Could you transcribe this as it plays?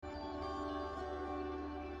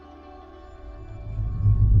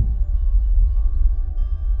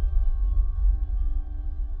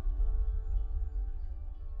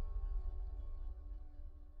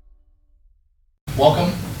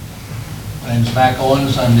welcome. My name is Mac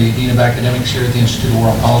Owens. I'm the Dean of Academics here at the Institute of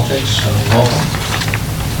World Politics. So welcome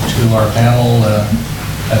to our panel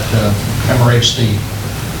that commemorates the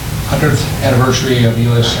 100th anniversary of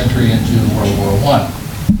U.S. entry into World War I.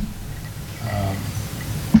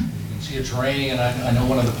 You can see it's raining, and I know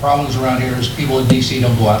one of the problems around here is people in D.C.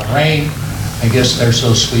 don't go out in rain. I guess they're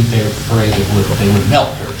so sweet they're afraid they would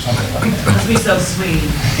melt or something like that. Must be so sweet.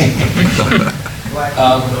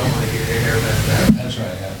 That's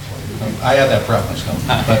right. I have that preference, though.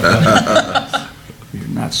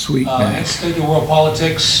 You're not sweet, man. Institute of World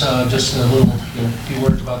Politics, just a few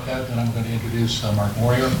words about that, and I'm going to introduce Mark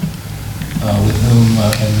Maurer, with whom,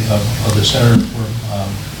 of the Center for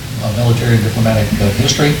Military and Diplomatic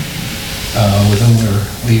History, with whom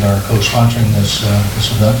we are co-sponsoring this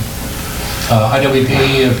event.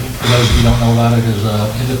 IWP, for those of you who don't know about it, is an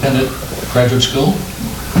independent graduate school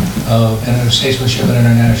of statesmanship and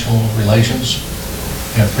international relations.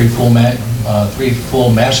 We have three full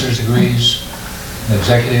master's degrees, an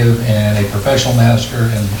executive and a professional master,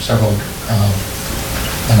 and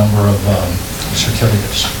a number of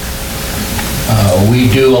certificates. We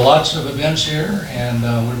do lots of events here, and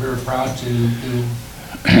we're very proud to do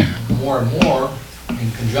more and more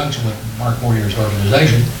in conjunction with Mark Maurer's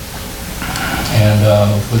organization. And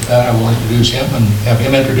with that, I will introduce him and have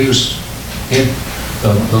him introduce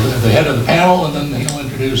the head of the panel, and then he'll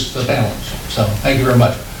introduce the panelists. So thank you very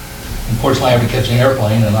much. Unfortunately, I have to catch an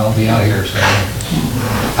airplane, and I'll be out of here, so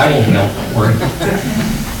I won't be worried.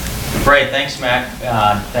 Great, thanks, Mac.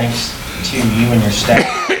 Thanks to you and your staff,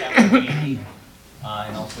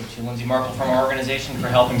 and also to Lindsay Markle from our organization for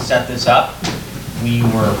helping set this up. We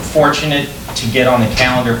were fortunate to get on the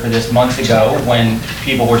calendar for this months ago when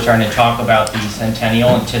people were starting to talk about the Centennial,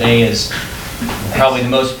 and today is probably the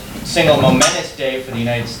most single momentous day for the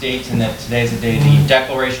United States, and that today is the day the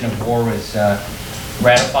Declaration of War was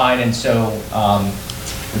ratified, and so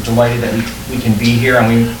we're delighted that we can be here, and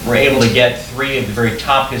we were able to get three of the very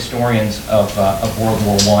top historians of World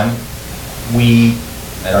War I. We,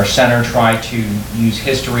 at our center, try to use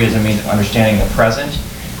history as a means of understanding the present,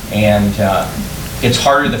 and it's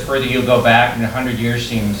harder the further you go back, and 100 years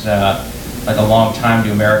seems like a long time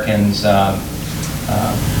to Americans, but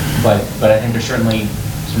I think there's certainly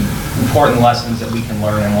some important lessons that we can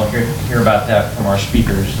learn, and we'll hear about that from our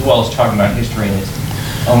speakers, as well as talking about history in its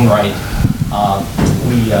own right.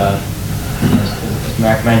 As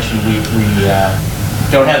Mac mentioned, we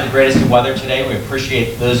don't have the greatest of weather today. We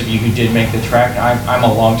appreciate those of you who did make the trek. I'm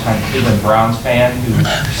a longtime Cleveland Browns fan who,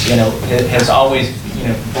 has always,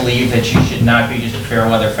 believed that you should not be just a fair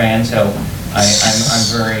weather fan. So I'm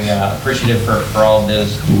very appreciative for all of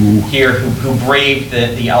those here who braved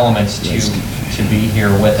the elements to be here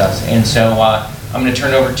with us. And so I'm going to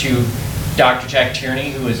turn over to Dr. Jack Tierney,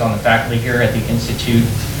 who is on the faculty here at the Institute,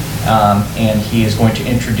 and he is going to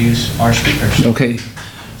introduce our speakers. Okay,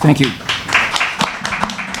 thank you.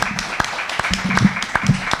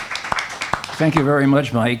 Thank you very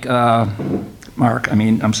much, Mike. Mark,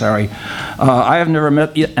 I'm sorry. I have never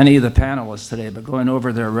met any of the panelists today, but going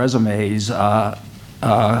over their resumes a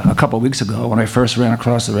couple of weeks ago when I first ran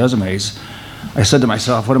across the resumes, I said to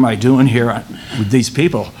myself, what am I doing here with these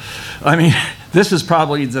people? This is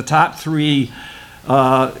probably the top three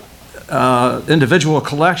individual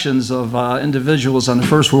collections of individuals on the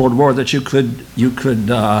First World War that you could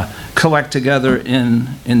collect together in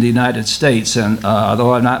the United States. And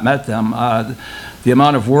although I've not met them, the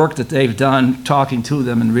amount of work that they've done talking to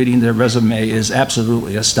them and reading their resume is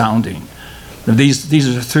absolutely astounding. These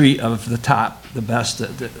are three of the top, the best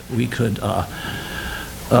that we could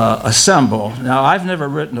assemble. Now, I've never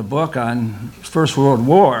written a book on First World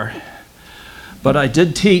War, but I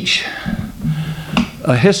did teach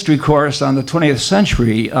a history course on the 20th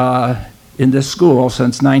century in this school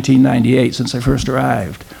since 1998, since I first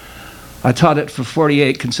arrived. I taught it for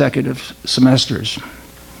 48 consecutive semesters.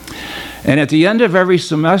 And at the end of every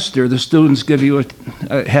semester, the students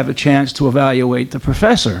have a chance to evaluate the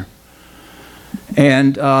professor.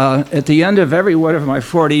 And at the end of every one of my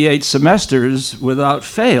 48 semesters, without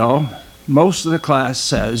fail, most of the class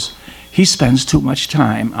says, he spends too much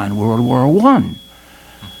time on World War I.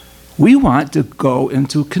 We want to go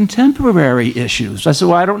into contemporary issues. I said,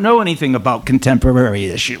 well, I don't know anything about contemporary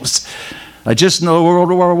issues. I just know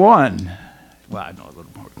World War I. Well, I know a little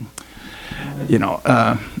more.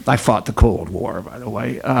 I fought the Cold War, by the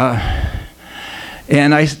way.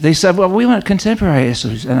 And they said, well, we want contemporary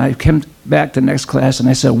issues. And I came back the next class and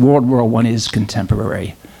I said, World War I is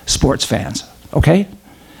contemporary. Sports fans, okay?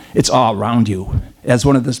 It's all around you. As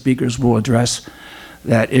one of the speakers will address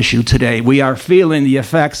that issue today. We are feeling the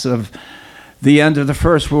effects of the end of the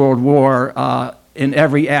First World War in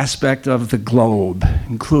every aspect of the globe,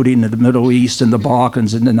 including the Middle East and the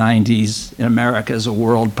Balkans in the 90s, in America as a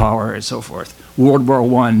world power and so forth. World War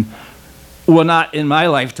I will not, in my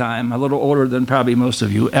lifetime, a little older than probably most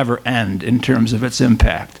of you, ever end in terms of its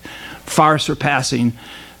impact, far surpassing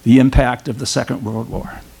the impact of the Second World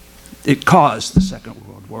War. It caused the Second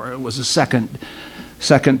World War. It was a second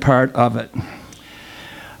part of it.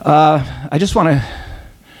 I just want to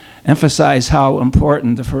emphasize how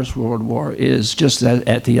important the First World War is just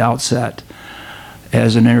at the outset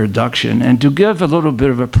as an introduction, and to give a little bit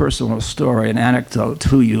of a personal story, an anecdote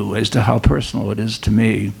to you as to how personal it is to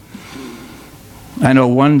me. I know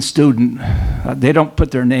one student, they don't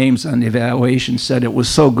put their names on the evaluation, said it was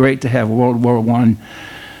so great to have World War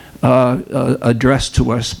I addressed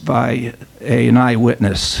to us by an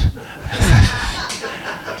eyewitness.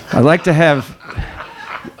 I'd like to have,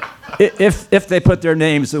 if they put their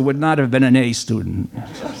names, it would not have been an A student.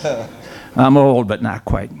 I'm old, but not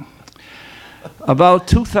quite. About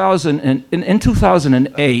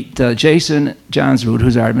 2008, Jason Johnsrud,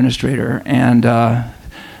 who's our administrator, and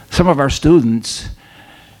some of our students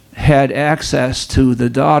had access to the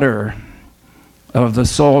daughter of the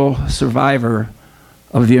sole survivor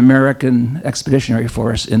of the American Expeditionary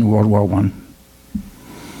Force in World War I.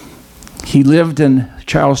 He lived in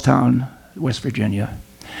Charlestown, West Virginia.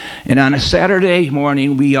 And on a Saturday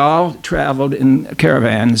morning, we all traveled in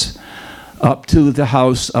caravans up to the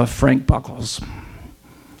house of Frank Buckles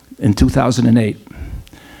in 2008.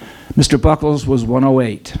 Mr. Buckles was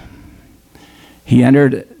 108. He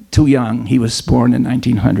entered too young. He was born in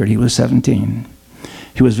 1900. He was 17.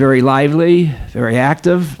 He was very lively, very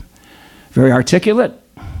active, very articulate.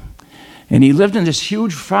 And he lived in this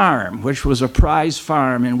huge farm, which was a prize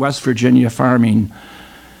farm in West Virginia farming,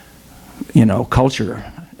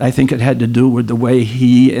 culture. I think it had to do with the way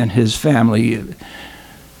he and his family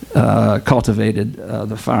cultivated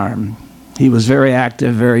the farm. He was very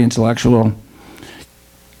active, very intellectual,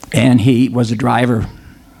 and he was a driver.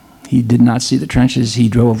 He did not see the trenches. He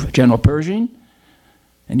drove General Pershing,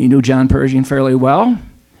 and he knew John Pershing fairly well,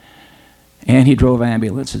 and he drove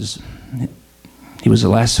ambulances. He was the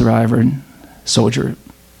last survivor soldier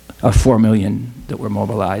of 4 million that were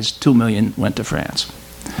mobilized. 2 million went to France.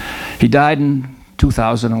 He died in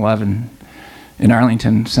 2011 in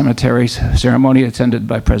Arlington Cemetery, ceremony attended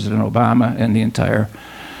by President Obama and the entire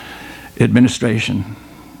administration.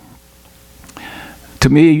 To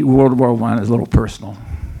me, World War I is a little personal.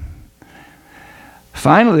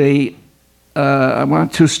 Finally, I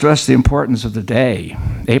want to stress the importance of the day,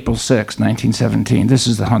 April 6, 1917. This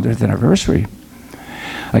is the 100th anniversary.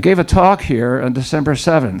 I gave a talk here on December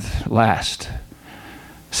 7th last,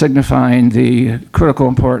 signifying the critical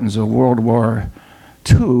importance of World War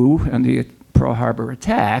II and the Pearl Harbor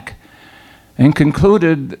attack, and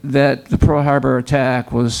concluded that the Pearl Harbor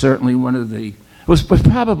attack was certainly was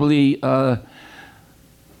probably the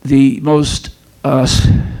most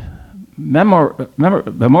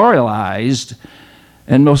memorialized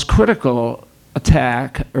and most critical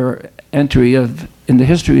attack or entry in the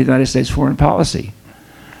history of the United States foreign policy.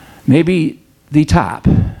 Maybe the top.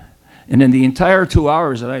 And in the entire 2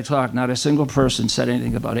 hours that I talked, not a single person said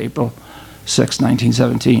anything about April 6,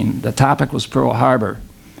 1917. The topic was Pearl Harbor.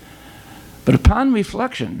 But upon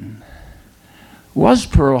reflection, was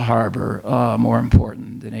Pearl Harbor more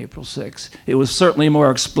important than April 6? It was certainly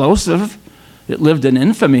more explosive. It lived in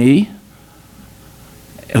infamy.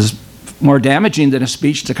 It was more damaging than a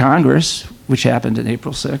speech to Congress, which happened in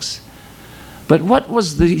April 6. But what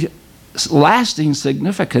was the lasting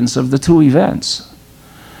significance of the two events?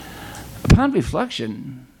 Upon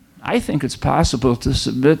reflection, I think it's possible to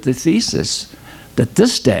submit the thesis that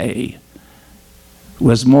this day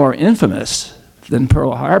was more infamous than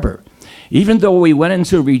Pearl Harbor. Even though we went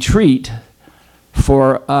into retreat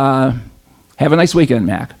for, have a nice weekend,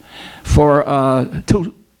 Mac, for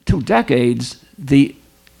two decades, the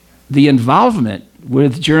involvement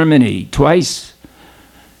with Germany twice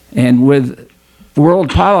and with world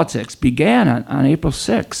politics began on April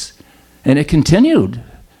 6th, and it continued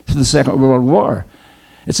to the Second World War.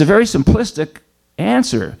 It's a very simplistic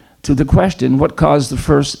answer to the question, what caused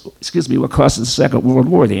the Second World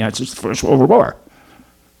War? The answer is the First World War.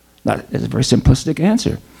 It's a very simplistic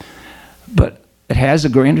answer, but it has a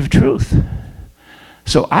grain of truth.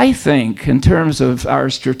 So I think, in terms of our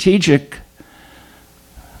strategic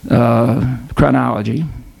chronology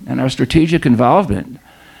and our strategic involvement,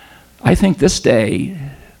 I think this day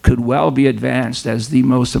could well be advanced as the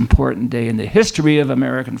most important day in the history of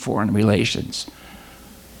American foreign relations.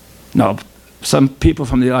 Now, some people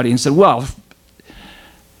from the audience said, well,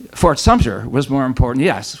 Fort Sumter was more important,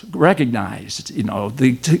 yes, recognized. You know,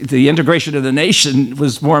 the integration of the nation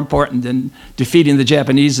was more important than defeating the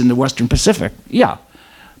Japanese in the Western Pacific, yeah.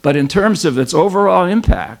 But in terms of its overall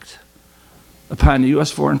impact upon the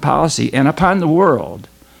U.S. foreign policy and upon the world,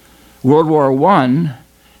 World War I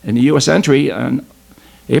and the U.S. entry on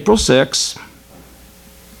April 6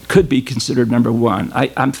 could be considered number one.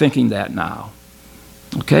 I'm thinking that now,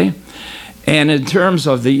 okay? And in terms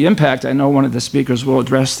of the impact, I know one of the speakers will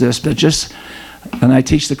address this, but just, and I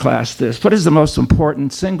teach the class this, what is the most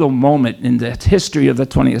important single moment in the history of the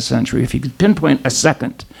 20th century? If you could pinpoint a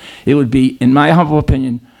second, it would be, in my humble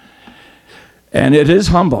opinion, and it is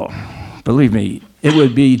humble, believe me, it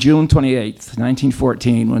would be June 28th,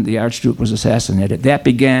 1914, when the Archduke was assassinated. That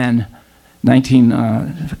began June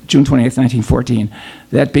 28th, 1914.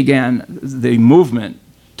 That began the movement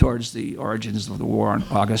towards the origins of the war on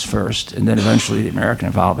August 1st, and then eventually the American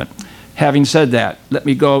involvement. Having said that, let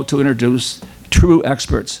me go to introduce true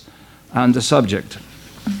experts on the subject.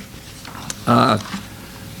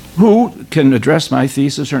 Who can address my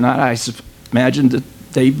thesis or not? I imagine that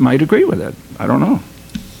they might agree with it. I don't know.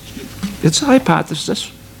 It's a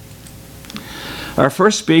hypothesis. Our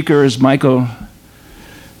first speaker is Michael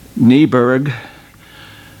Neiberg.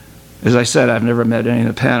 As I said, I've never met any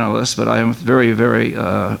of the panelists, but I am very, very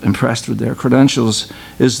impressed with their credentials.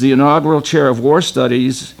 Is the inaugural chair of war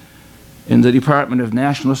studies in the Department of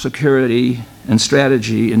National Security and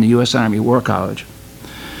Strategy in the U.S. Army War College.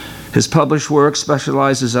 His published work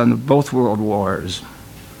specializes on both world wars,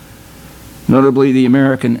 notably the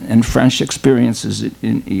American and French experiences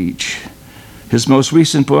in each. His most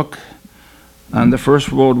recent book on the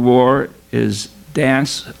First World War is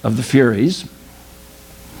Dance of the Furies,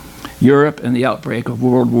 Europe and the Outbreak of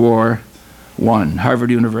World War I, Harvard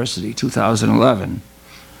University, 2011.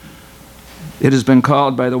 It has been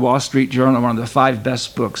called by the Wall Street Journal one of the 5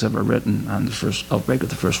 best books ever written on the first outbreak of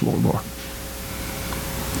the First World War.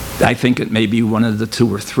 I think it may be one of the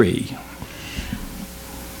 2 or 3.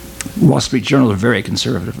 Wall Street Journal are very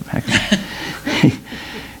conservative.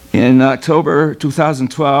 In October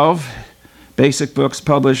 2012, Basic Books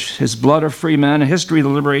published his Blood of Free Men, A History of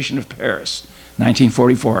the Liberation of Paris,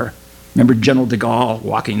 1944. Remember General de Gaulle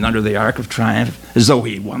walking under the Arc of Triumph as though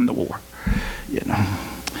he won the war, you know.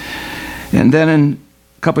 And then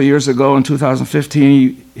a couple of years ago, in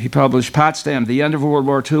 2015, he published Potsdam, The End of World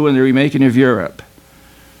War II and the Remaking of Europe.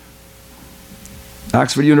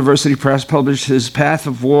 Oxford University Press published his Path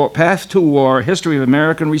to War, History of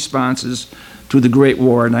American Responses to the Great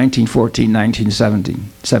War,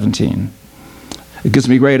 1914-1917. It gives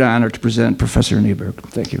me great honor to present Professor Neiberg.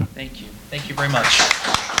 Thank you. Thank you. Thank you very much.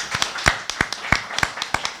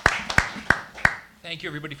 Thank you,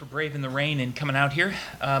 everybody, for braving the rain and coming out here.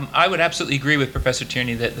 I would absolutely agree with Professor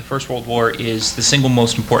Tierney that the First World War is the single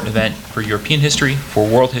most important event for European history, for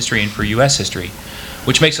world history, and for U.S. history,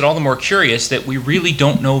 which makes it all the more curious that we really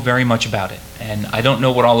don't know very much about it. And I don't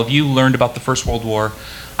know what all of you learned about the First World War.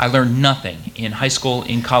 I learned nothing in high school,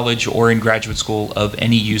 in college, or in graduate school of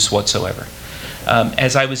any use whatsoever.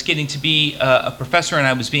 As I was getting to be a professor and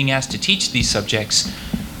I was being asked to teach these subjects,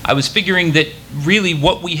 I was figuring that really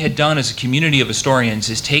what we had done as a community of historians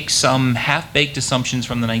is take some half-baked assumptions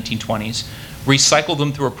from the 1920s, recycle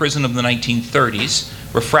them through a prism of the 1930s,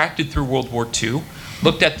 refracted through World War II,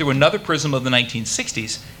 looked at through another prism of the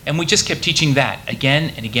 1960s, and we just kept teaching that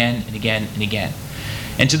again and again and again and again.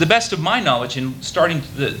 And to the best of my knowledge, in starting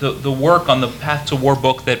the work on the Path to War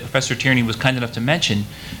book that Professor Tierney was kind enough to mention,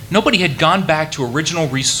 nobody had gone back to original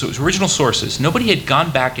sources. Nobody had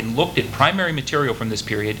gone back and looked at primary material from this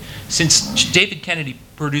period since David Kennedy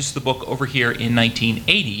produced the book over here in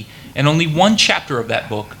 1980, and only one chapter of that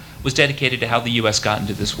book was dedicated to how the U.S. got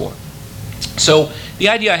into this war. So the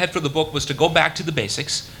idea I had for the book was to go back to the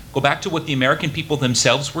basics, go back to what the American people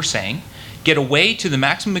themselves were saying, get away to the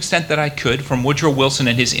maximum extent that I could from Woodrow Wilson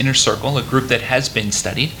and his inner circle, a group that has been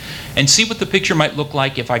studied, and see what the picture might look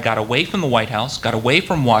like if I got away from the White House, got away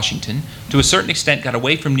from Washington, to a certain extent got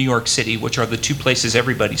away from New York City, which are the 2 places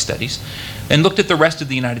everybody studies, and looked at the rest of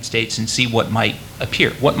the United States and see what might appear,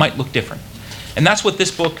 what might look different. And that's what this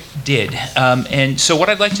book did. And so what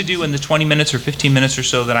I'd like to do in the 20 minutes or 15 minutes or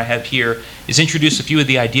so that I have here is introduce a few of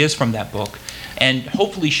the ideas from that book and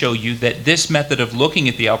hopefully show you that this method of looking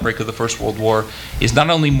at the outbreak of the First World War is not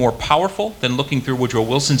only more powerful than looking through Woodrow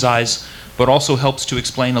Wilson's eyes, but also helps to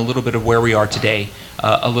explain a little bit of where we are today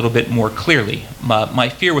a little bit more clearly. My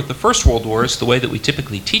fear with the First World War is the way that we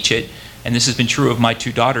typically teach it, and this has been true of my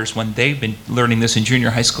 2 daughters when they've been learning this in junior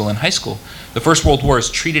high school and high school. The First World War is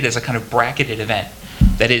treated as a kind of bracketed event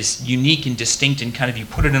that is unique and distinct, and kind of you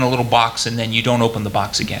put it in a little box and then you don't open the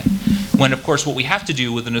box again. When, of course, what we have to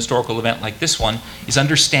do with an historical event like this one is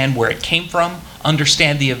understand where it came from,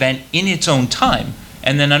 understand the event in its own time,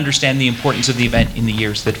 and then understand the importance of the event in the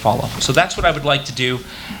years that follow. So that's what I would like to do.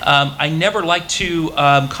 I never like to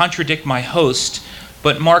contradict my host,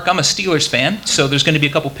 but Mark, I'm a Steelers fan, so there's going to be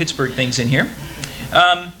a couple Pittsburgh things in here.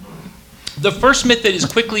 The first myth that is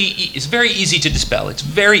very easy to dispel. It's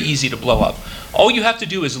very easy to blow up. All you have to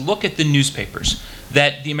do is look at the newspapers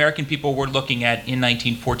that the American people were looking at in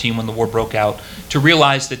 1914 when the war broke out to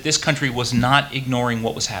realize that this country was not ignoring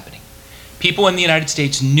what was happening. People in the United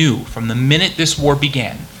States knew from the minute this war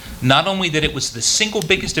began, not only that it was the single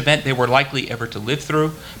biggest event they were likely ever to live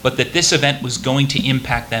through, but that this event was going to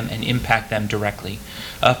impact them and impact them directly.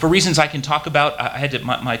 For reasons I can talk about,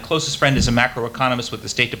 my closest friend is a macroeconomist with the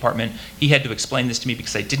State Department. He had to explain this to me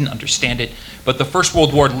because I didn't understand it. But the First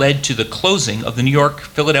World War led to the closing of the New York,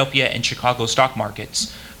 Philadelphia, and Chicago stock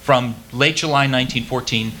markets from late July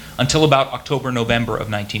 1914 until about October, November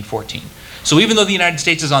of 1914. So even though the United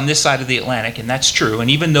States is on this side of the Atlantic, and that's true, and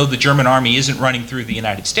even though the German army isn't running through the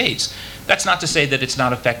United States, that's not to say that it's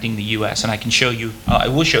not affecting the U.S., and I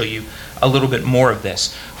will show you a little bit more of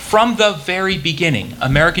this. From the very beginning,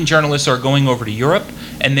 American journalists are going over to Europe,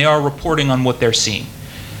 and they are reporting on what they're seeing.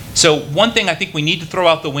 So one thing I think we need to throw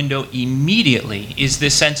out the window immediately is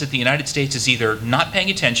this sense that the United States is either not paying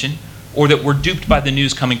attention or that we're duped by the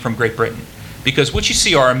news coming from Great Britain. Because what you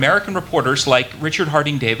see are American reporters like Richard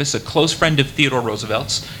Harding Davis, a close friend of Theodore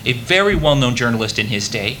Roosevelt's, a very well-known journalist in his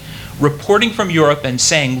day, reporting from Europe and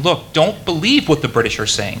saying, look, don't believe what the British are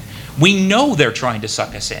saying. We know they're trying to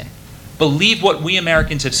suck us in. Believe what we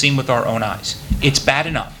Americans have seen with our own eyes. It's bad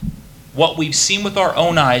enough. What we've seen with our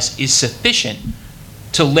own eyes is sufficient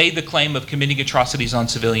to lay the claim of committing atrocities on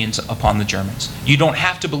civilians upon the Germans. You don't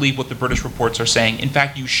have to believe what the British reports are saying. In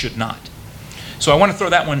fact, you should not. So I want to throw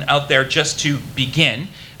that one out there just to begin.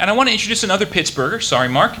 And I want to introduce another Pittsburgher. Sorry,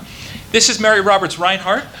 Mark. This is Mary Roberts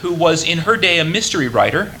Reinhardt, who was in her day a mystery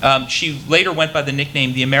writer. She later went by the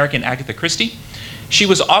nickname the American Agatha Christie. She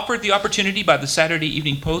was offered the opportunity by the Saturday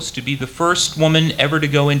Evening Post to be the first woman ever to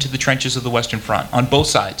go into the trenches of the Western Front on both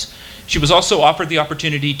sides. She was also offered the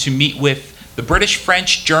opportunity to meet with the British,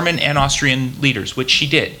 French, German, and Austrian leaders, which she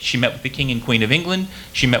did. She met with the King and Queen of England.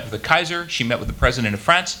 She met with the Kaiser. She met with the President of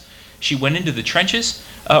France. She went into the trenches.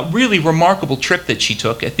 A really remarkable trip that she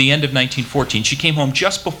took at the end of 1914. She came home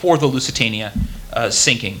just before the Lusitania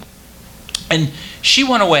sinking. And she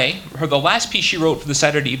went away. The last piece she wrote for the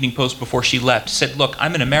Saturday Evening Post before she left said, look,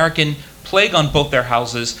 I'm an American, plague on both their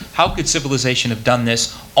houses. How could civilization have done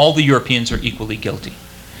this? All the Europeans are equally guilty.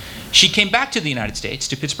 She came back to the United States,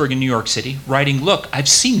 to Pittsburgh and New York City, writing, look, I've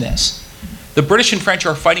seen this. The British and French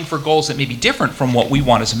are fighting for goals that may be different from what we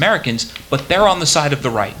want as Americans, but they're on the side of the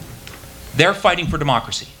right. They're fighting for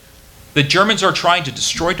democracy. The Germans are trying to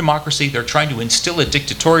destroy democracy. They're trying to instill a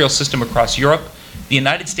dictatorial system across Europe. The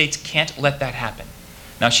United States can't let that happen.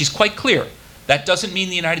 Now, she's quite clear. That doesn't mean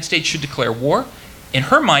the United States should declare war. In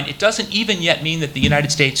her mind, it doesn't even yet mean that the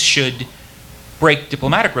United States should break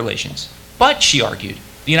diplomatic relations. But, she argued,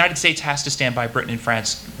 the United States has to stand by Britain and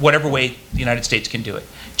France, whatever way the United States can do it.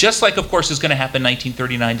 Just like, of course, is going to happen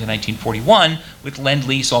 1939 to 1941 with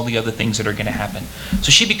Lend-Lease, all the other things that are going to happen.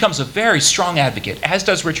 So she becomes a very strong advocate, as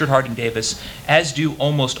does Richard Harding Davis, as do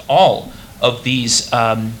almost all of these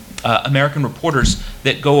American reporters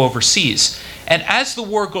that go overseas. And as the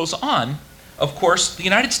war goes on, of course, the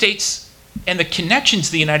United States and the connections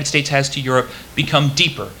the United States has to Europe become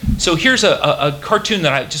deeper. So here's a cartoon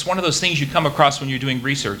that just one of those things you come across when you're doing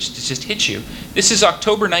research that just hits you. This is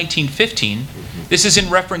October 1915. This is in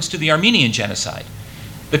reference to the Armenian genocide.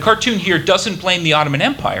 The cartoon here doesn't blame the Ottoman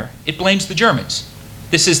Empire, it blames the Germans.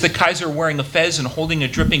 This is the Kaiser wearing a fez and holding a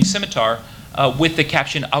dripping scimitar with the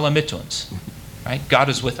caption, Allah mit uns. Right? God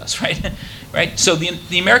is with us, right? Right? So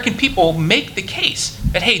the American people make the case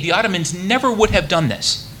that, hey, the Ottomans never would have done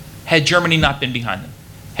this had Germany not been behind them,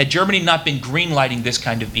 had Germany not been green-lighting this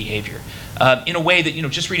kind of behavior. In a way that,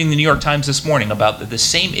 just reading the New York Times this morning about the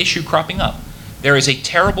same issue cropping up. There is a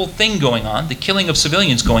terrible thing going on, the killing of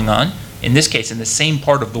civilians going on, in this case in the same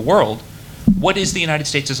part of the world. What is the United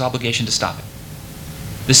States' obligation to stop it?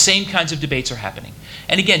 The same kinds of debates are happening.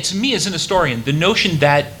 And again, to me as an historian, the notion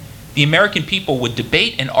that the American people would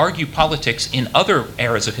debate and argue politics in other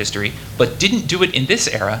eras of history, but didn't do it in this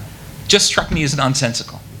era, just struck me as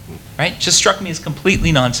nonsensical. Right? Just struck me as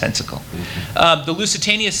completely nonsensical. The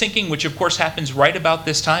Lusitania sinking, which of course happens right about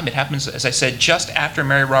this time, it happens, as I said, just after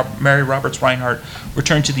Mary Roberts Reinhardt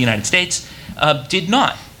returned to the United States, did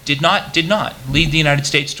not lead the United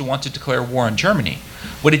States to want to declare war on Germany.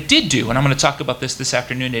 What it did do, and I'm going to talk about this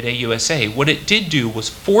afternoon at AUSA, what it did do was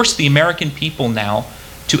force the American people now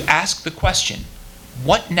to ask the question,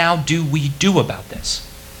 what now do we do about this?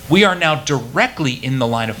 We are now directly in the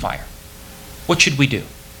line of fire. What should we do?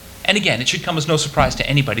 And again, it should come as no surprise to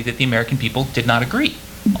anybody that the American people did not agree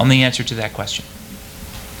on the answer to that question.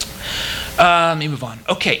 Let me move on.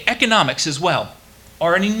 Okay, economics as well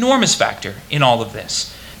are an enormous factor in all of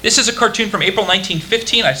this. This is a cartoon from April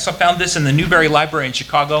 1915. I found this in the Newberry Library in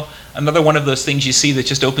Chicago. Another one of those things you see that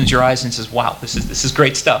just opens your eyes and says, wow, this is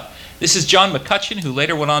great stuff. This is John McCutcheon, who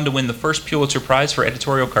later went on to win the first Pulitzer Prize for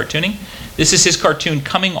editorial cartooning. This is his cartoon,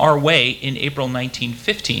 Coming Our Way, in April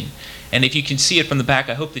 1915. And if you can see it from the back,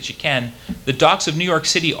 I hope that you can, the docks of New York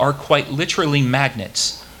City are quite literally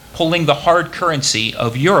magnets, pulling the hard currency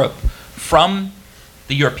of Europe from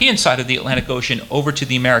the European side of the Atlantic Ocean over to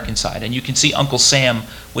the American side. And you can see Uncle Sam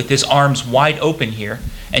with his arms wide open here.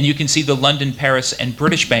 And you can see the London, Paris, and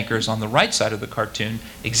British bankers on the right side of the cartoon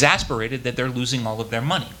exasperated that they're losing all of their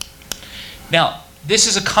money. Now, this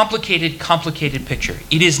is a complicated, complicated picture.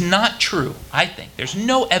 It is not true, I think. There's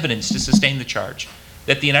no evidence to sustain the charge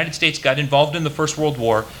that the United States got involved in the First World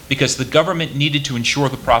War because the government needed to ensure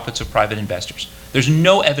the profits of private investors. There's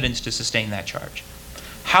no evidence to sustain that charge.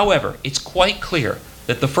 However, it's quite clear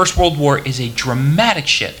that the First World War is a dramatic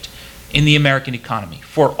shift in the American economy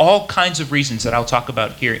for all kinds of reasons that I'll talk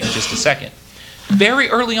about here in just a second. Very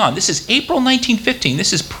early on, this is April 1915,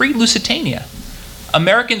 this is pre-Lusitania,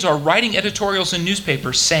 Americans are writing editorials in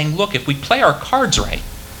newspapers saying, look, if we play our cards right,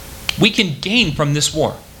 we can gain from this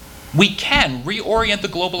war. We can reorient the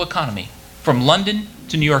global economy from London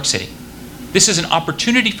to New York City. This is an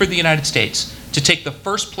opportunity for the United States to take the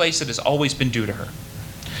first place that has always been due to her.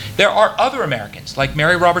 There are other Americans, like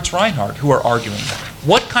Mary Roberts Rinehart, who are arguing,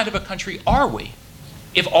 what kind of a country are we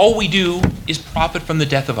if all we do is profit from the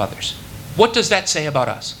death of others? What does that say about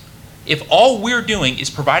us? If all we're doing is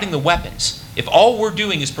providing the weapons, if all we're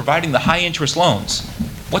doing is providing the high-interest loans,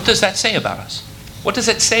 what does that say about us? What does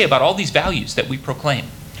that say about all these values that we proclaim?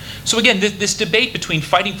 So again, this debate between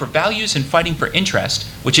fighting for values and fighting for interest,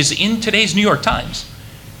 which is in today's New York Times,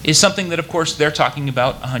 is something that, of course, they're talking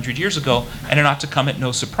about 100 years ago, and it ought to come at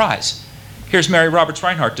no surprise. Here's Mary Roberts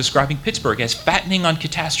Rinehart describing Pittsburgh as fattening on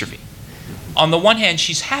catastrophe. On the one hand,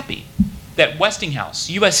 she's happy that Westinghouse,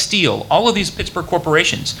 U.S. Steel, all of these Pittsburgh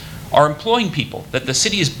corporations are employing people, that the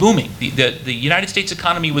city is booming. The United States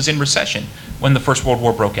economy was in recession when the First World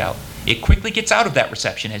War broke out. It quickly gets out of that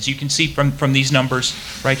recession, as you can see from these numbers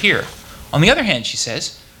right here. On the other hand, she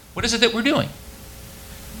says, what is it that we're doing?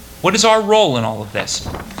 What is our role in all of this?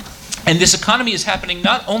 And this economy is happening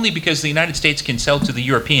not only because the United States can sell to the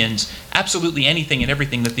Europeans absolutely anything and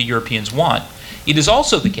everything that the Europeans want. It is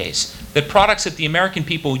also the case that products that the American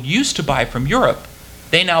people used to buy from Europe,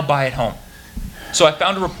 they now buy at home. So I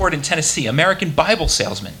found a report in Tennessee, American Bible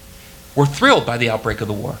salesmen were thrilled by the outbreak of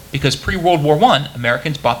the war because pre-World War I,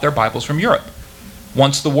 Americans bought their Bibles from Europe.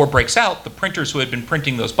 Once the war breaks out, the printers who had been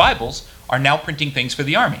printing those Bibles are now printing things for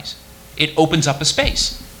the armies. It opens up a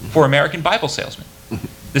space for American Bible salesmen.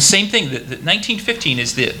 The same thing, the 1915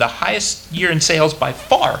 is the highest year in sales by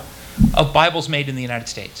far of Bibles made in the United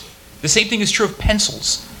States. The same thing is true of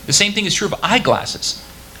pencils. The same thing is true of eyeglasses.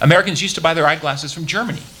 Americans used to buy their eyeglasses from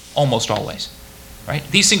Germany, almost always. Right?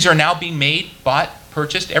 These things are now being made, bought,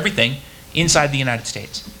 purchased, everything inside the United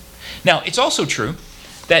States. Now, it's also true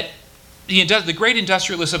that the great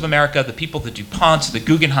industrialists of America, the people, the DuPonts, the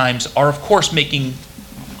Guggenheims, are of course making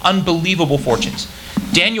unbelievable fortunes.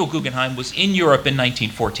 Daniel Guggenheim was in Europe in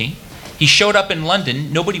 1914. He showed up in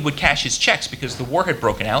London. Nobody would cash his checks because the war had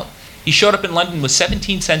broken out. He showed up in London with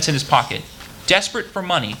 17 cents in his pocket, desperate for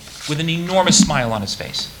money, with an enormous smile on his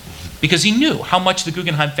face, because he knew how much the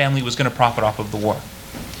Guggenheim family was going to profit off of the war.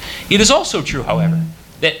 It is also true, however,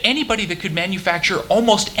 that anybody that could manufacture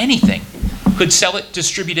almost anything could sell it,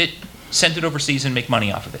 distribute it, send it overseas, and make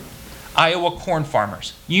money off of it. Iowa corn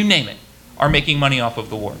farmers, you name it, are making money off of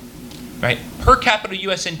the war. Right? Per capita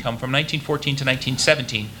U.S. income from 1914 to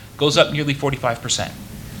 1917 goes up nearly 45%.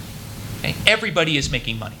 Okay? Everybody is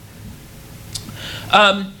making money.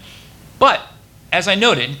 But, as I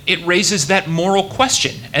noted, it raises that moral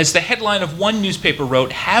question. As the headline of one newspaper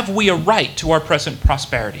wrote, have we a right to our present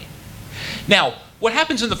prosperity? Now, what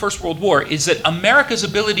happens in the First World War is that America's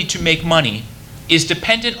ability to make money is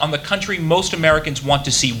dependent on the country most Americans want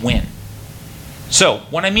to see win. So,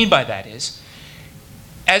 what I mean by that is,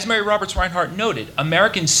 as Mary Roberts Rinehart noted,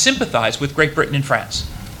 Americans sympathize with Great Britain and France.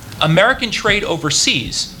 American trade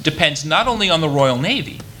overseas depends not only on the Royal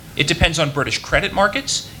Navy, it depends on British credit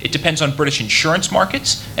markets, it depends on British insurance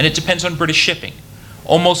markets, and it depends on British shipping.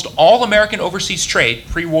 Almost all American overseas trade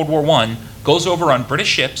pre-World War I goes over on British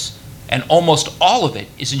ships, and almost all of it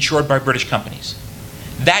is insured by British companies.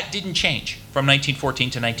 That didn't change from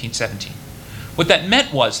 1914 to 1917. What that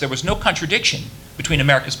meant was there was no contradiction between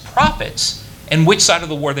America's profits and which side of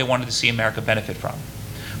the war they wanted to see America benefit from.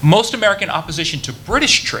 Most American opposition to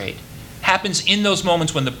British trade happens in those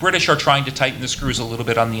moments when the British are trying to tighten the screws a little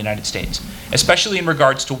bit on the United States, especially in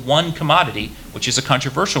regards to one commodity, which is a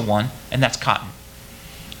controversial one, and that's cotton.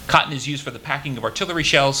 Cotton is used for the packing of artillery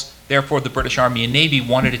shells, therefore the British Army and Navy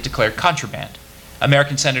wanted it declared contraband.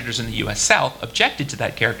 American senators in the US South objected to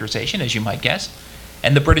that characterization, as you might guess,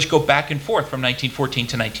 and the British go back and forth from 1914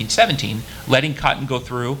 to 1917, letting cotton go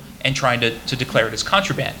through and trying to declare it as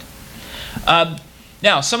contraband.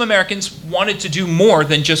 Now, some Americans wanted to do more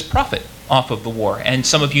than just profit off of the war, and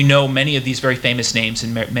some of you know many of these very famous names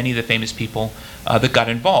and many of the famous people that got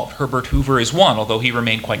involved. Herbert Hoover is one, although he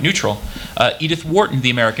remained quite neutral. Edith Wharton, the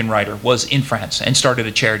American writer, was in France and started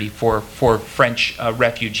a charity for French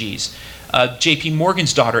refugees. J.P.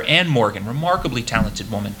 Morgan's daughter, Anne Morgan, remarkably talented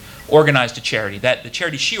woman, organized a charity. The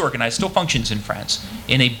charity she organized still functions in France,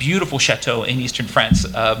 in a beautiful chateau in eastern France,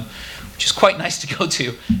 which is quite nice to go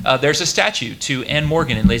to. There's a statue to Anne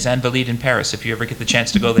Morgan in Les Invalides in Paris. If you ever get the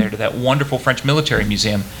chance to go there, to that wonderful French military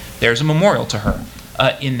museum, there's a memorial to her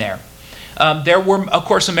in there. There were, of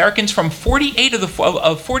course, Americans from 46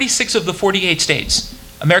 of the 48 states.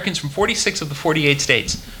 Americans from 46 of the 48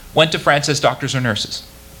 states went to France as doctors or nurses,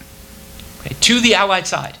 okay, to the Allied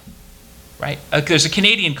side. Right? There's a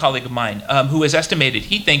Canadian colleague of mine who has estimated,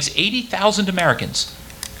 he thinks 80,000 Americans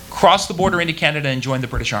crossed the border into Canada and joined the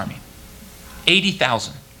British Army.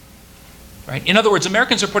 80,000. Right? In other words,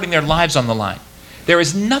 Americans are putting their lives on the line. There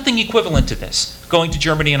is nothing equivalent to this going to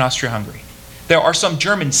Germany and Austria-Hungary. There are some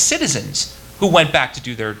German citizens who went back to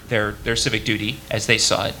do their civic duty as they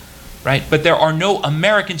saw it, right? But there are no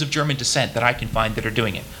Americans of German descent that I can find that are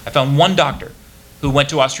doing it. I found one doctor who went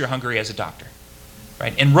to Austria-Hungary as a doctor.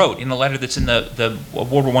 Right, and wrote in a letter that's in the World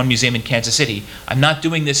War I Museum in Kansas City, I'm not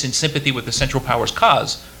doing this in sympathy with the Central Powers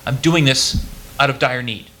cause, I'm doing this out of dire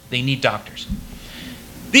need. They need doctors.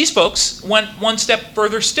 These folks went one step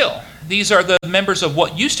further still. These are the members of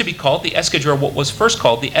what used to be called the Escadrille, what was first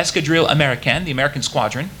called the Escadrille Américaine, the American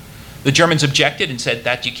Squadron. The Germans objected and said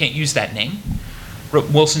that you can't use that name.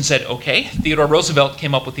 Wilson said, okay. Theodore Roosevelt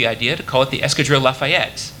came up with the idea to call it the Escadrille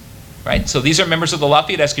Lafayette. Right, so these are members of the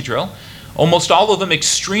Lafayette Escadrille. Almost all of them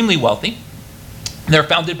extremely wealthy. They're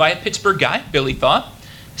founded by a Pittsburgh guy, Billy Thaw,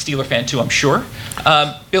 Steeler fan too, I'm sure.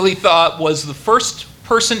 Billy Thaw was the first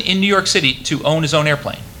person in New York City to own his own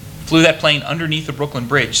airplane. Flew that plane underneath the Brooklyn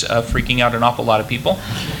Bridge, freaking out an awful lot of people.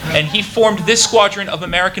 And he formed this squadron of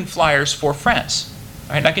American flyers for France.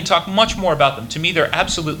 All right, I can talk much more about them. To me, they're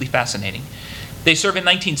absolutely fascinating. They serve in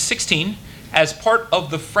 1916 as part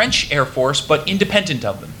of the French Air Force, but independent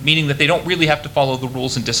of them, meaning that they don't really have to follow the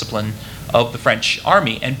rules and discipline of the French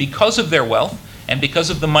Army. And because of their wealth, and because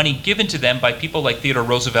of the money given to them by people like Theodore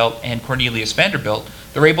Roosevelt and Cornelius Vanderbilt,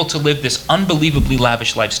 they're able to live this unbelievably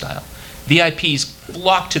lavish lifestyle. VIPs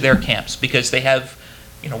flock to their camps because they have,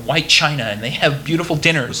 white china, and they have beautiful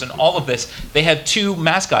dinners and all of this. They have two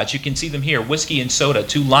mascots, you can see them here, whiskey and soda,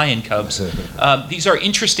 two lion cubs. These are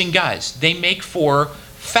interesting guys. They make for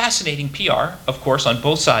fascinating PR, of course, on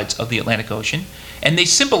both sides of the Atlantic Ocean, and they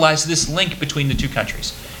symbolize this link between the two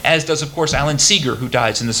countries, as does, of course, Alan Seeger, who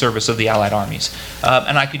dies in the service of the Allied armies.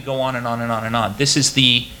 And I could go on and on and on and on. This is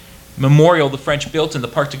the memorial the French built in the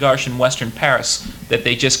Parc des Garches in western Paris that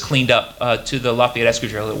they just cleaned up to the Lafayette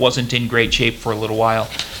Escadrille. It wasn't in great shape for a little while.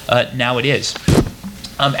 Now it is.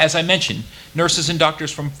 As I mentioned, nurses and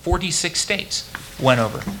doctors from 46 states went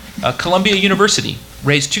over. Columbia University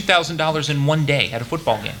raised $2,000 in one day at a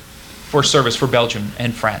football game for service for Belgium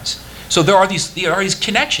and France. So there are these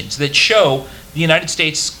connections that show the United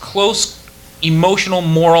States' close emotional,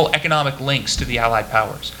 moral, economic links to the Allied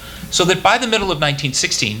powers. So that by the middle of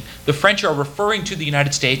 1916, the French are referring to the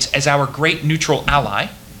United States as our great neutral ally,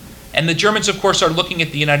 and the Germans, of course, are looking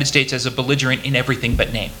at the United States as a belligerent in everything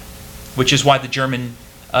but name, which is why the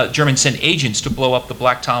Germans sent agents to blow up the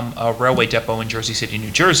Black Tom railway depot in Jersey City,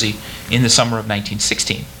 New Jersey in the summer of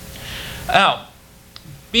 1916. Now,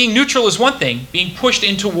 being neutral is one thing, being pushed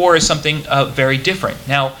into war is something very different.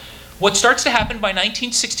 Now, what starts to happen by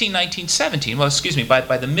 1916, 1917,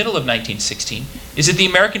 by the middle of 1916, is that the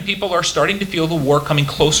American people are starting to feel the war coming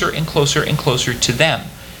closer and closer and closer to them.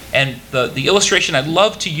 And the illustration I'd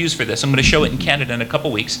love to use for this, I'm going to show it in Canada in a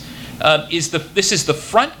couple weeks, this is the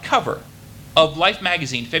front cover of Life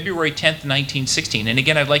magazine, February 10th, 1916. And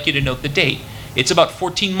again, I'd like you to note the date. It's about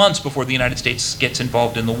 14 months before the United States gets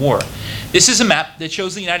involved in the war. This is a map that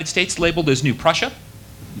shows the United States labeled as New Prussia.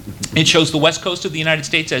 It shows the west coast of the United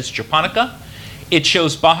States as Japonica. It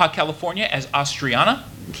shows Baja California as Austriana.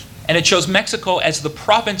 and it shows Mexico as the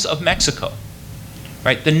province of Mexico.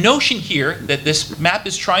 Right? The notion here that this map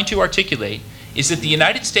is trying to articulate is that the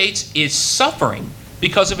United States is suffering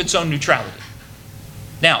because of its own neutrality.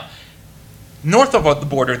 Now, north of the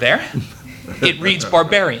border there, it reads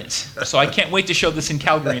barbarians. So I can't wait to show this in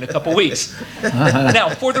Calgary in a couple weeks. Now,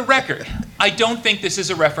 for the record, I don't think this is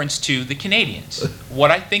a reference to the Canadians. What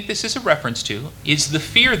I think this is a reference to is the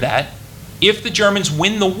fear that if the Germans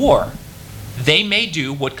win the war, they may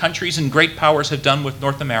do what countries and great powers have done with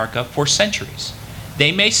North America for centuries.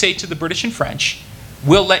 They may say to the British and French,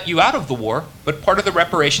 we'll let you out of the war, but part of the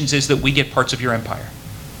reparations is that we get parts of your empire,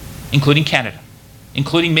 including Canada,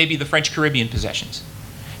 including maybe the French Caribbean possessions.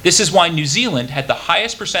 This is why New Zealand had the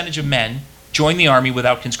highest percentage of men join the army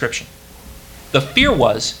without conscription. The fear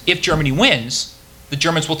was, if Germany wins, the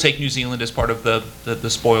Germans will take New Zealand as part of the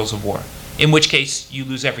spoils of war, in which case you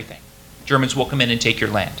lose everything. Germans will come in and take your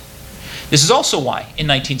land. This is also why, in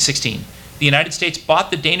 1916, the United States bought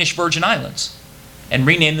the Danish Virgin Islands and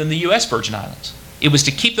renamed them the U.S. Virgin Islands. It was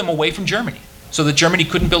to keep them away from Germany, so that Germany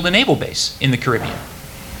couldn't build a naval base in the Caribbean.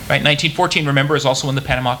 Right? 1914, remember, is also when the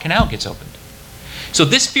Panama Canal gets opened. So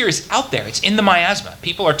this fear is out there. It's in the miasma.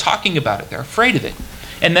 People are talking about it. They're afraid of it.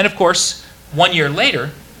 And then, of course, 1 year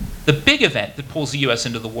later, the big event that pulls the U.S.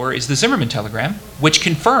 into the war is the Zimmermann telegram, which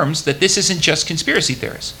confirms that this isn't just conspiracy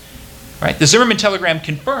theorists. Right? The Zimmermann telegram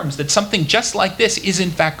confirms that something just like this is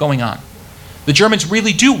in fact going on. The Germans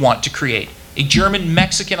really do want to create a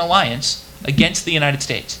German-Mexican alliance against the United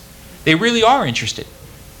States. They really are interested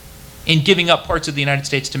in giving up parts of the United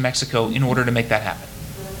States to Mexico in order to make that happen.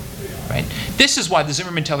 Right? This is why the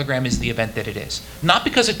Zimmermann telegram is the event that it is. Not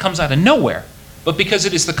because it comes out of nowhere, but because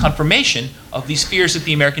it is the confirmation of these fears that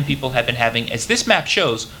the American people have been having, as this map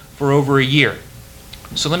shows, for over a year.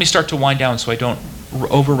 So let me start to wind down so I don't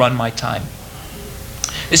overrun my time.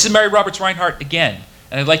 This is Mary Roberts Reinhardt again,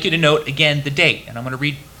 and I'd like you to note again the date, and I'm going to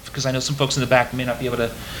read, because I know some folks in the back may not be able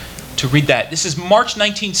to read that. This is March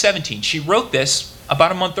 1917. She wrote this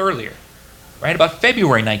about a month earlier, right, about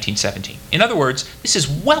February 1917. In other words, this is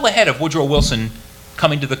well ahead of Woodrow Wilson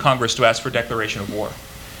coming to the Congress to ask for a declaration of war.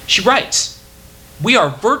 She writes, "We are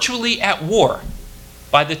virtually at war.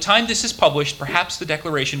 By the time this is published, perhaps the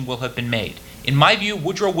declaration will have been made. In my view,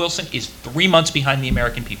 Woodrow Wilson is 3 months behind the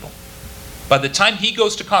American people. By the time he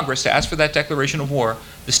goes to Congress to ask for that declaration of war,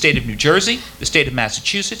 the state of New Jersey, the state of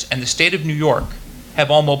Massachusetts, and the state of New York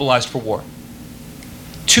have all mobilized for war.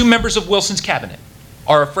 2 members of Wilson's cabinet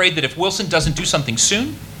are afraid that if Wilson doesn't do something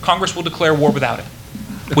soon, Congress will declare war without him,"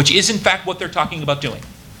 which is in fact what they're talking about doing.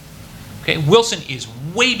 Okay, Wilson is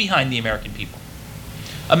way behind the American people.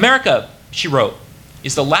 "America," she wrote,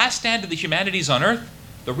 "is the last stand of the humanities on earth,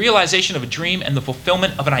 the realization of a dream and the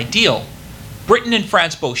fulfillment of an ideal. Britain and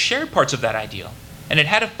France both shared parts of that ideal, and it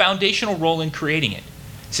had a foundational role in creating it.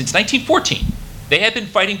 Since 1914, they had been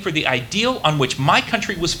fighting for the ideal on which my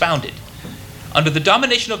country was founded. Under the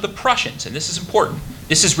domination of the Prussians," and this is important,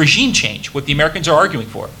 this is regime change, what the Americans are arguing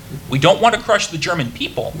for. We don't want to crush the German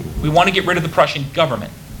people, we want to get rid of the Prussian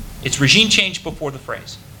government. It's regime change before the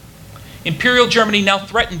phrase. "Imperial Germany now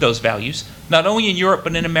threatened those values, not only in Europe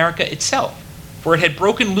but in America itself, for it had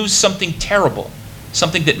broken loose something terrible,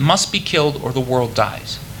 something that must be killed or the world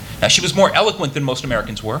dies." Now, she was more eloquent than most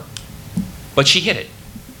Americans were, but she hit it.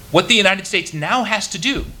 What the United States now has to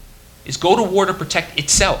do is go to war to protect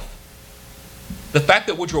itself. The fact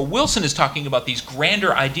that Woodrow Wilson is talking about these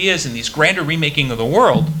grander ideas and these grander remaking of the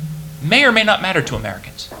world may or may not matter to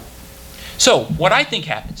Americans. So what I think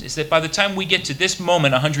happens is that by the time we get to this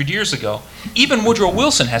moment 100 years ago, even Woodrow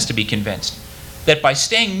Wilson has to be convinced that by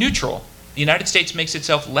staying neutral, the United States makes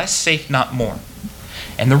itself less safe, not more.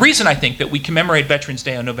 And the reason I think that we commemorate Veterans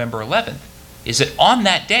Day on November 11th is that on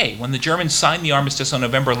that day, when the Germans signed the armistice on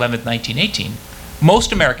November 11th, 1918,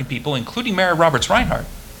 most American people, including Mary Roberts Reinhardt,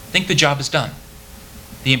 think the job is done.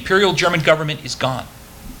 The Imperial German government is gone.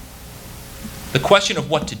 The question of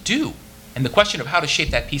what to do and the question of how to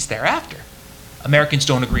shape that peace thereafter, Americans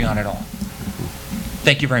don't agree on at all.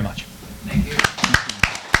 Thank you very much. Thank you.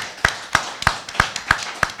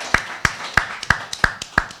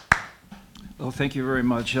 Well, thank you very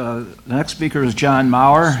much. The next speaker is John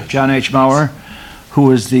Maurer, John H. Maurer,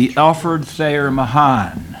 who is the Alfred Thayer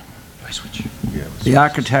Mahan, the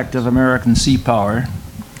architect of American sea power,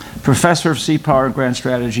 professor of sea power and grand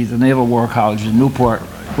strategy at the Naval War College in Newport,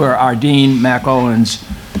 where our dean, Mac Owens,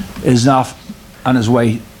 is now on his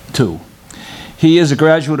way to. He is a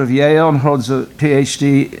graduate of Yale and holds a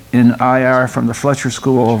Ph.D. in IR from the Fletcher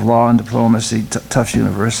School of Law and Diplomacy, Tufts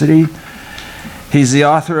University. He's the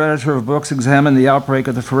author, editor of books examining the outbreak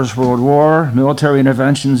of the First World War, military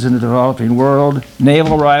interventions in the developing world,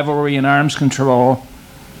 naval rivalry and arms control,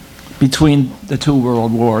 between the two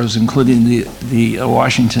world wars, including the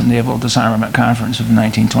Washington Naval Disarmament Conference of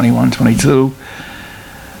 1921-22.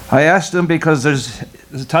 I asked him, because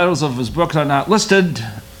the titles of his books are not listed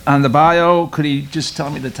on the bio, could he just tell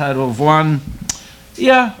me the title of one?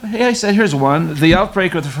 Yeah, I said, here's one, The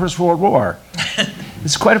Outbreak of the First World War.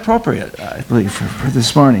 It's quite appropriate, I believe, for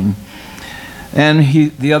this morning. And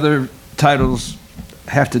the other titles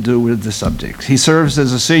have to do with the subject. He serves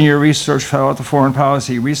as a senior research fellow at the Foreign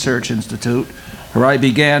Policy Research Institute, where I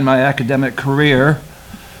began my academic career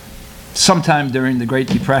sometime during the Great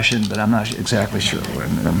Depression, but I'm not exactly sure when.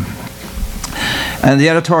 And the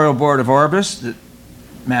Editorial Board of Orbis, that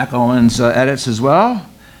Mac Owens edits as well.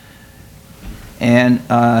 And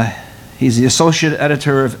he's the associate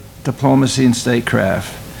editor of Diplomacy and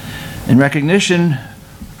Statecraft. In recognition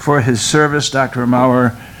for his service, Dr.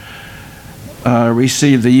 Maurer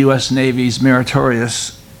received the U.S. Navy's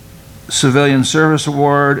Meritorious Civilian Service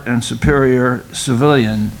Award and Superior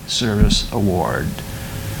Civilian Service Award.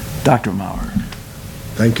 Dr. Maurer.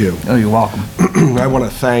 Thank you. Oh, you're welcome. I want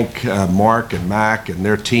to thank Mark and Mac and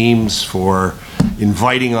their teams for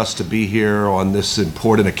inviting us to be here on this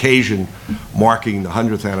important occasion marking the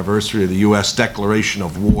 100th anniversary of the U.S. declaration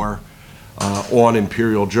of war on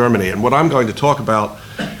Imperial Germany. And what I'm going to talk about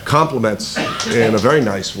complements in a very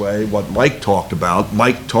nice way what Mike talked about.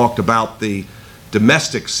 Mike talked about the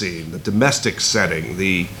domestic scene, the domestic setting,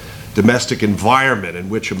 the domestic environment in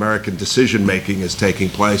which American decision-making is taking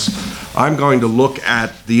place. I'm going to look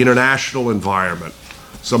at the international environment,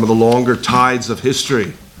 some of the longer tides of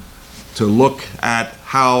history, to look at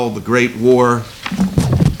how the Great War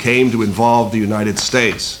came to involve the United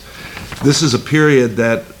States. This is a period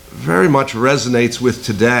that very much resonates with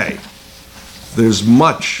today. There's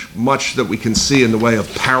much that we can see in the way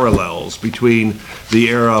of parallels between the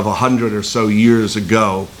era of 100 or so years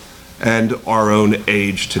ago and our own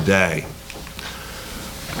age today.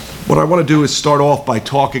 What I want to do is start off by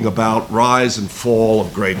talking about rise and fall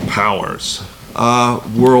of great powers,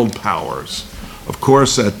 world powers. Of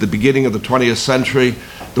course, at the beginning of the 20th century,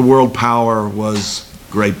 the world power was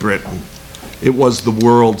Great Britain. It was the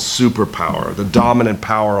world superpower, the dominant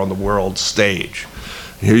power on the world stage.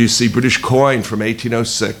 Here you see British coin from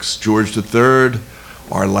 1806, George III,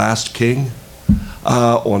 our last king,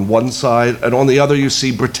 on one side, and on the other you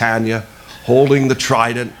see Britannia holding the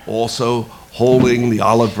trident, also holding the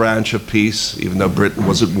olive branch of peace, even though Britain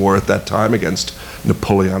was at war at that time against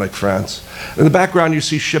Napoleonic France. In the background you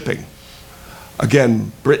see shipping.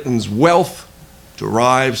 Again, Britain's wealth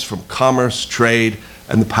derives from commerce, trade,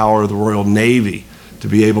 and the power of the Royal Navy to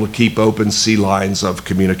be able to keep open sea lines of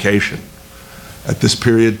communication. At this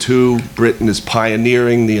period, too, Britain is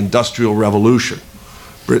pioneering the Industrial Revolution.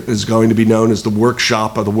 Britain is going to be known as the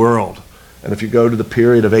workshop of the world. And if you go to the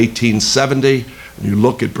period of 1870 and you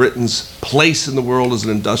look at Britain's place in the world as an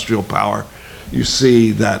industrial power, you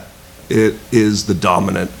see that it is the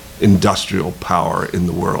dominant industrial power in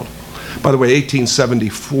the world. By the way,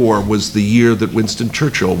 1874 was the year that Winston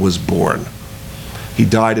Churchill was born. He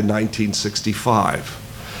died in 1965.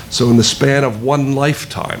 So in the span of one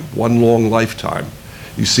lifetime, one long lifetime,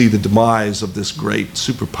 you see the demise of this great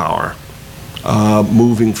superpower,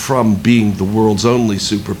 moving from being the world's only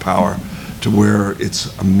superpower to where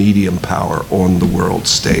it's a medium power on the world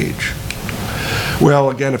stage. Well,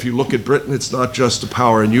 again, if you look at Britain, it's not just a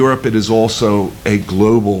power in Europe, it is also a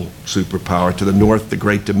global superpower. To the north, the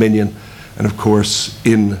Great Dominion, and of course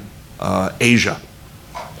in Asia.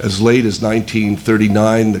 As late as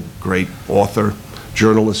 1939, the great author,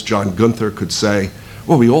 journalist John Gunther could say,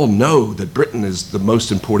 well, we all know that Britain is the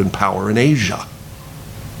most important power in Asia.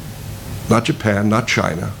 Not Japan, not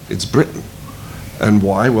China, it's Britain. And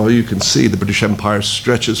why? Well, you can see the British Empire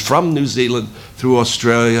stretches from New Zealand through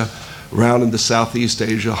Australia, around into Southeast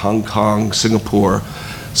Asia, Hong Kong, Singapore,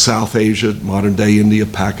 South Asia, modern-day India,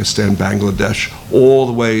 Pakistan, Bangladesh, all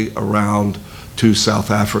the way around to South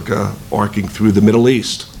Africa, arcing through the Middle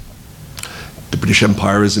East. The British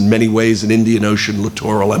Empire is in many ways an Indian Ocean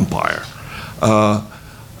littoral empire.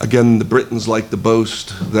 Again, the Britons like to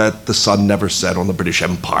boast that the sun never set on the British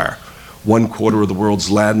Empire. 1/4 of the world's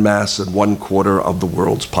landmass and 1/4 of the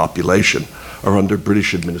world's population are under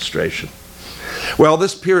British administration. Well,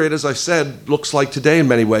 this period, as I said, looks like today in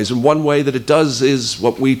many ways, and one way that it does is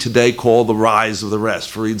what we today call the rise of the rest.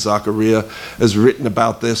 Fareed Zakaria has written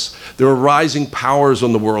about this. There are rising powers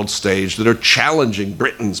on the world stage that are challenging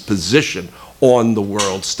Britain's position on the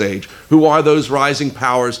world stage. Who are those rising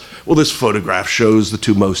powers? Well, this photograph shows the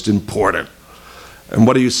two most important. And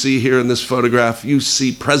what do you see here in this photograph? You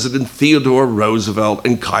see President Theodore Roosevelt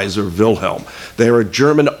and Kaiser Wilhelm. They are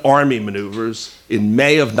German army maneuvers in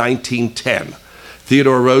May of 1910.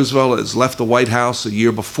 Theodore Roosevelt has left the White House a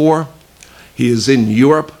year before. He is in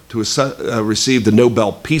Europe to receive the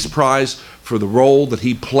Nobel Peace Prize for the role that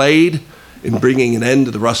he played in bringing an end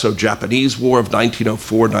to the Russo-Japanese War of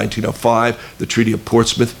 1904-1905, the Treaty of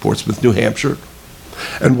Portsmouth, New Hampshire.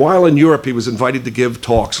 And while in Europe, he was invited to give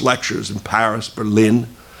talks, lectures in Paris, Berlin,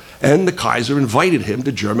 and the Kaiser invited him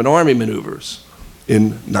to German army maneuvers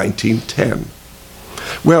in 1910.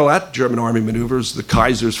 Well, at German army maneuvers, the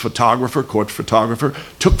Kaiser's photographer, court photographer,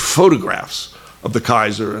 took photographs of the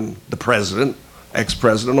Kaiser and the president,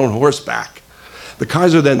 ex-president, on horseback. The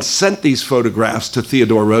Kaiser then sent these photographs to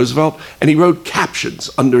Theodore Roosevelt, and he wrote captions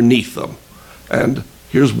underneath them. And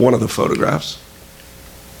here's one of the photographs.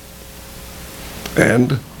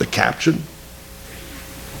 And the caption.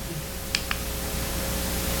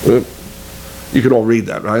 You can all read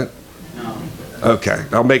that, right? No. Okay,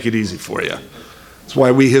 I'll make it easy for you. That's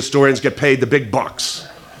why we historians get paid the big bucks.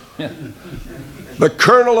 The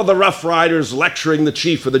colonel of the Rough Riders lecturing the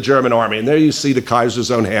chief of the German army. And there you see the Kaiser's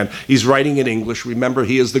own hand. He's writing in English. Remember,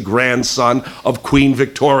 he is the grandson of Queen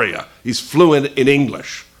Victoria. He's fluent in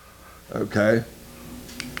English. Okay?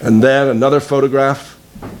 And then another photograph.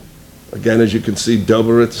 Again, as you can see,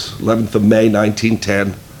 Doberitz, 11th of May,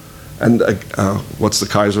 1910. And what's the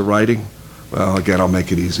Kaiser writing? Well, again, I'll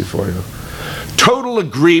make it easy for you. Total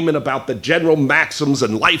agreement about the general maxims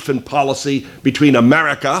and life and policy between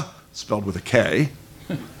America, spelled with a K,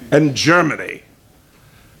 and Germany.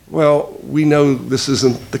 Well, we know this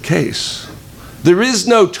isn't the case. There is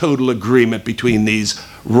no total agreement between these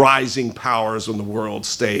rising powers on the world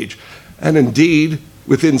stage. And indeed,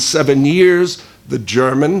 within 7 years, the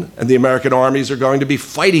German and the American armies are going to be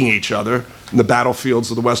fighting each other in the battlefields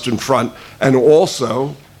of the Western Front and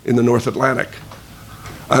also in the North Atlantic.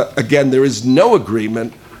 Again, there is no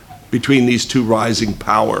agreement between these two rising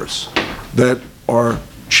powers that are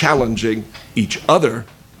challenging each other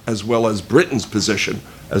as well as Britain's position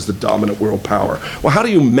as the dominant world power. Well, how do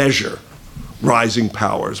you measure rising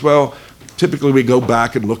powers? Well, typically we go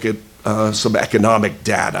back and look at some economic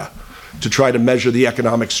data to try to measure the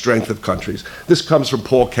economic strength of countries. This comes from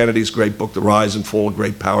Paul Kennedy's great book, The Rise and Fall of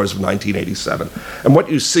Great Powers of 1987. And what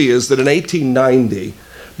you see is that in 1890,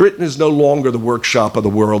 Britain is no longer the workshop of the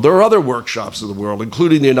world. There are other workshops of the world,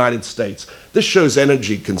 including the United States. This shows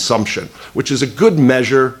energy consumption, which is a good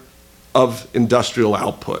measure of industrial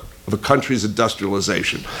output, of a country's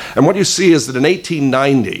industrialization. And what you see is that in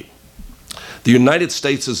 1890, the United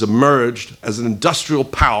States has emerged as an industrial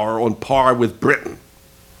power on par with Britain.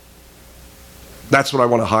 That's what I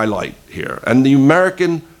want to highlight here. And the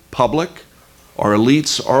American public, our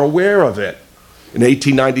elites, are aware of it. In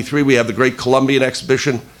 1893, we have the Great Columbian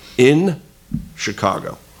Exhibition in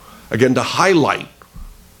Chicago. Again, to highlight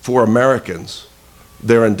for Americans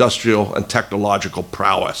their industrial and technological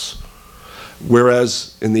prowess.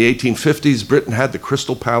 Whereas in the 1850s, Britain had the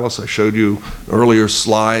Crystal Palace. I showed you earlier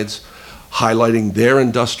slides highlighting their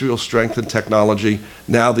industrial strength and technology.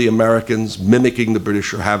 Now the Americans, mimicking the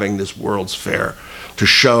British, are having this World's Fair to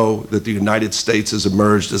show that the United States has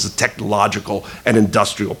emerged as a technological and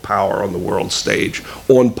industrial power on the world stage,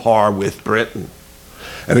 on par with Britain.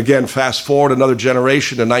 And again, fast forward another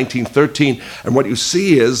generation to 1913, and what you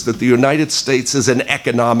see is that the United States is an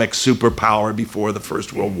economic superpower before the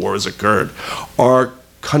First World War has occurred. Our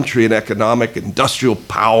country in economic, industrial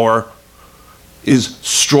power is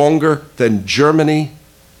stronger than Germany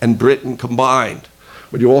and Britain combined.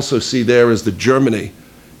 What you also see there is that Germany,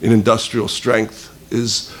 in industrial strength,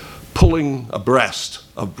 is pulling abreast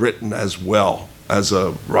of Britain as well as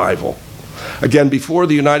a rival. Again, before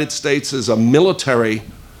the United States is a military,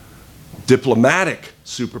 diplomatic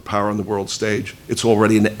superpower on the world stage, it's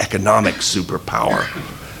already an economic superpower.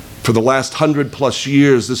 For the last 100+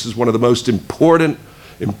 years, this is one of the most important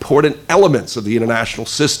elements of the international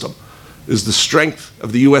system, is the strength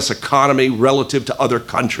of the US economy relative to other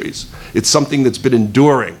countries. It's something that's been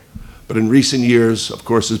enduring, but in recent years, of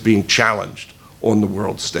course, is being challenged on the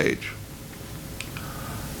world stage.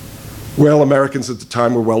 Well, Americans at the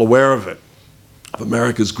time were well aware of it, of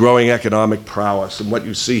America's growing economic prowess. And what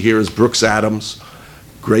you see here is Brooks Adams,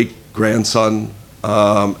 great-grandson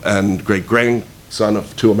and great-grandson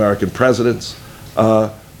of two American presidents,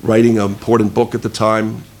 writing an important book at the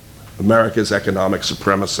time, America's Economic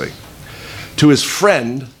Supremacy. To his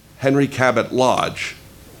friend, Henry Cabot Lodge,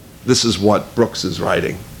 this is what Brooks is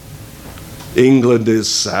writing. England is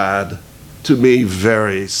sad, to me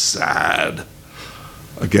very sad.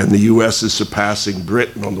 Again, the US is surpassing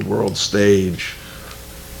Britain on the world stage.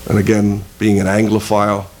 And again, being an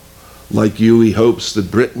Anglophile, like you, he hopes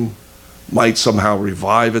that Britain might somehow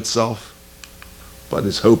revive itself, but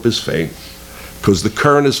his hope is faint. because the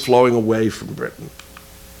current is flowing away from Britain.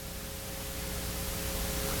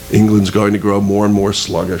 England's going to grow more and more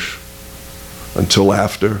sluggish until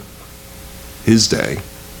after his day,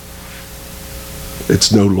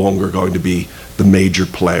 it's no longer going to be the major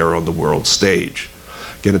player on the world stage.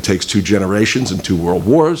 Again, it takes 2 generations and 2 world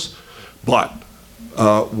wars, but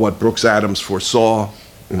what Brooks Adams foresaw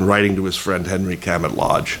in writing to his friend Henry Cabot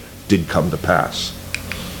Lodge did come to pass.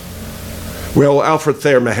 Well, Alfred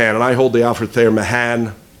Thayer Mahan, and I hold the Alfred Thayer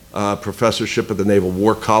Mahan professorship at the Naval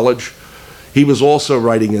War College. He was also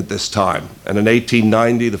writing at this time, and in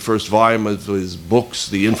 1890, the first volume of his books,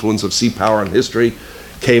 The Influence of Sea Power in History,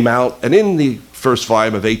 came out, and in the first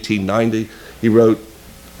volume of 1890, he wrote,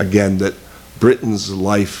 again, that Britain's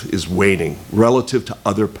life is waning relative to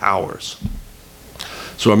other powers.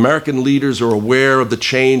 So American leaders are aware of the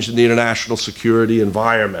change in the international security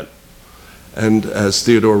environment. And as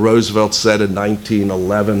Theodore Roosevelt said in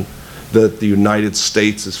 1911, that the United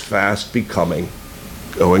States is fast becoming,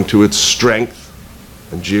 owing to its strength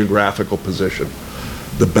and geographical position,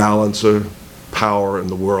 the balancer power in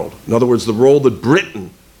the world. In other words, the role that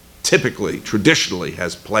Britain typically, traditionally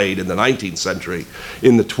has played in the 19th century,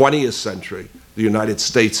 in the 20th century, the United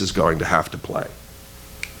States is going to have to play.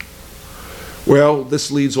 Well,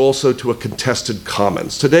 this leads also to a contested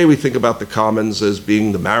commons. Today we think about the commons as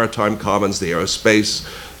being the maritime commons, the aerospace,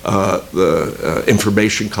 the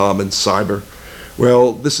information commons, cyber.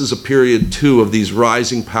 Well, this is a period too of these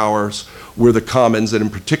rising powers where the commons, and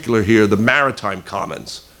in particular here, the maritime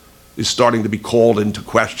commons, is starting to be called into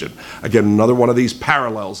question. Again, another one of these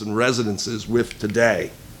parallels and resonances with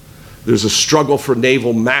today. There's a struggle for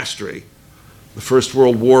naval mastery. The First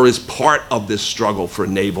World War is part of this struggle for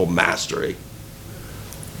naval mastery.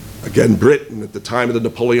 Again, Britain, at the time of the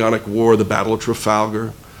Napoleonic War, the Battle of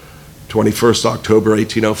Trafalgar, 21st October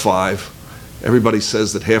 1805, everybody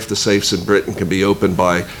says that half the safes in Britain can be opened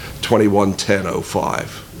by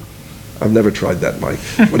 21-10-05. I've never tried that, Mike.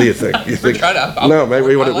 What do you think? You think? No, maybe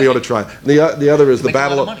we ought to try. The other is the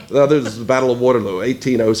Battle of Waterloo,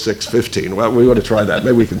 1806-15. Well, we ought to try that.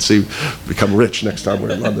 Maybe we can become rich next time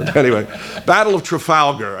we're in London. Anyway, Battle of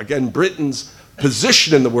Trafalgar. Again, Britain's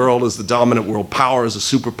position in the world as the dominant world power, as a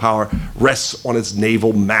superpower, rests on its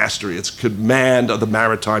naval mastery, its command of the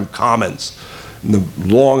maritime commons, in the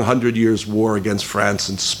long 100 Years' War against France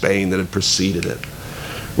and Spain that had preceded it.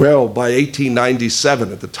 Well, by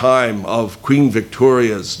 1897, at the time of Queen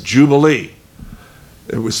Victoria's Jubilee,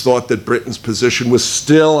 it was thought that Britain's position was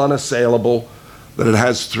still unassailable, that it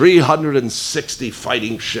has 360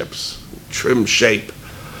 fighting ships, trim shape,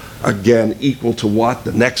 again, equal to what?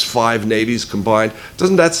 The next 5 navies combined.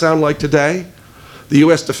 Doesn't that sound like today? The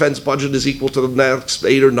U.S. defense budget is equal to the next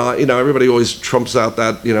 8 or 9. You know, everybody always trumps out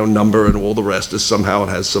that, number, and all the rest is somehow it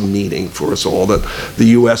has some meaning for us all, that the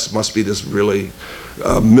U.S. must be this really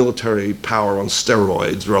military power on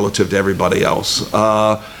steroids relative to everybody else.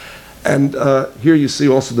 Here you see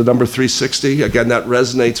also the number 360. Again, that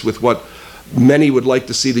resonates with what many would like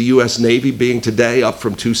to see the U.S. Navy being today, up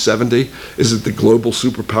from 270. Is it the global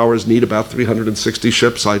superpowers need about 360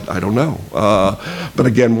 ships? I don't know. But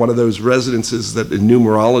again, one of those resonances that in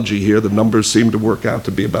numerology here, the numbers seem to work out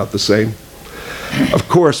to be about the same. Of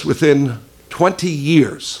course, within 20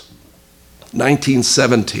 years,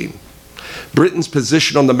 1917, Britain's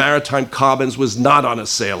position on the maritime commons was not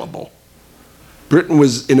unassailable. Britain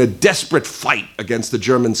was in a desperate fight against the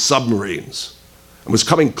German submarines and was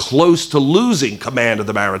coming close to losing command of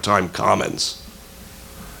the maritime commons.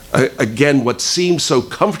 Again, what seemed so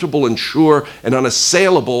comfortable and sure and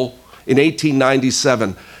unassailable in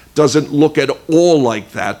 1897 doesn't look at all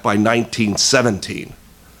like that by 1917.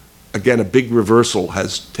 Again, a big reversal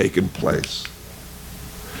has taken place.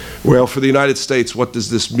 Well, for the United States, what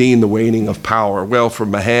does this mean, the waning of power? Well, for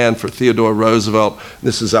Mahan, for Theodore Roosevelt,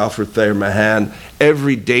 this is Alfred Thayer Mahan,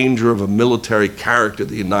 every danger of a military character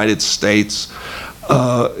the United States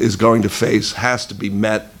is going to face has to be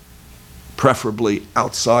met preferably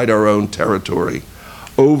outside our own territory,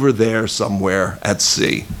 over there somewhere at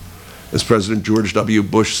sea. As President George W.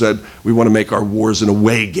 Bush said, we want to make our wars an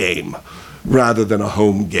away game rather than a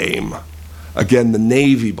home game. Again, the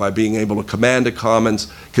Navy, by being able to command the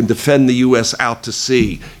commons, can defend the U.S. out to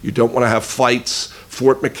sea. You don't want to have fights,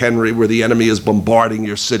 Fort McHenry, where the enemy is bombarding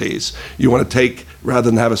your cities. You want to take, rather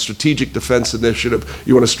than have a strategic defense initiative,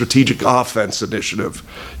 you want a strategic offense initiative.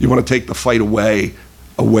 You want to take the fight away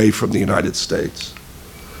from the United States.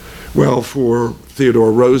 Well, for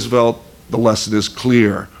Theodore Roosevelt, the lesson is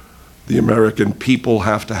clear. The American people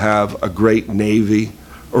have to have a great Navy,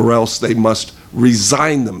 or else they must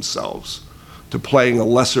resign themselves to playing a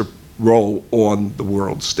lesser role on the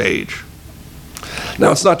world stage.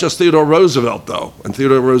 Now, it's not just Theodore Roosevelt, though, and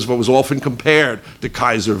Theodore Roosevelt was often compared to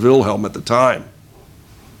Kaiser Wilhelm at the time.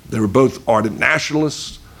 They were both ardent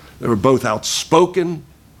nationalists. They were both outspoken.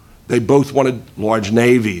 They both wanted large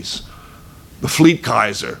navies. The Fleet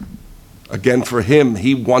Kaiser, again, for him,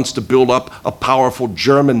 he wants to build up a powerful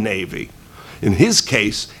German navy. In his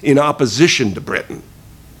case, in opposition to Britain.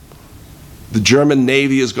 The German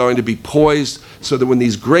navy is going to be poised so that when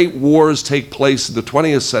these great wars take place in the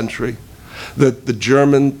 20th century, that the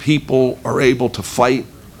German people are able to fight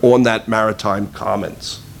on that maritime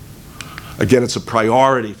commons. Again, it's a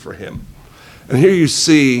priority for him. And here you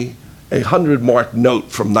see a 100-mark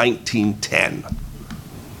note from 1910.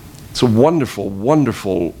 It's a wonderful,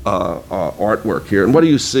 wonderful artwork here. And what do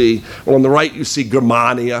you see? Well, on the right, you see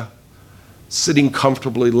Germania, sitting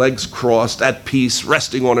comfortably, legs crossed, at peace,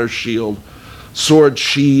 resting on her shield, sword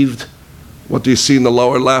sheathed. What do you see in the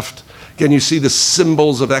lower left? Again, you see the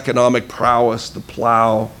symbols of economic prowess, the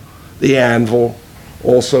plow, the anvil,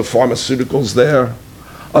 also pharmaceuticals there.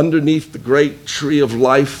 Underneath the great tree of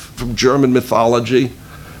life from German mythology,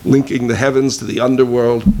 linking the heavens to the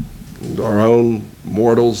underworld, and our own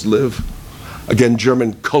mortals live. Again,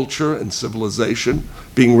 German culture and civilization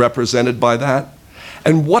being represented by that.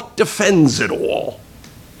 And what defends it all?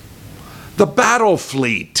 The battle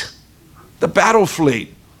fleet. The battle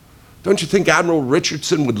fleet. Don't you think Admiral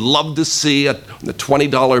Richardson would love to see on the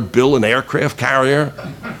 $20 bill an aircraft carrier?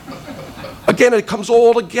 Again, it comes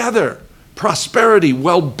all together. Prosperity,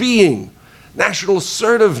 well-being, national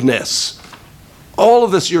assertiveness. All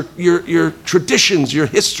of this, your traditions, your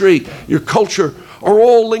history, your culture, are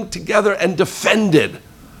all linked together and defended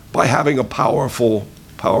by having a powerful,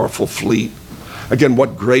 powerful fleet. Again,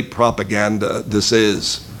 what great propaganda this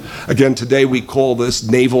is. Again, today we call this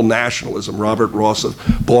naval nationalism. Robert Ross of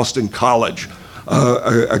Boston College,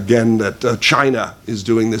 again, that China is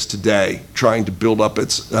doing this today, trying to build up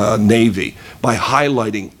its navy by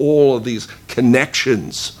highlighting all of these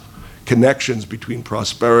connections between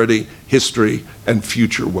prosperity, history, and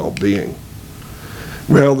future well-being.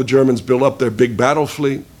 Well, the Germans built up their big battle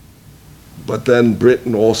fleet, but then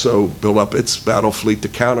Britain also built up its battle fleet to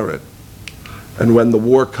counter it. And when the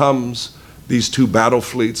war comes, these two battle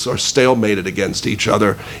fleets are stalemated against each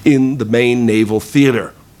other in the main naval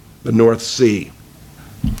theater, the North Sea.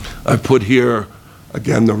 I've put here,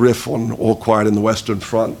 again, the riff on All Quiet in the Western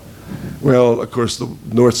Front. Well, of course, the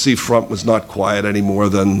North Sea front was not quiet any more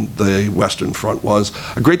than the Western Front was.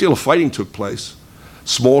 A great deal of fighting took place.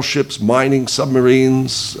 Small ships, mining,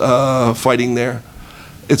 submarines, fighting there.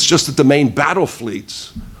 It's just that the main battle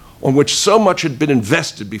fleets, on which so much had been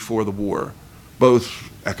invested before the war, both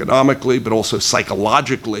economically but also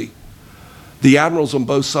psychologically, the admirals on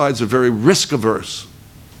both sides are very risk averse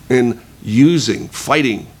in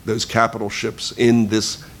fighting those capital ships in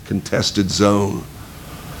this contested zone.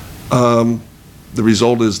 The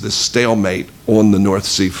result is this stalemate on the North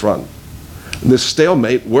Sea front. And this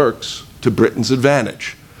stalemate works to Britain's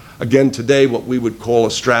advantage. Again, today, what we would call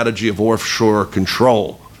a strategy of offshore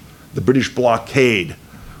control. The British blockade,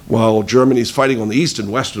 while Germany's fighting on the East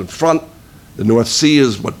and Western Front, the North Sea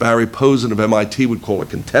is what Barry Posen of MIT would call a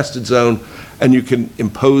contested zone, and you can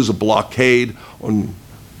impose a blockade on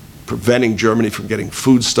preventing Germany from getting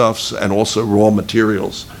foodstuffs and also raw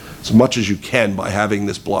materials as much as you can by having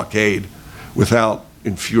this blockade without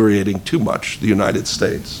infuriating too much the United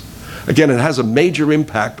States. Again, it has a major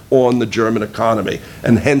impact on the German economy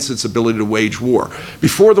and hence its ability to wage war.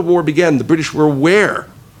 Before the war began, the British were aware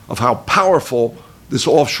of how powerful this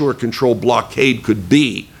offshore control blockade could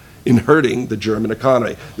be in hurting the German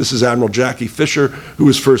economy. This is Admiral Jackie Fisher, who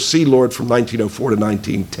was first Sea Lord from 1904 to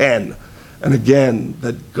 1910. And again,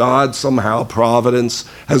 that God somehow, Providence,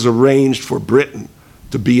 has arranged for Britain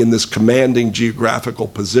to be in this commanding geographical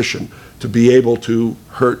position, to be able to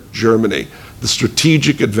hurt Germany. The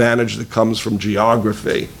strategic advantage that comes from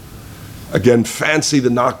geography. Again, fancy the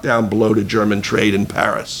knockdown blow to German trade in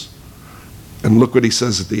Paris. And look what he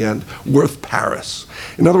says at the end, worth Paris.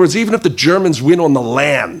 In other words, even if the Germans win on the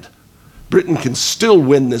land, Britain can still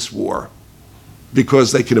win this war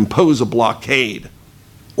because they can impose a blockade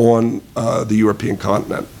on the European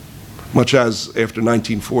continent. Much as after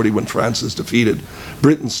 1940, when France is defeated,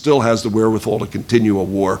 Britain still has the wherewithal to continue a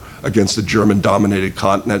war against the German-dominated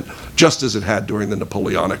continent, just as it had during the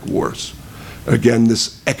Napoleonic Wars. Again,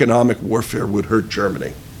 this economic warfare would hurt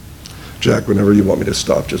Germany. Jack, whenever you want me to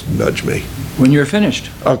stop, just nudge me. When you're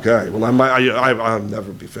finished. Okay, well, I'll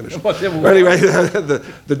never be finished. Anyway,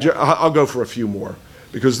 I'll go for a few more,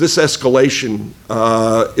 because this escalation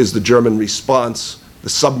is the German response, the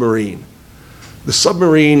submarine. The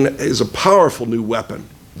submarine is a powerful new weapon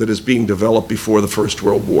that is being developed before the First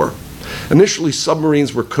World War. Initially,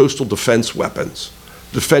 submarines were coastal defense weapons,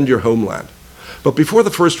 defend your homeland. But before the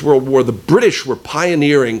First World War, the British were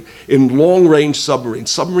pioneering in long-range submarines,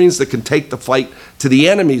 submarines that can take the fight to the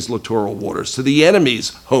enemy's littoral waters, to the enemy's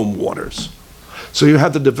home waters. So you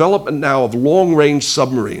have the development now of long-range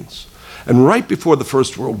submarines. And right before the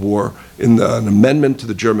First World War, in an amendment to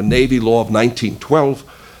the German Navy law of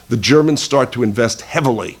 1912, the Germans start to invest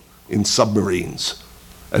heavily in submarines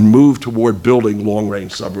and move toward building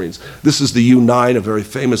long-range submarines. This is the U-9, a very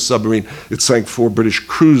famous submarine. It sank 4 British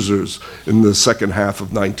cruisers in the second half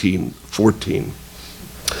of 1914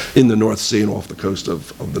 in the North Sea and off the coast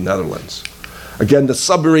of the Netherlands. Again, the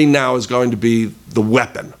submarine now is going to be the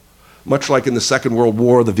weapon. Much like in the Second World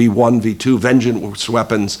War, the V-1, V-2 vengeance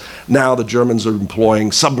weapons, now the Germans are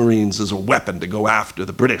employing submarines as a weapon to go after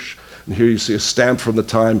the British. And here you see a stamp from the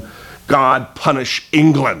time, God punish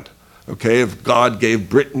England. Okay, if God gave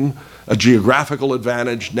Britain a geographical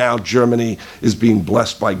advantage, now Germany is being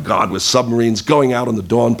blessed by God with submarines going out on the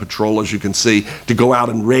dawn patrol, as you can see, to go out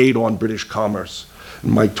and raid on British commerce.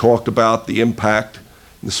 And Mike talked about the impact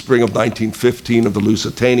in the spring of 1915 of the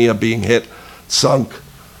Lusitania being hit, sunk.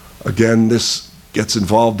 Again, this gets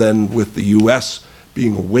involved then with the U.S.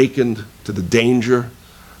 being awakened to the danger.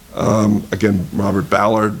 Again, Robert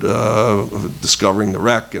Ballard discovering the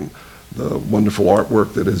wreck and the wonderful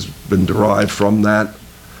artwork that has been derived from that.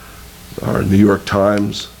 Our New York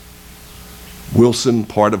Times. Wilson,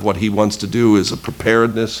 part of what he wants to do is a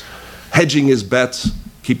preparedness, hedging his bets,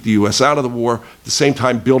 keep the U.S. out of the war, at the same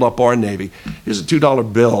time build up our Navy. Here's a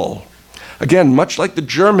 $2 bill. Again, much like the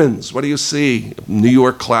Germans, what do you see? New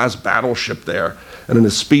York-class battleship there. And in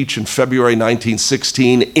a speech in February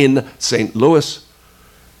 1916 in St. Louis,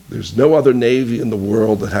 there's no other Navy in the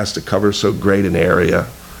world that has to cover so great an area.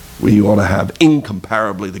 We ought to have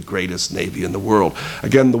incomparably the greatest Navy in the world.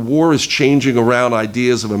 Again, the war is changing around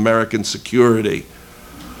ideas of American security.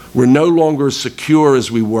 We're no longer as secure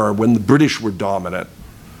as we were when the British were dominant.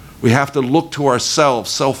 We have to look to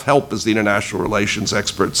ourselves, self-help, as the international relations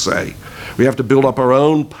experts say. We have to build up our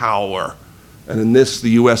own power. And in this,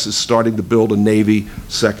 the U.S. is starting to build a Navy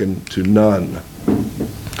second to none.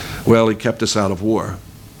 Well, he kept us out of war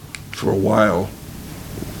for a while.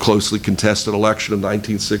 Closely contested election of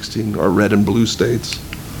 1916, our red and blue states.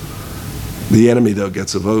 The enemy, though,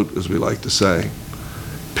 gets a vote, as we like to say.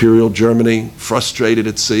 Imperial Germany, frustrated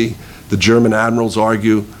at sea, the German admirals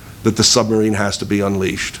argue that the submarine has to be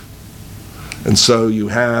unleashed. And so you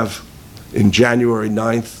have, in January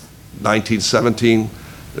 9th, 1917,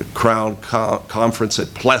 the Crown Conference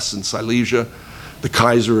at Pless in Silesia. The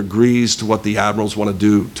Kaiser agrees to what the admirals want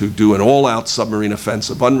to do an all-out submarine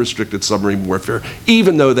offensive, unrestricted submarine warfare,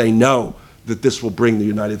 even though they know that this will bring the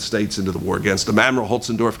United States into the war against them. Admiral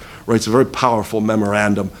Holtzendorf writes a very powerful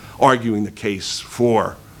memorandum arguing the case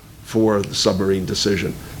for the submarine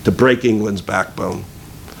decision to break England's backbone.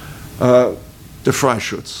 Der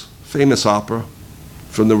Freischütz, famous opera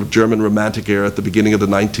from the German Romantic era at the beginning of the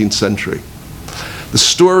 19th century. The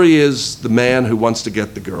story is the man who wants to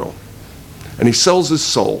get the girl. And he sells his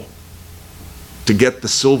soul to get the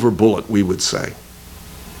silver bullet, we would say.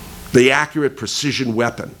 The accurate precision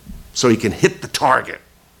weapon, so he can hit the target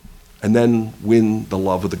and then win the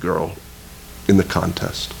love of the girl in the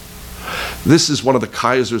contest. This is one of the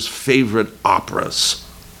Kaiser's favorite operas.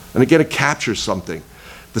 And again, it captures something.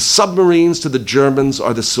 The submarines to the Germans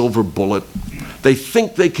are the silver bullet. They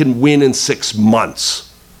think they can win in 6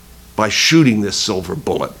 months by shooting this silver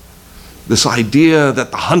bullet. This idea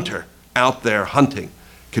that the hunter out there hunting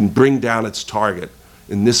can bring down its target,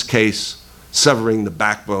 in this case, severing the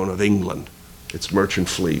backbone of England, its merchant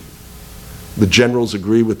fleet. The generals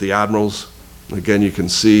agree with the admirals. Again, you can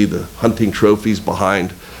see the hunting trophies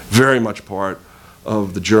behind, very much part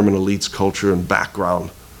of the German elite's culture and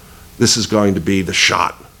background. This is going to be the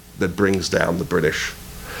shot that brings down the British.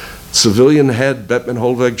 Civilian head, Bettman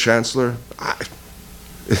Holweg, Chancellor,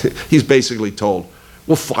 he's basically told,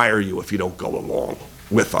 we'll fire you if you don't go along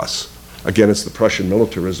with us. Again, it's the Prussian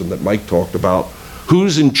militarism that Mike talked about.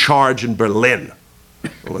 Who's in charge in Berlin?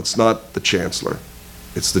 Well, it's not the Chancellor.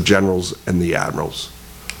 It's the generals and the admirals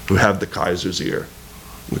who have the Kaiser's ear.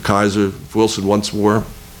 And the Kaiser, if Wilson wants war,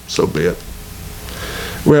 so be it.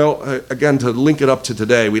 Well, again, to link it up to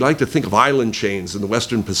today, we like to think of island chains in the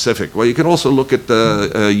Western Pacific. Well, you can also look at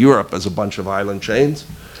Europe as a bunch of island chains.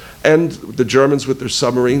 And the Germans with their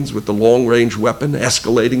submarines, with the long-range weapon,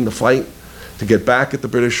 escalating the fight to get back at the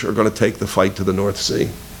British, are going to take the fight to the North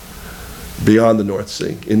Sea, beyond the North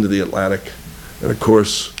Sea, into the Atlantic, and of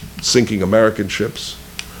course, sinking American ships.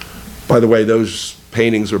 By the way, those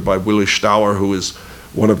paintings are by Willi Stauer, who is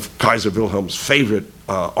one of Kaiser Wilhelm's favorite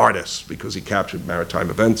artist because he captured maritime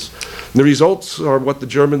events. And the results are what the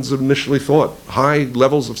Germans initially thought. High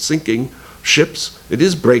levels of sinking ships. It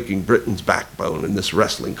is breaking Britain's backbone in this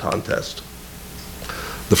wrestling contest.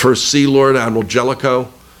 The first Sea Lord, Admiral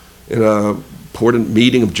Jellicoe, in an important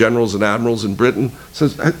meeting of generals and admirals in Britain,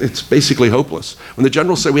 says it's basically hopeless. When the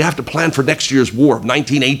generals say we have to plan for next year's war of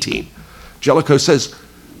 1918, Jellicoe says,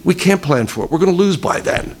 we can't plan for it. We're going to lose by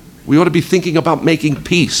then. We ought to be thinking about making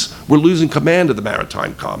peace. We're losing command of the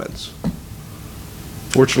maritime commons.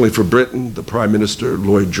 Fortunately for Britain, the Prime Minister,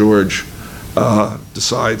 Lloyd George,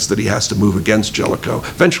 decides that he has to move against Jellicoe.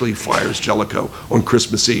 Eventually, he fires Jellicoe on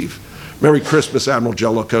Christmas Eve. Merry Christmas, Admiral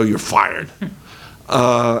Jellicoe, you're fired.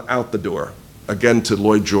 Out the door. Again, to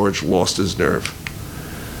Lloyd George, lost his nerve.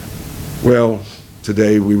 Well,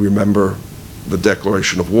 today we remember the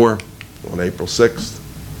declaration of war on April 6th.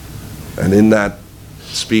 And in that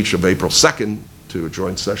speech of April 2nd to a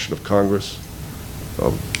joint session of Congress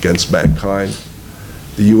against mankind,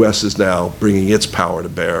 the U.S. is now bringing its power to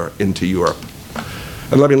bear into Europe.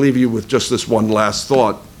 And let me leave you with just this one last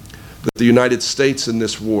thought, that the United States in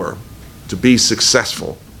this war, to be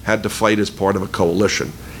successful, had to fight as part of a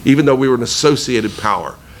coalition, even though we were an associated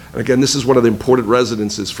power. And again, this is one of the important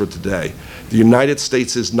resonances for today. The United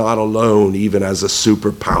States is not alone, even as a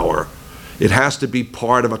superpower. It has to be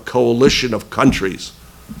part of a coalition of countries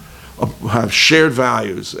who have shared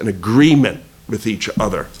values and agreement with each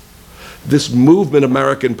other. This movement,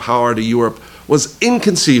 American power to Europe, was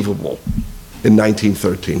inconceivable in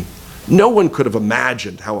 1913. No one could have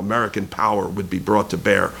imagined how American power would be brought to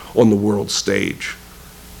bear on the world stage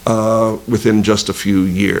within just a few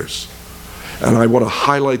years. And I want to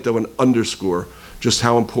highlight, though, and underscore just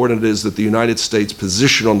how important it is that the United States'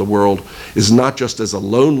 position on the world is not just as a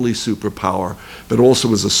lonely superpower, but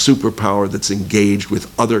also as a superpower that's engaged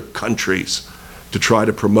with other countries to try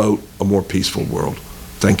to promote a more peaceful world.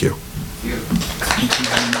 Thank you.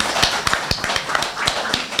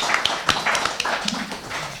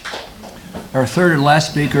 Our third and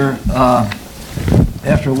last speaker,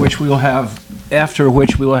 after which we will have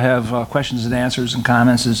questions and answers and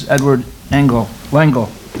comments, is Edward Lengel,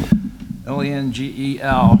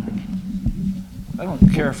 L-E-N-G-E-L. I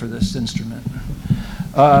don't care for this instrument.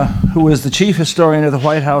 Who is the chief historian of the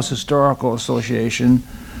White House Historical Association,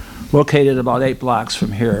 located about 8 blocks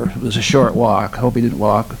from here. It was a short walk. Hope he didn't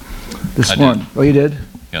walk. This one. Did. Oh, you did?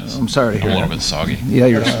 Yes. I'm sorry to hear I'm a that. little bit soggy. Yeah,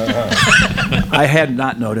 you're. I had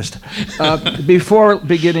not noticed. Before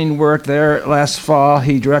beginning work there last fall,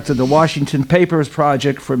 he directed the Washington Papers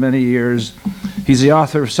Project for many years. He's the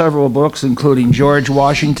author of several books, including George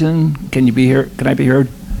Washington. Can you be here? Can I be heard?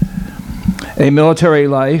 A Military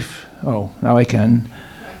Life. Oh, now I can.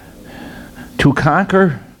 To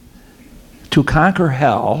Conquer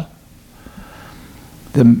Hell.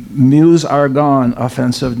 The Meuse-Argonne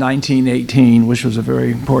offensive, 1918, which was a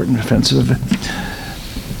very important offensive.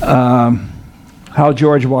 How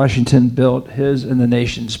George Washington built his and the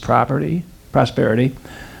nation's prosperity,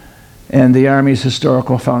 and the Army's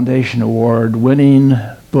Historical Foundation Award-winning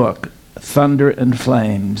book, Thunder and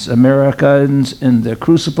Flames, Americans in the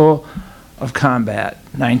Crucible of Combat,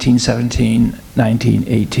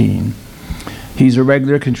 1917-1918. He's a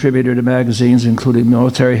regular contributor to magazines including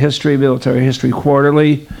Military History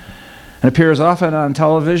Quarterly, and appears often on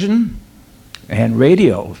television and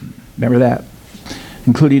radio, remember that,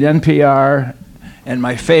 including NPR and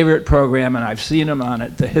my favorite program, and I've seen him on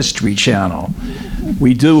it, the History Channel.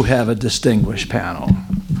 We do have a distinguished panel.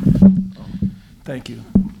 Thank you.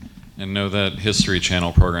 And no, that History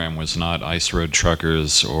Channel program was not Ice Road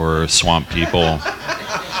Truckers or Swamp People.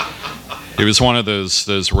 It was one of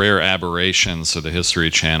those rare aberrations of the History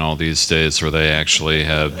Channel these days where they actually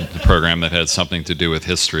had a program that had something to do with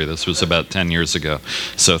history. This was about 10 years ago.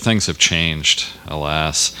 So things have changed,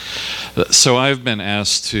 alas. So I've been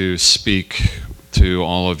asked to speak to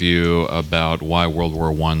all of you about why World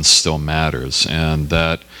War I still matters, and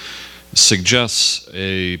that suggests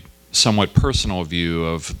a somewhat personal view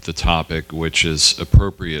of the topic, which is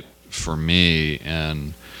appropriate for me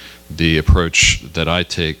and the approach that I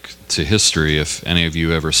take to history. If any of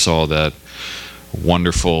you ever saw that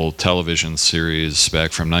wonderful television series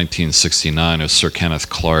back from 1969 of Sir Kenneth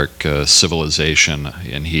Clarke, Civilization,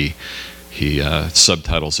 and he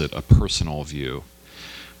subtitles it A Personal View.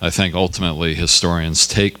 I think ultimately historians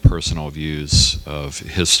take personal views of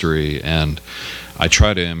history, and I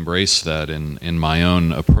try to embrace that in my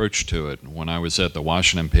own approach to it. When I was at the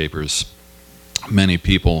Washington Papers, many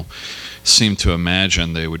people seemed to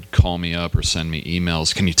imagine they would call me up or send me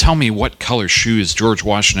emails. Can you tell me what color shoes George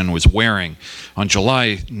Washington was wearing on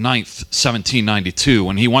July 9th, 1792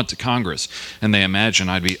 when he went to Congress? And they imagine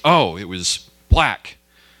I'd be, oh, it was black.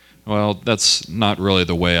 Well, that's not really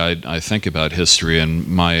the way I think about history, and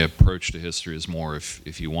my approach to history is more,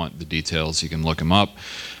 if you want the details, you can look them up.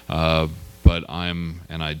 But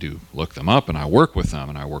I do look them up, and I work with them,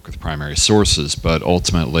 and I work with primary sources, but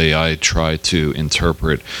ultimately I try to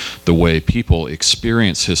interpret the way people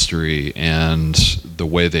experience history and the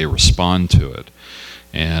way they respond to it.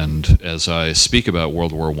 And as I speak about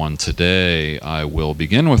World War I today, I will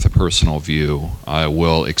begin with a personal view. I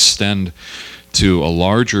will extend to a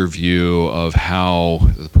larger view of how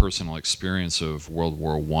the personal experience of World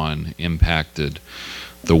War I impacted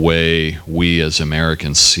the way we as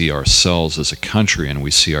Americans see ourselves as a country, and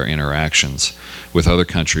we see our interactions with other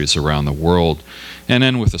countries around the world, and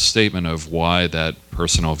then with a statement of why that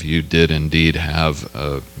personal view did indeed have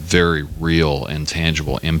a very real and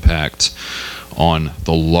tangible impact on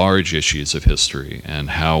the large issues of history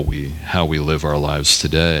and how we live our lives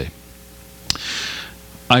today.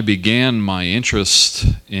 I began my interest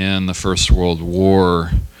in the First World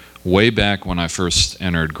War way back when I first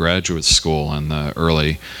entered graduate school in the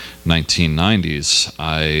early 1990s.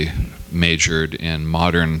 I majored in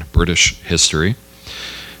modern British history,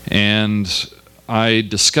 and I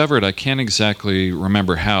discovered, I can't exactly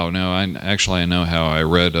remember how, no, I know how. I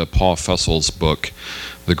read Paul Fussel's book,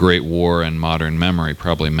 The Great War and Modern Memory.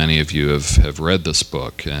 Probably many of you have read this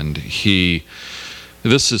book, and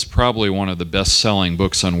this is probably one of the best-selling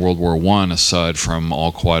books on World War I, aside from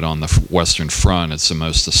All Quiet on the Western Front. It's the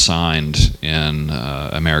most assigned in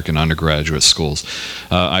American undergraduate schools.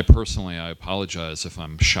 I apologize if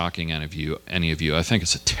I'm shocking any of you. I think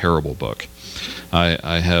it's a terrible book.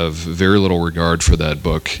 I have very little regard for that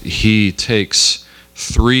book. He takes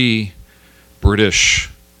 3 British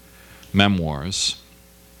memoirs,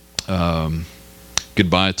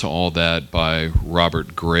 Goodbye to All That by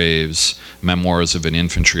Robert Graves, Memoirs of an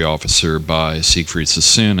Infantry Officer by Siegfried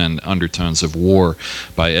Sassoon, and Undertones of War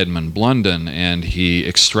by Edmund Blunden, and he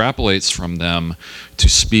extrapolates from them to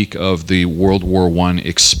speak of the World War I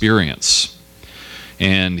experience.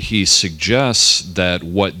 And he suggests that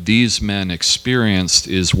what these men experienced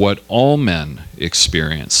is what all men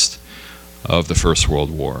experienced of the First World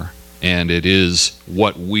War, and it is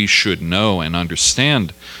what we should know and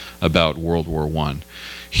understand about World War I.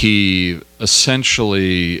 He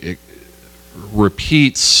essentially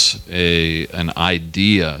repeats an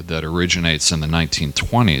idea that originates in the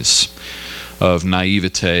 1920s of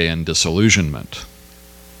naivete and disillusionment,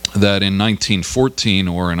 that in 1914,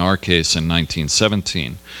 or in our case in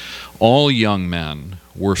 1917, all young men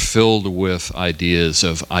were filled with ideas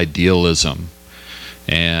of idealism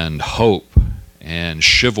and hope and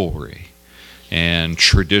chivalry and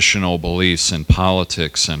traditional beliefs in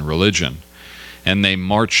politics and religion. And they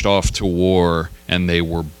marched off to war, and they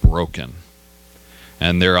were broken.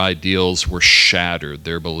 And their ideals were shattered.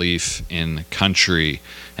 Their belief in country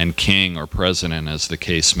and king or president, as the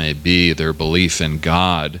case may be, their belief in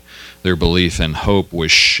God, their belief in hope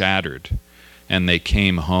was shattered. And they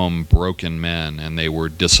came home broken men, and they were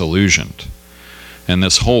disillusioned. And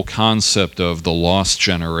this whole concept of the lost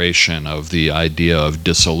generation, of the idea of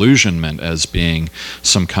disillusionment as being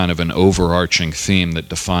some kind of an overarching theme that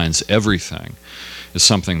defines everything, is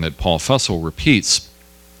something that Paul Fussell repeats.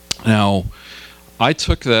 Now, I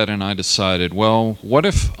took that and I decided, well, what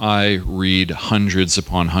if I read hundreds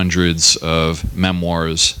upon hundreds of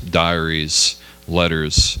memoirs, diaries,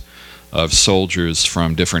 letters of soldiers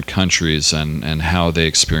from different countries and how they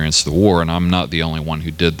experienced the war? And I'm not the only one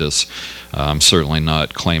who did this. I'm certainly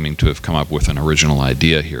not claiming to have come up with an original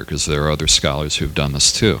idea here, because there are other scholars who've done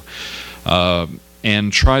this too.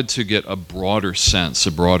 And tried to get a broader sense,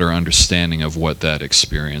 a broader understanding of what that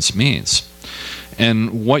experience means.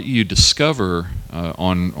 And what you discover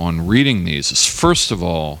on reading these is, first of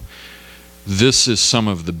all, this is some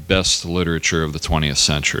of the best literature of the 20th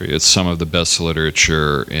century. It's some of the best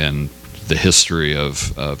literature in the history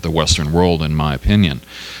of the Western world, in my opinion.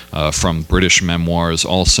 From British memoirs,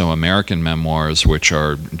 also American memoirs, which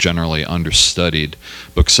are generally understudied.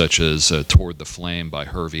 Books such as Toward the Flame by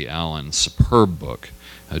Hervey Allen, superb book,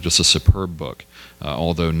 just a superb book,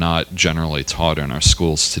 although not generally taught in our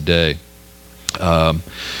schools today.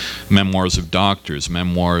 Memoirs of doctors,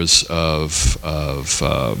 memoirs of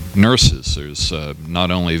nurses. There's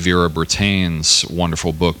not only Vera Bertain's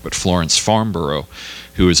wonderful book, but Florence Farnborough,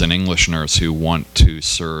 who is an English nurse who went to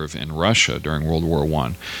serve in Russia during World War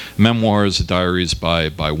I. Memoirs, diaries by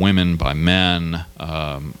women, by men.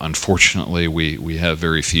 Unfortunately, we have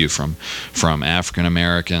very few from African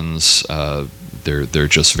Americans. They're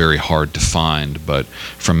just very hard to find, but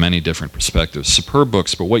from many different perspectives. Superb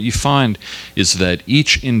books, but what you find is that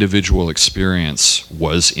each individual experience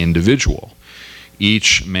was individual.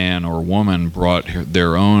 each man or woman brought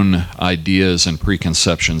their own ideas and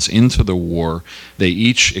preconceptions into the war. They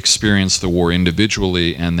each experienced the war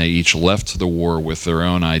individually, and they each left the war with their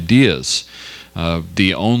own ideas.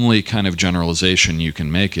 The only kind of generalization you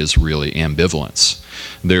can make is really ambivalence.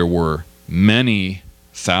 There were many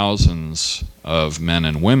thousands of men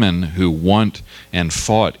and women who went and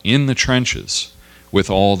fought in the trenches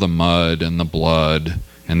with all the mud and the blood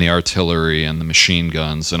and the artillery and the machine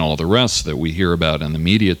guns and all the rest that we hear about in the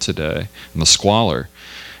media today, and the squalor.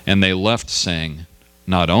 And they left saying,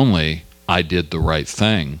 not only I did the right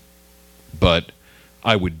thing, but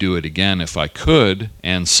I would do it again if I could,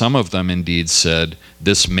 and some of them indeed said,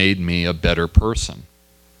 this made me a better person.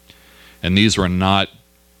 And these were not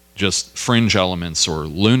just fringe elements or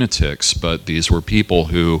lunatics, but these were people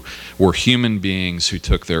who were human beings who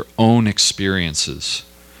took their own experiences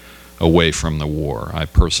away from the war. I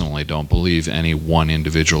personally don't believe any one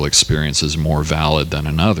individual experience is more valid than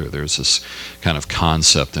another. There's this kind of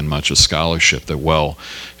concept in much of scholarship that, well,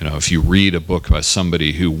 you know, if you read a book by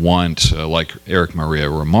somebody who went, like Eric Maria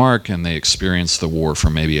Remarque, and they experienced the war for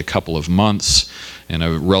maybe a couple of months in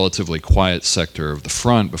a relatively quiet sector of the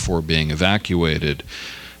front before being evacuated,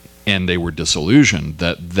 and they were disillusioned,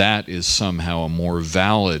 that is somehow a more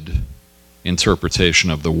valid interpretation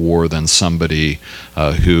of the war than somebody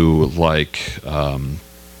who, like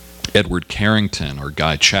Edward Carrington or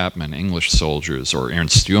Guy Chapman, English soldiers, or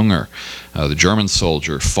Ernst Junger, the German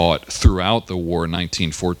soldier, fought throughout the war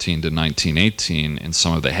 1914 to 1918 in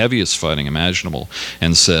some of the heaviest fighting imaginable,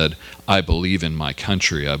 and said, I believe in my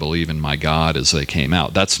country, I believe in my God, as they came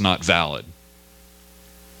out. That's not valid,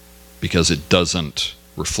 because it doesn't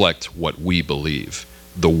reflect what we believe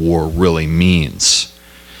the war really means.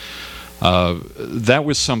 That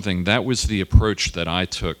was the approach that I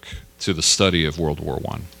took to the study of World War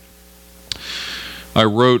I. I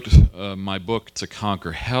wrote my book, To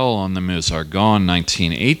Conquer Hell, on the Meuse-Argonne,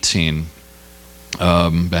 1918,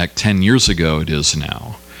 back 10 years ago it is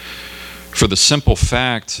now, for the simple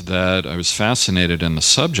fact that I was fascinated in the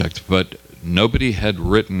subject, but nobody had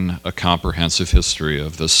written a comprehensive history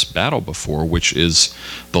of this battle before, which is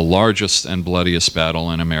the largest and bloodiest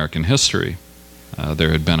battle in American history.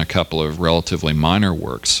 There had been a couple of relatively minor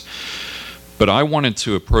works. But I wanted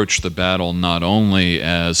to approach the battle not only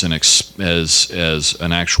as an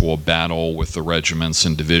actual battle with the regiments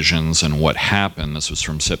and divisions and what happened. This was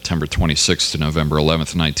from September 26th to November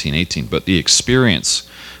 11th, 1918, but the experience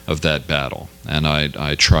of that battle. And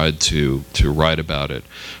I tried to write about it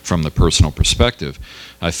from the personal perspective.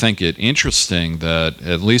 I think it interesting that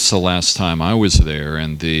at least the last time I was there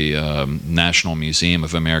in the National Museum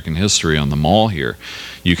of American History on the Mall here,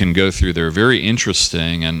 you can go through their very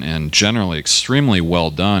interesting and generally extremely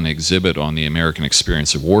well done exhibit on the American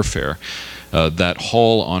experience of warfare. That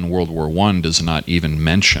hall on World War I does not even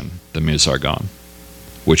mention the Meuse-Argonne,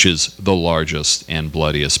 which is the largest and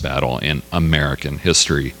bloodiest battle in American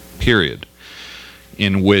history, period.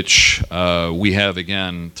 In which we have,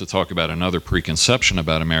 again, to talk about another preconception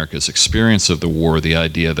about America's experience of the war, the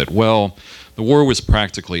idea that, well, the war was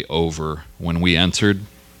practically over when we entered.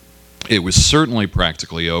 It was certainly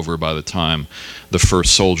practically over by the time the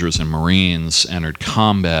first soldiers and Marines entered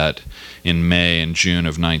combat in May and June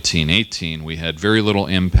of 1918. We had very little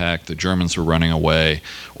impact. The Germans were running away.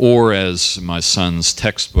 Or, as my son's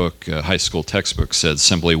textbook, high school textbook said,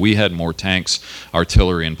 simply, we had more tanks,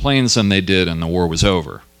 artillery, and planes than they did, and the war was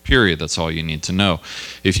over. Period. That's all you need to know.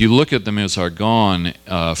 If you look at the Meuse-Argonne,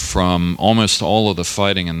 from almost all of the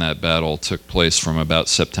fighting in that battle took place from about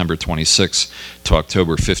September 26 to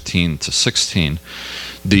October 15 to 16.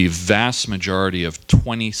 The vast majority of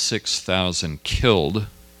 26,000 killed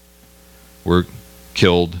were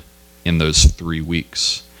killed in those 3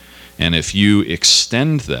 weeks. And if you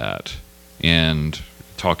extend that and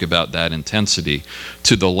talk about that intensity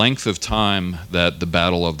to the length of time that the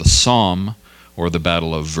Battle of the Somme or the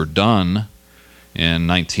Battle of Verdun in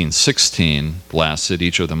 1916 lasted,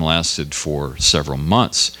 each of them lasted for several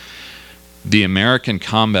months, the American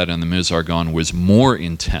combat in the Meuse-Argonne was more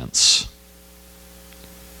intense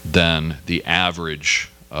than the average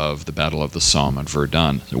of the Battle of the Somme and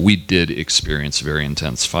Verdun. We did experience very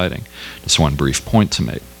intense fighting. Just one brief point to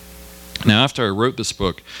make. Now, after I wrote this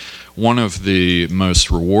book, one of the most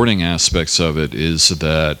rewarding aspects of it is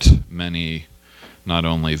that many, not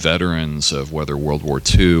only veterans of whether World War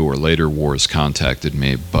II or later wars contacted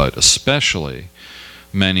me, but especially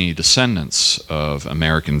many descendants of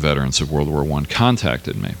American veterans of World War I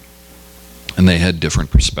contacted me. And they had different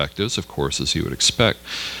perspectives, of course, as you would expect.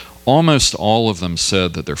 Almost all of them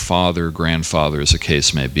said that their father, grandfather, as the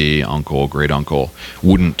case may be, uncle, great-uncle,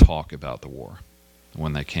 wouldn't talk about the war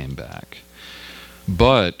when they came back.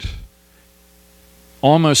 But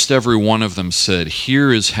almost every one of them said,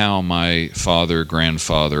 here is how my father,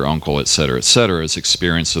 grandfather, uncle, etc's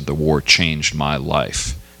experience of the war changed my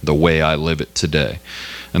life, the way I live it today.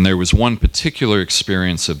 And there was one particular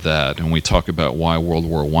experience of that, and we talk about why World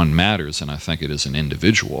War I matters, and I think it is an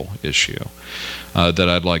individual issue, that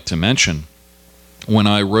I'd like to mention. When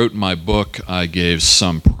I wrote my book, I gave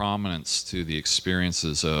some prominence to the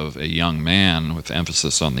experiences of a young man, with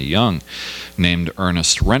emphasis on the young, named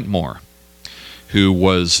Ernest Rentmore, who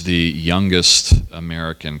was the youngest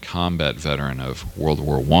American combat veteran of World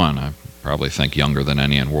War I. I probably think younger than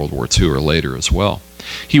any in World War II or later as well.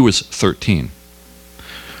 He was 13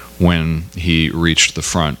 when he reached the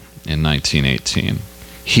front in 1918.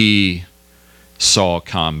 He saw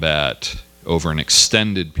combat over an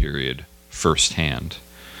extended period firsthand.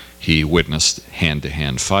 He witnessed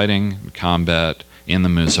hand-to-hand fighting, combat in the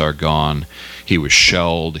Meuse-Argonne. He was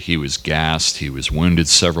shelled, he was gassed, he was wounded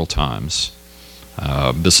several times.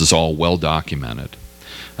 This is all well documented,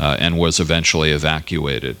 and was eventually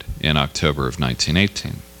evacuated in October of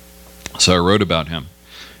 1918. So I wrote about him.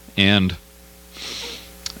 And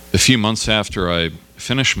a few months after I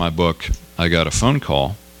finished my book, I got a phone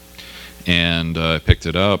call, and I picked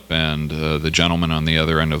it up, and the gentleman on the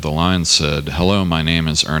other end of the line said, "Hello, my name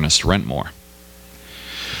is Ernest Rentmore."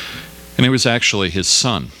 And it was actually his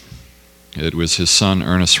son. It was his son,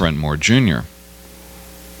 Ernest Rentmore Jr.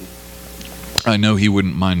 I know he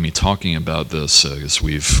wouldn't mind me talking about this, because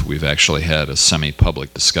we've actually had a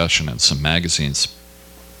semi-public discussion in some magazines.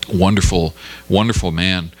 Wonderful, wonderful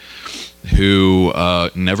man who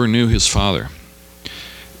never knew his father.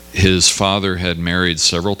 His father had married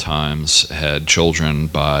several times, had children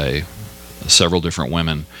by several different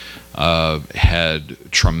women, had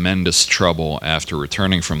tremendous trouble after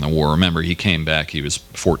returning from the war. Remember, he came back, he was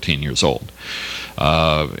 14 years old,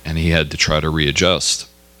 and he had to try to readjust.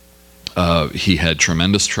 He had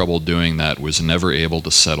tremendous trouble doing that, was never able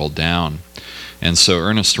to settle down. And so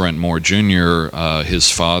Ernest Rentmore Jr.,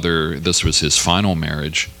 his father, this was his final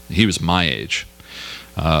marriage. He was my age.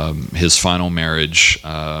 His final marriage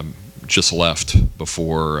just left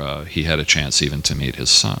before he had a chance even to meet his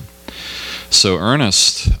son. So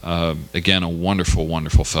Ernest, again, a wonderful,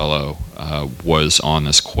 wonderful fellow, was on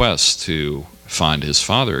this quest to find his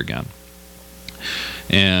father again.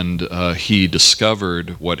 And he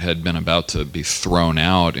discovered what had been about to be thrown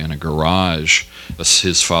out in a garage,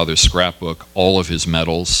 his father's scrapbook, all of his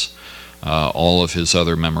medals, all of his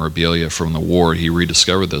other memorabilia from the war. He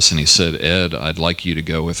rediscovered this, and he said, "Ed, I'd like you to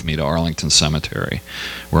go with me to Arlington Cemetery,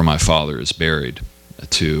 where my father is buried,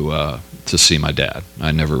 to see my dad.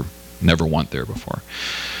 I never went there before."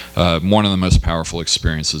 One of the most powerful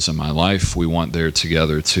experiences in my life. We went there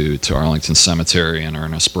together to Arlington Cemetery, and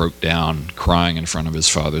Ernest broke down crying in front of his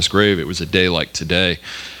father's grave. It was a day like today,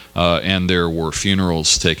 and there were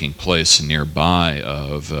funerals taking place nearby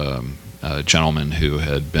of gentlemen who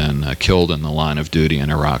had been killed in the line of duty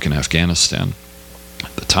in Iraq and Afghanistan.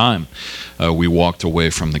 At the time, we walked away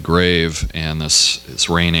from the grave, and it's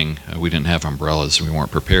raining. We didn't have umbrellas. We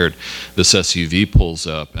weren't prepared. This SUV pulls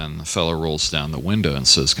up, and the fellow rolls down the window and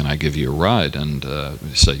says, "Can I give you a ride?" And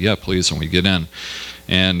we said, "Yeah, please." And we get in,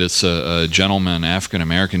 and it's a gentleman,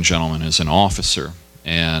 African-American gentleman, is an officer.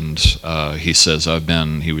 And he says,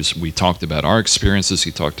 we talked about our experiences,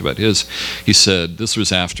 he talked about his. He said, this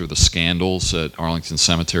was after the scandals at Arlington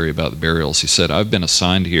Cemetery about the burials. He said, "I've been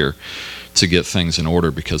assigned here to get things in order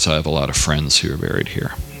because I have a lot of friends who are buried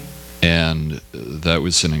here." And that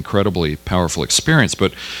was an incredibly powerful experience.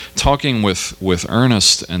 But talking with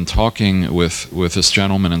Ernest and talking with this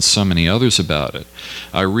gentleman and so many others about it,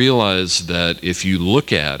 I realized that if you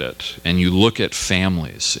look at it and you look at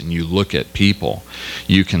families and you look at people,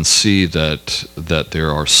 you can see that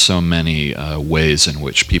there are so many ways in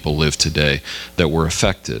which people live today that were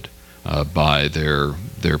affected by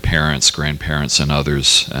their parents, grandparents, and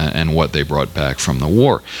others, and what they brought back from the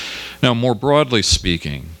war. Now, more broadly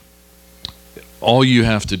speaking, all you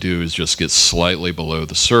have to do is just get slightly below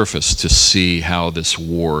the surface to see how this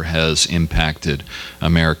war has impacted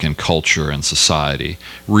American culture and society.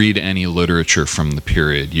 Read any literature from the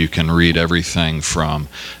period. You can read everything from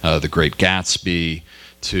The Great Gatsby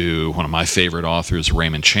to one of my favorite authors,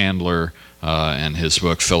 Raymond Chandler, and his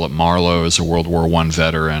book, Philip Marlowe, is a World War I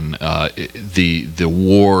veteran. The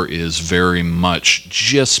war is very much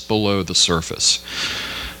just below the surface.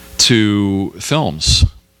 To films.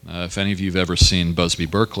 If any of you have ever seen Busby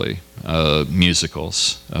Berkeley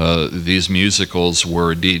musicals, these musicals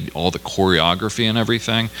were indeed all the choreography and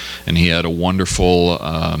everything, and he had a wonderful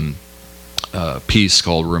piece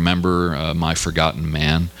called Remember My Forgotten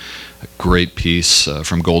Man, a great piece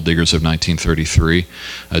from Gold Diggers of 1933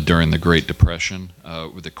 during the Great Depression.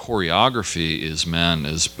 The choreography is men,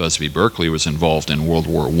 as Busby Berkeley was involved in World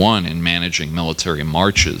War I in managing military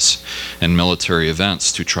marches and military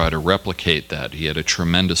events to try to replicate that. He had a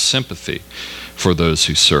tremendous sympathy for those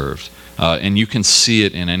who served. And you can see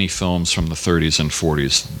it in any films from the 30s and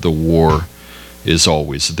 40s. The war is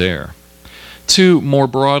always there. Two, more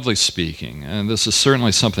broadly speaking, and this is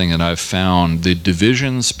certainly something that I've found, the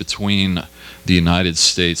divisions between the United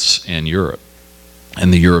States and Europe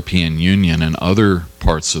and the European Union and other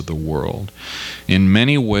parts of the world in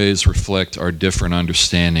many ways reflect our different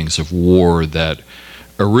understandings of war that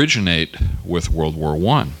originate with World War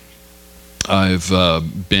I.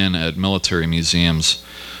 I've been at military museums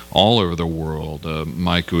all over the world.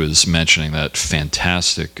 Mike was mentioning that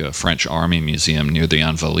fantastic French Army Museum near the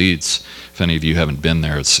Invalides. If any of you haven't been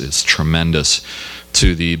there, it's tremendous.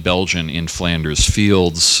 To the Belgian in Flanders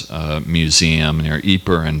Fields Museum near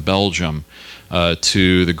Ypres in Belgium,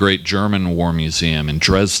 to the Great German War Museum in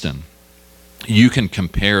Dresden. You can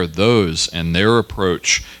compare those and their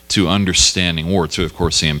approach to understanding war, to, of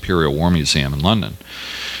course, the Imperial War Museum in London,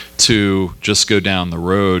 to just go down the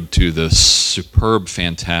road to the superb,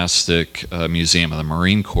 fantastic Museum of the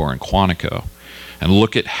Marine Corps in Quantico and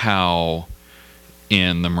look at how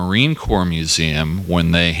in the Marine Corps Museum,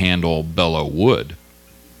 when they handle bellow wood,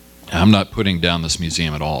 I'm not putting down this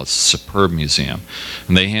museum at all, it's a superb museum,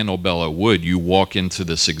 and they handle bellow wood, you walk into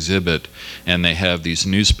this exhibit and they have these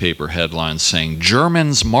newspaper headlines saying,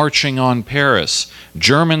 Germans marching on Paris,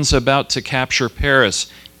 Germans about to capture Paris,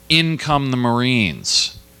 in come the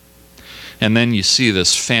Marines. And then you see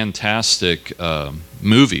this fantastic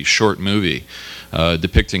movie, short movie,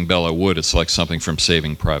 depicting bellow wood. It's like something from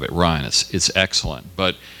Saving Private Ryan. It's excellent,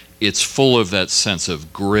 but it's full of that sense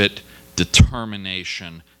of grit,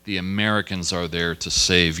 determination. The Americans are there to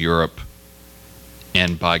save Europe,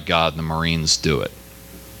 and by God, the Marines do it.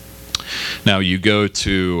 Now you go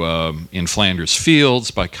to, in Flanders Fields,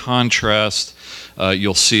 by contrast,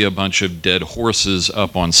 you'll see a bunch of dead horses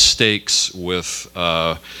up on stakes with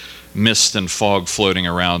mist and fog floating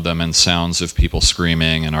around them and sounds of people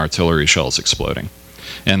screaming and artillery shells exploding.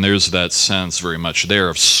 And there's that sense very much there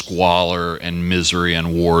of squalor and misery,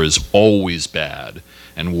 and war is always bad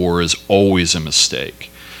and war is always a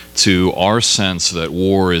mistake, to our sense that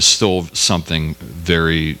war is still something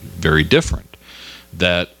very, very different,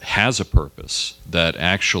 that has a purpose, that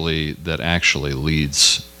actually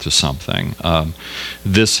leads to something.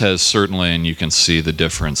 This has certainly, and you can see the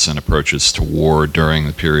difference in approaches to war during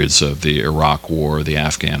the periods of the Iraq War, the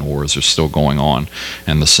Afghan wars are still going on,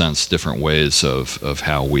 and the sense, different ways of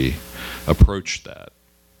how we approach that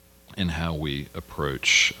and how we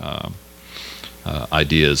approach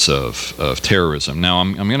ideas of terrorism. Now,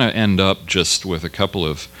 I'm going to end up just with a couple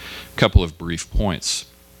of brief points.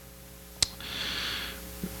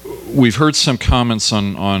 We've heard some comments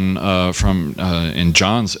from in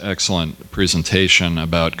John's excellent presentation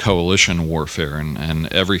about coalition warfare,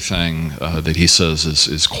 and everything that he says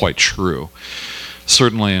is quite true.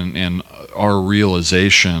 Certainly in our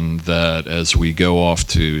realization that as we go off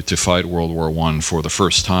to fight World War I for the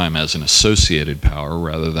first time as an associated power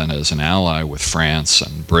rather than as an ally with France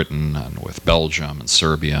and Britain and with Belgium and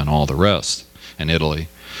Serbia and all the rest, and Italy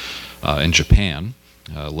and Japan,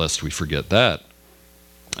 lest we forget that,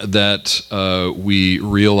 we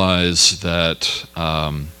realize that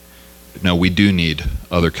no, we do need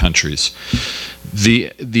other countries.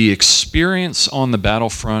 The experience on the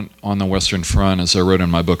battlefront, on the Western Front, as I wrote in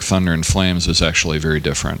my book Thunder and Flames, is actually very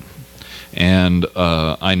different. And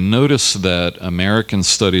I noticed that American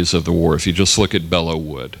studies of the war, if you just look at bellow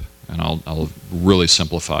wood, and I'll really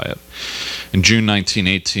simplify it. In June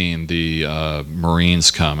 1918, the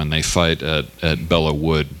Marines come and they fight at Belleau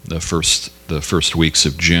Wood the first weeks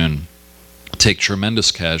of June. Take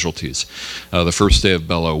tremendous casualties. The first day of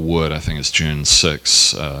Belleau Wood, I think it's June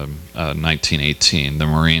 6, 1918, the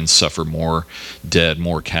Marines suffer more dead,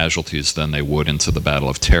 more casualties than they would into the Battle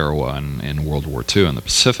of Tarawa in World War II in the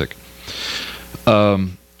Pacific.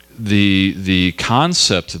 The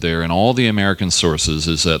concept there in all the American sources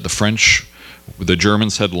is that the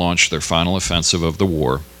Germans had launched their final offensive of the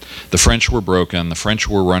war. The French were broken, the French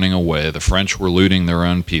were running away, the French were looting their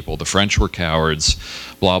own people, the French were cowards,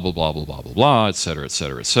 blah, blah, blah, blah, blah, blah, blah, et cetera, et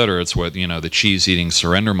cetera, et cetera. It's what, the cheese-eating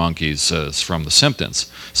surrender monkeys says from The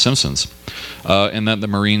Simpsons. And then the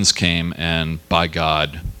Marines came and, by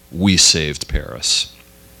God, we saved Paris.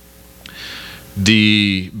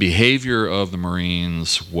 The behavior of the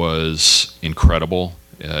Marines was incredible.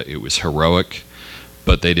 It was heroic,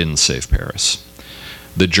 but they didn't save Paris.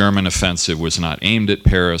 The German offensive was not aimed at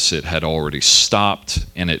Paris. It had already stopped,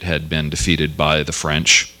 and it had been defeated by the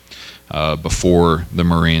French before the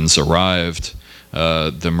Marines arrived.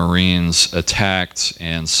 The Marines attacked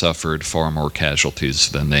and suffered far more casualties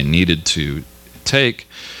than they needed to take,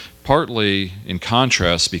 partly in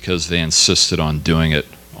contrast because they insisted on doing it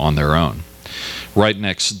on their own. Right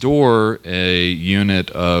next door, a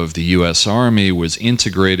unit of the U.S. Army was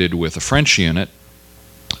integrated with a French unit,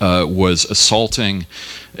 was assaulting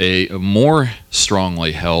a more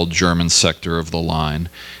strongly held German sector of the line,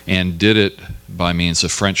 and did it by means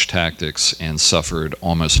of French tactics and suffered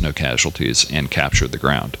almost no casualties and captured the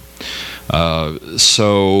ground.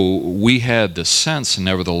 So we had the sense,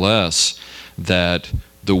 nevertheless, that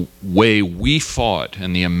the way we fought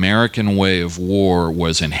and the American way of war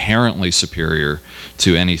was inherently superior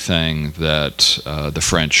to anything that the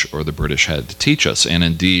French or the British had to teach us. And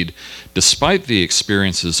indeed, despite the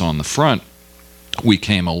experiences on the front, we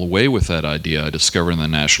came away with that idea. I discovered in the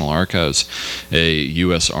National Archives a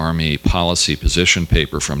U.S. Army policy position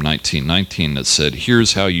paper from 1919 that said,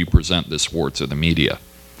 here's how you present this war to the media.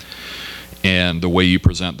 And the way you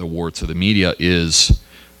present the war to the media is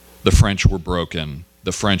the French were broken,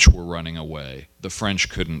 the French were running away, the French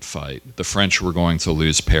couldn't fight, the French were going to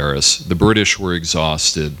lose Paris, the British were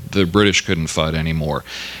exhausted, the British couldn't fight anymore,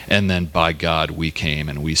 and then by God we came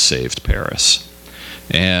and we saved Paris.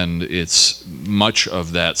 And it's much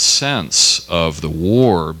of that sense of the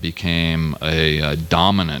war became a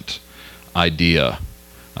dominant idea.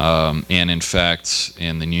 And in fact,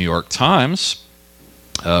 in the New York Times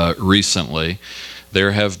recently,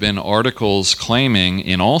 there have been articles claiming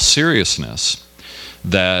in all seriousness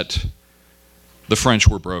that the French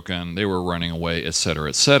were broken, they were running away, etc.,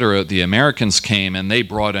 etc. The Americans came and they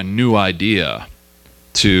brought a new idea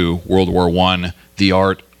to World War I, the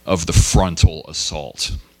art of the frontal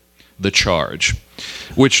assault, the charge,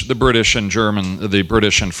 which the British and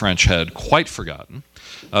French had quite forgotten.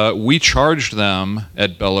 We charged them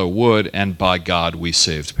at Belleau Wood, and by God, we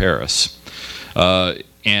saved Paris.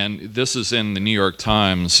 And this is in the New York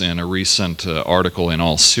Times in a recent article in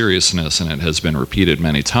all seriousness, and it has been repeated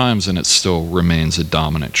many times, and it still remains a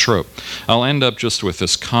dominant trope. I'll end up just with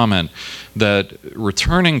this comment that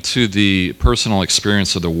returning to the personal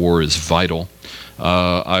experience of the war is vital.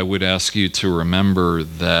 I would ask you to remember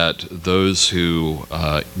that those who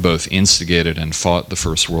both instigated and fought the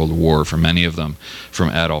First World War, for many of them,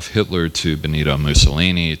 from Adolf Hitler to Benito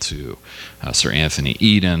Mussolini to Sir Anthony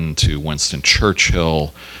Eden to Winston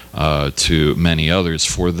Churchill to many others,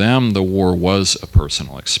 for them the war was a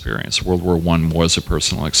personal experience. World War I was a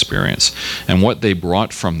personal experience. And what they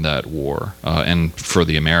brought from that war, and for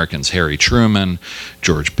the Americans, Harry Truman,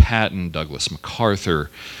 George Patton, Douglas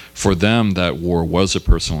MacArthur, for them, that war was a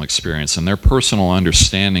personal experience, and their personal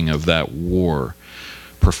understanding of that war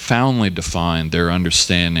profoundly defined their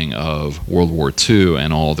understanding of World War II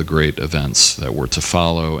and all the great events that were to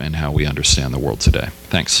follow and how we understand the world today.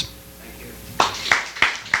 Thanks.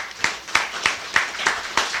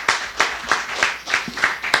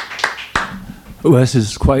 Well, this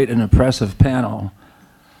is quite an impressive panel.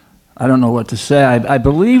 I don't know what to say. I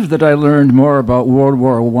believe that I learned more about World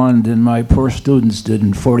War I than my poor students did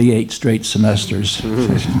in 48 straight semesters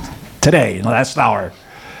today, in the last hour.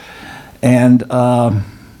 And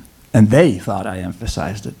they thought I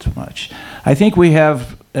emphasized it too much. I think we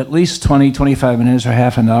have at least 20, 25 minutes or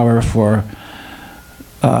half an hour for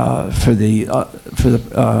the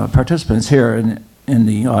participants here in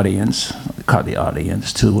the audience,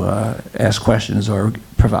 to ask questions or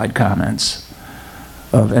provide comments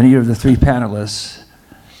of any of the three panelists.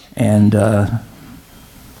 And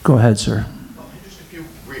go ahead, sir. Just a few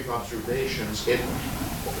brief observations. It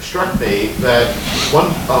struck me that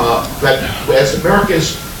that as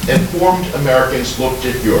informed Americans looked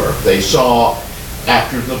at Europe, they saw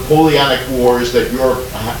after the Napoleonic Wars that Europe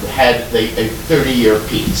had a 30-year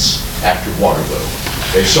peace after Waterloo.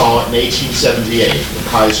 They saw in 1878 the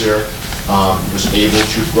Kaiser was able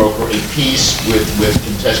to broker a peace with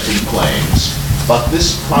contesting claims. But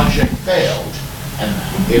this project failed, and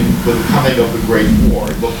in the coming of the Great War,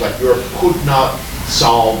 it looked like Europe could not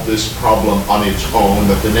solve this problem on its own,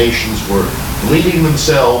 that the nations were bleeding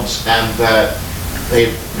themselves, and that they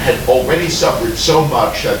had already suffered so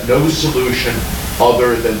much that no solution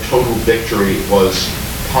other than total victory was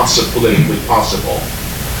politically possible.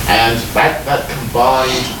 And that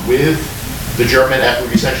combined with the German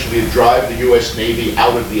effort essentially to drive the U.S. Navy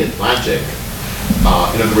out of the Atlantic. In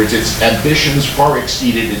other words, its ambitions far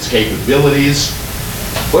exceeded its capabilities.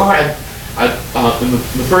 Well, I In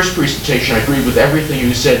the first presentation, I agree with everything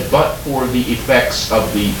you said, but for the effects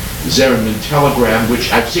of the Zimmerman telegram,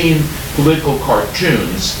 which I've seen political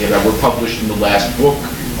cartoons that were published in the last book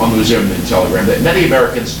on the Zimmerman telegram, that many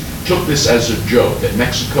Americans took this as a joke, that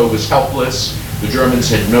Mexico was helpless, the Germans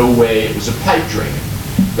had no way, it was a pipe dream,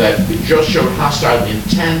 that it just showed hostile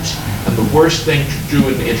intent, and the worst thing to do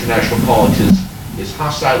in international politics is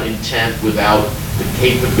hostile intent without the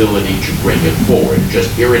capability to bring it forward. It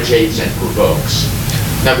just irritates and provokes.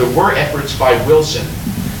 Now, there were efforts by Wilson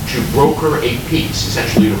to broker a peace,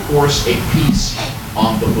 essentially to force a peace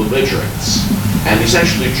on the belligerents. And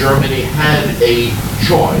essentially, Germany had a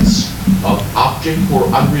choice of opting for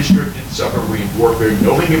unrestricted submarine warfare,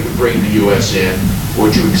 knowing it would bring the U.S. in,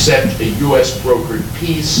 or to accept a U.S. brokered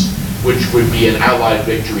peace, which would be an Allied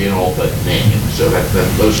victory in all but name. So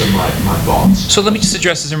those are my thoughts. So let me just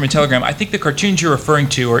address the Zimmerman telegram. I think the cartoons you're referring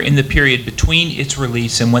to are in the period between its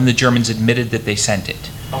release and when the Germans admitted that they sent it.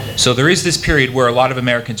 Okay. So there is this period where a lot of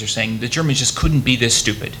Americans are saying the Germans just couldn't be this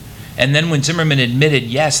stupid. And then when Zimmerman admitted,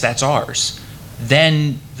 yes, that's ours,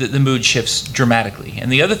 then the mood shifts dramatically.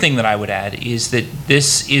 And the other thing that I would add is that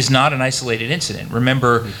this is not an isolated incident.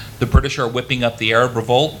 Remember, the British are whipping up the Arab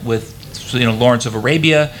revolt with Lawrence of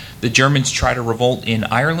Arabia. The Germans try to revolt in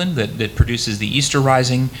Ireland that produces the Easter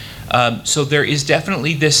Rising. So there is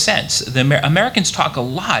definitely this sense. The Americans talk a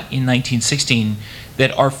lot in 1916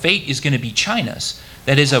 that our fate is going to be China's.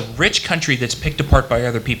 That is a rich country that's picked apart by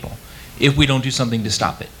other people if we don't do something to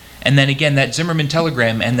stop it. And then again, that Zimmerman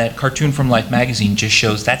telegram and that cartoon from Life magazine just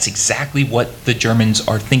shows that's exactly what the Germans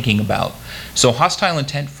are thinking about. So hostile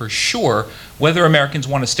intent for sure. Whether Americans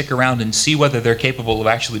want to stick around and see whether they're capable of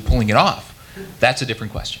actually pulling it off, that's a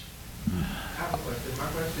different question. I have a question. My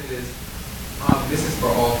question is, this is for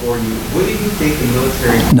all four of you. What do you think the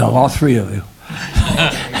military... No, all three of you.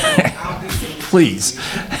 Please.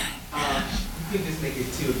 You can just make it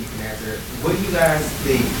two if you can answer it. What do you guys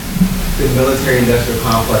think the military-industrial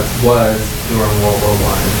complex was during World War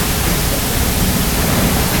I?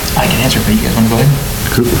 I can answer, but you guys want to go ahead?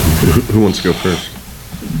 Who wants to go first?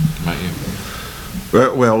 Not you.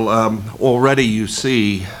 Well, already you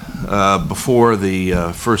see, before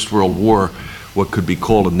the First World War, what could be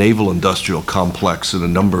called a naval-industrial complex in a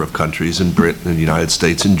number of countries, in Britain, in the United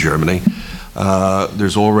States, and Germany.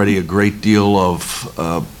 There's already a great deal of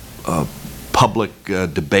public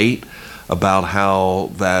debate about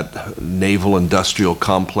how that naval-industrial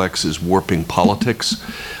complex is warping politics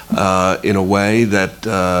in a way that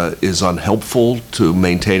is unhelpful to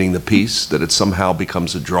maintaining the peace, that it somehow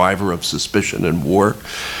becomes a driver of suspicion and war.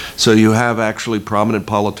 So you have actually prominent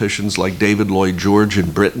politicians like David Lloyd George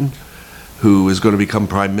in Britain, who is going to become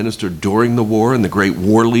prime minister during the war and the great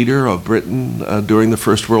war leader of Britain during the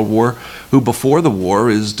First World War, who before the war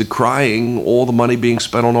is decrying all the money being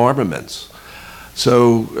spent on armaments.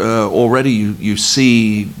 So already you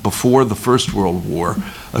see before the First World War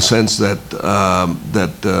a sense that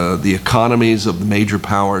the economies of the major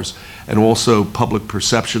powers and also public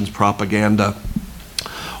perceptions, propaganda,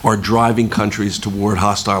 are driving countries toward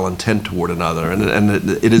hostile intent toward another, and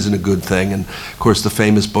it isn't a good thing. And of course, the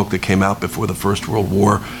famous book that came out before the First World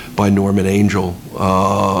War by Norman Angell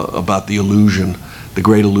about the illusion. The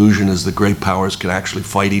great illusion is that great powers can actually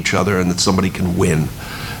fight each other and that somebody can win.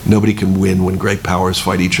 Nobody can win when great powers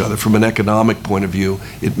fight each other. From an economic point of view,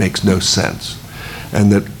 it makes no sense.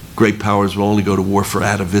 And that great powers will only go to war for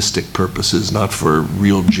atavistic purposes, not for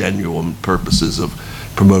real, genuine purposes of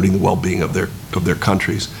promoting the well-being of their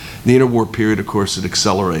countries. In the interwar period, of course, it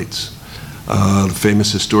accelerates. The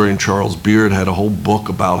famous historian Charles Beard had a whole book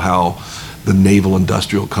about how the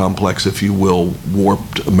naval-industrial complex, if you will,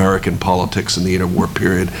 warped American politics in the interwar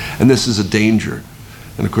period. And this is a danger.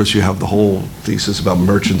 And of course, you have the whole thesis about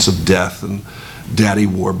merchants of death and daddy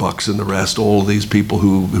warbucks and the rest, all of these people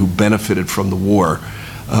who benefited from the war,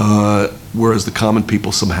 whereas the common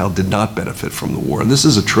people somehow did not benefit from the war. And this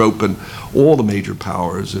is a trope in all the major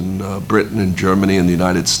powers, in Britain and Germany and the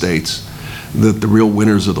United States, that the real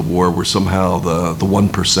winners of the war were somehow the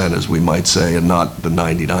 1%, as we might say, and not the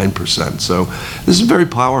 99%. So this is very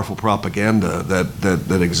powerful propaganda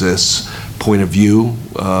that exists, point of view,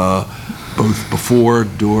 both before,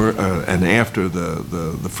 during, and after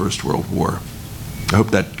the First World War. I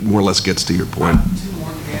hope that more or less gets to your point. Two more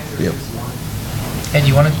answers. Yep. Ed,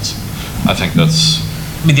 you want to? I think that's...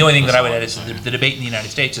 I mean, the only thing that I would add is the debate in the United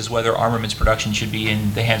States is whether armaments production should be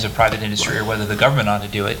in the hands of private industry or whether the government ought to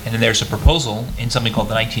do it. And then there's a proposal in something called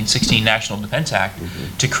the 1916 National Defense Act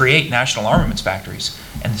to create national armaments factories.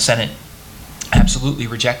 And the Senate absolutely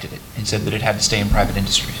rejected it and said that it had to stay in private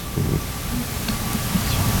industries.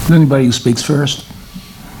 Anybody who speaks first?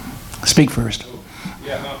 Speak first.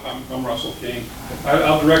 Yeah, I'm Russell.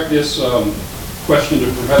 I'll direct this question to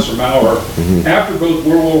Professor Maurer. After both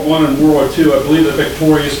World War I and World War II, I believe that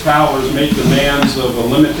victorious powers made demands of a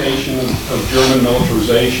limitation of German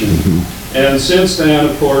militarization. And since then,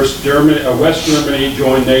 of course, West Germany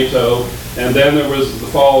joined NATO, and then there was the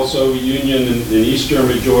fall of the Soviet Union, and East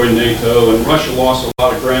Germany joined NATO, and Russia lost a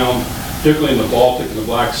lot of ground, particularly in the Baltic and the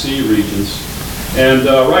Black Sea regions. And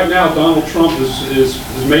right now, Donald Trump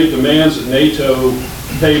has made demands that NATO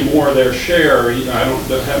pay more of their share. I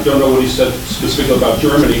don't know what he said specifically about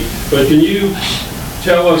Germany, but can you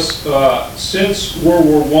tell us, since World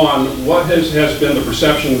War I, what has been the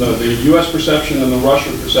perception, the U.S. perception and the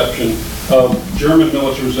Russian perception of German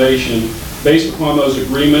militarization based upon those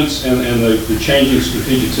agreements and the changing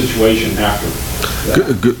strategic situation after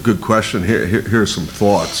that? Good question. Here are some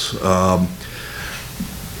thoughts.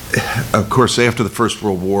 Of course, after the First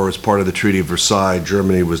World War, as part of the Treaty of Versailles,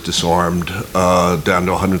 Germany was disarmed down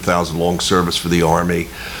to 100,000 long service for the Army,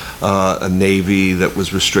 a Navy that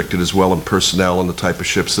was restricted as well in personnel and the type of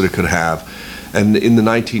ships that it could have. And in the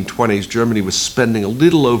 1920s, Germany was spending a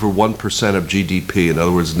little over 1% of GDP, in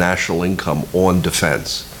other words, national income, on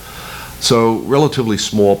defense. So relatively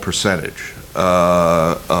small percentage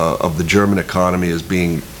of the German economy is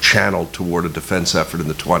being channeled toward a defense effort in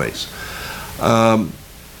the 20s.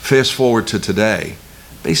 Fast forward to today,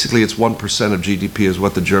 basically it's 1% of GDP is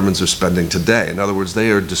what the Germans are spending today. In other words, they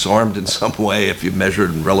are disarmed in some way, if you measure it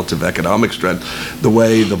in relative economic strength, the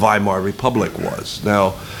way the Weimar Republic was.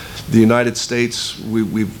 Now, the United States,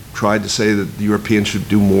 we've tried to say that the Europeans should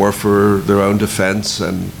do more for their own defense,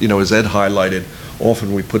 and, you know, as Ed highlighted,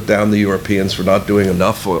 often we put down the Europeans for not doing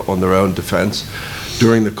enough on their own defense.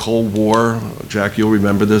 During the Cold War, Jack, you'll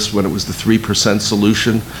remember this, when it was the 3%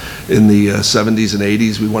 solution in the 70s and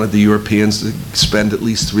 80s, we wanted the Europeans to spend at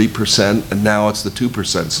least 3%, and now it's the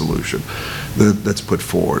 2% solution that's put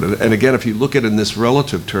forward. And again, if you look at it in this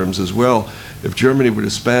relative terms as well, if Germany were to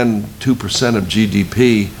spend 2% of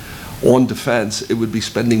GDP on defense, it would be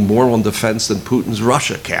spending more on defense than Putin's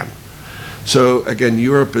Russia can. So again,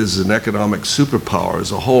 Europe is an economic superpower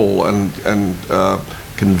as a whole, and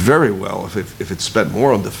can very well, if it's spent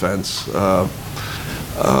more on defense,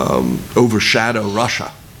 overshadow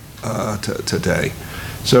Russia today.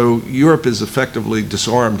 So Europe is effectively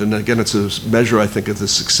disarmed, and again, it's a measure, I think, of the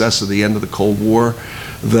success of the end of the Cold War,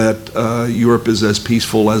 that Europe is as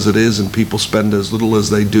peaceful as it is, and people spend as little as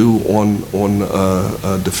they do on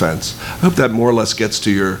defense. I hope that more or less gets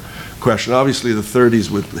to your question. Obviously, the 30s,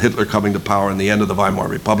 with Hitler coming to power and the end of the Weimar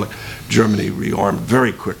Republic, Germany rearmed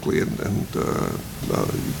very quickly and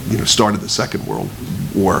started the Second World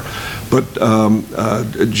War. But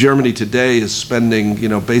Germany today is spending,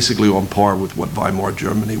 basically on par with what Weimar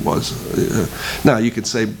Germany was. Now, you could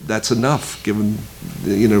say that's enough, given,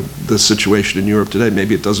 the situation in Europe today.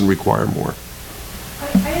 Maybe it doesn't require more. I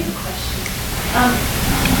have a question.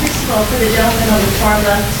 First of all, for the gentleman on the far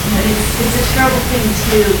left, it's a terrible thing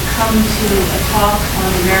to come to a talk on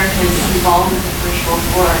America's involvement in the First World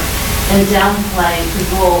War and downplay the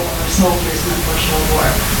role of our soldiers in the First World War.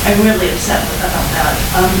 I'm really upset about that.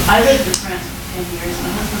 I lived in France for 10 years. My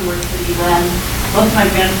husband worked for the UN. Both my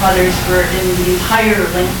grandfathers were in the entire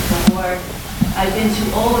length of the war. I've been to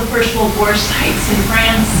all the First World War sites in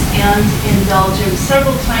France and in Belgium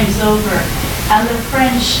several times over. And the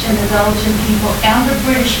French and the Belgian people and the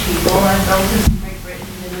British people, and Belgians and Great Britain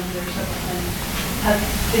and there several times, have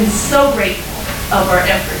been so grateful of our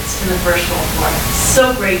efforts in the First World War.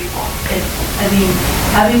 So grateful. And,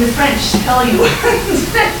 having the French tell you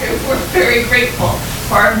we're very grateful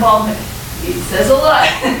for our involvement, it says a lot.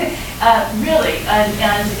 Really, and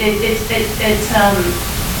it's the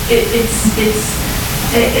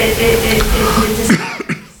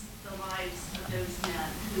lives of those men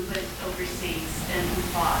who went overseas and who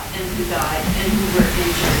fought and who died and who were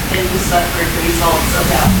injured and who suffered the results of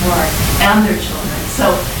that war and their children.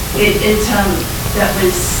 So that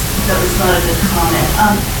was not a good comment.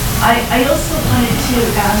 I also wanted to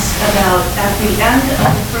ask about, at the end of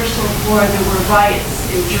the First World War, there were riots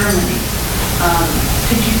in Germany.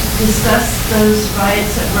 Could you discuss those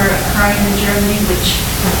riots that were occurring in Germany, which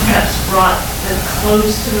perhaps brought them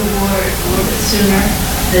close to the war a little bit sooner?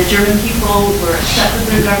 The German people were upset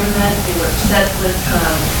with their government. They were upset with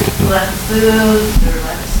lack of food, their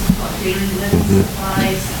lack of daily living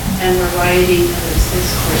supplies, and were rioting against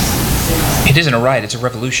discourse. It isn't a riot, it's a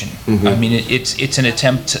revolution. Mm-hmm. I mean, it's an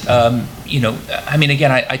attempt,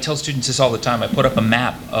 again, I tell students this all the time. I put up a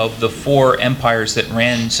map of the four empires that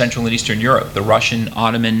ran Central and Eastern Europe, the Russian,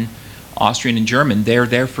 Ottoman, Austrian, and German. They're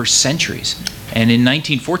there for centuries. And in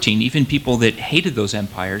 1914, even people that hated those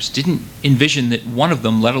empires didn't envision that one of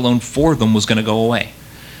them, let alone four of them, was going to go away.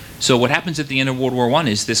 So what happens at the end of World War I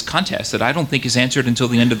is this contest that I don't think is answered until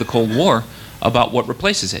the end of the Cold War about what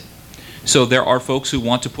replaces it. So there are folks who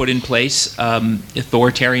want to put in place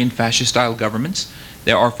authoritarian fascist-style governments.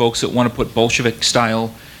 There are folks that want to put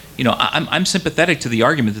Bolshevik-style. You know, I'm sympathetic to the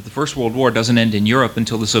argument that the First World War doesn't end in Europe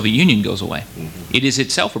until the Soviet Union goes away. It is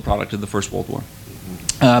itself a product of the First World War.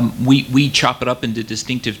 We chop it up into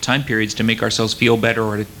distinctive time periods to make ourselves feel better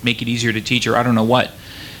or to make it easier to teach or I don't know what.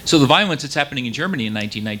 So the violence that's happening in Germany in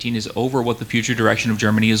 1919 is over what the future direction of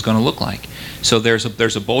Germany is going to look like. So there's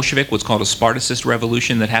a Bolshevik, what's called a Spartacist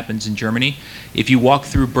revolution that happens in Germany. If you walk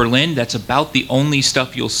through Berlin, that's about the only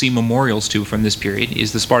stuff you'll see memorials to from this period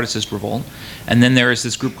is the Spartacist revolt. And then there is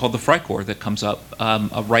this group called the Freikorps that comes up,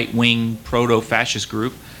 a right-wing proto-fascist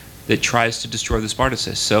group that tries to destroy the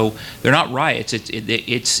Spartacists. So they're not riots.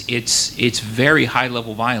 It's very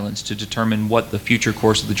high-level violence to determine what the future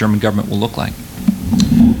course of the German government will look like.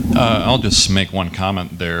 I'll just make one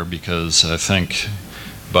comment there because I think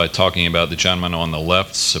by talking about the gentleman on the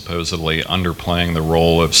left supposedly underplaying the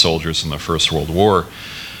role of soldiers in the First World War,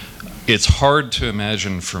 it's hard to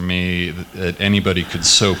imagine for me that anybody could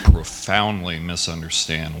so profoundly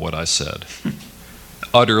misunderstand what I said.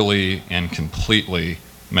 Utterly and completely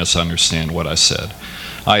misunderstand what I said.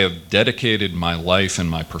 I have dedicated my life and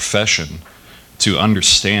my profession to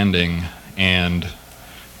understanding and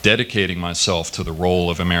dedicating myself to the role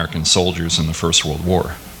of American soldiers in the First World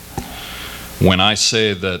War. When I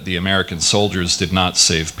say that the American soldiers did not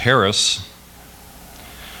save Paris,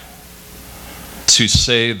 to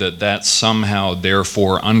say that that somehow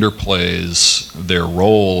therefore underplays their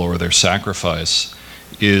role or their sacrifice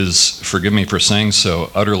is, forgive me for saying so,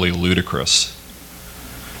 utterly ludicrous.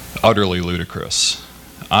 Utterly ludicrous.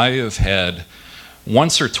 I have had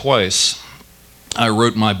once or twice, I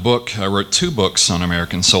wrote two books on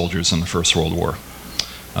American soldiers in the First World War.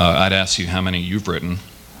 I'd ask you how many you've written.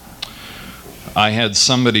 I had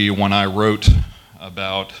somebody, when I wrote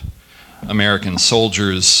about American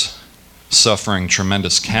soldiers suffering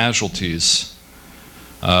tremendous casualties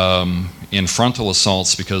in frontal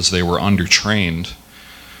assaults because they were undertrained,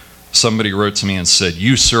 somebody wrote to me and said,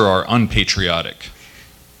 "You, sir, are unpatriotic."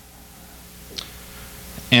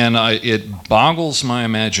 And it boggles my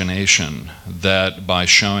imagination that by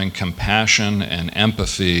showing compassion and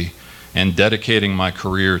empathy and dedicating my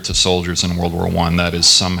career to soldiers in World War I, that is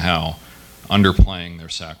somehow underplaying their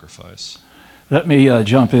sacrifice. Let me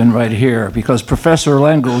jump in right here, because Professor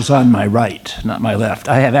Lengel's on my right, not my left.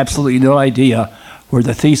 I have absolutely no idea where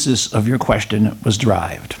the thesis of your question was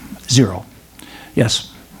derived. Zero.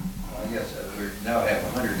 Yes? Yes, we now have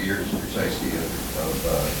 100 years precisely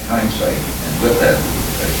of hindsight, and with that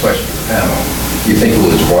question to the panel, do you think it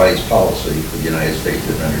was wise policy for the United States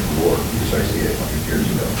to enter the war precisely 100 years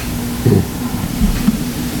ago?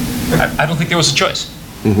 I don't think there was a choice.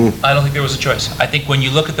 I don't think there was a choice. I think when you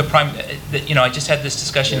look at I just had this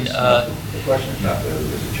discussion. The question is not whether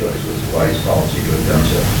there was a choice, it was wise policy to have done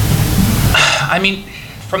so. I mean,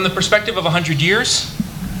 from the perspective of 100 years,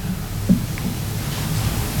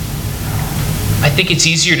 I think it's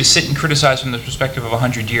easier to sit and criticize from the perspective of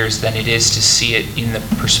 100 years than it is to see it in the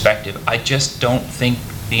perspective. I just don't think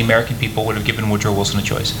the American people would have given Woodrow Wilson a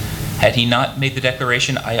choice. Had he not made the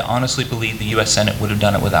declaration, I honestly believe the U.S. Senate would have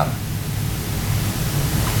done it without him.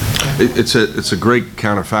 It's a great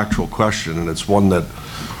counterfactual question, and it's one that,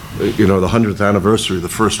 you know, the 100th anniversary of the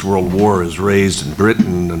First World War is raised in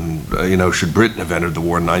Britain, and, should Britain have entered the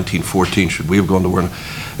war in 1914? Should we have gone to war?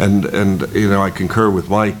 And I concur with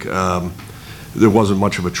Mike. There wasn't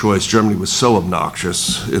much of a choice. Germany was so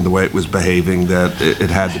obnoxious in the way it was behaving that it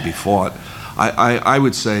had to be fought. I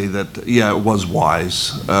would say that, yeah, it was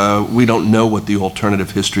wise. We don't know what the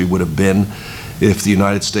alternative history would have been if the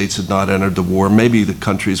United States had not entered the war. Maybe the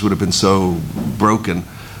countries would have been so broken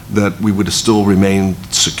that we would have still remained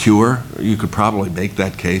secure. You could probably make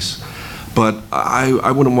that case. But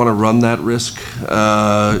I wouldn't want to run that risk.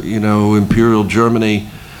 Imperial Germany,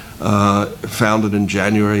 founded in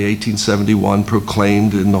January 1871,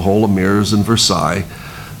 proclaimed in the Hall of Mirrors in Versailles,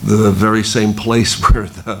 the very same place where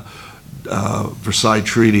the Versailles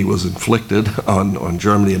Treaty was inflicted on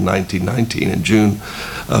Germany in 1919, in June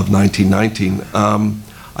of 1919.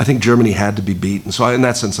 I think Germany had to be beaten. So in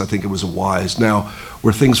that sense, I think it was wise. Now,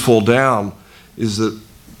 where things fall down is that,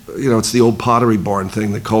 it's the old Pottery Barn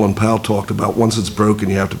thing that Colin Powell talked about. Once it's broken,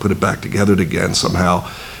 you have to put it back together again somehow.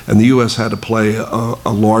 And the U.S. had to play a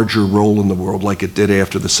larger role in the world like it did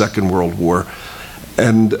after the Second World War.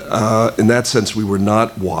 And in that sense, we were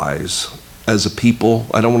not wise. As a people,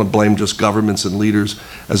 I don't want to blame just governments and leaders.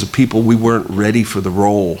 As a people, we weren't ready for the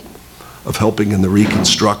role of helping in the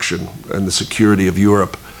reconstruction and the security of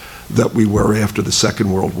Europe that we were after the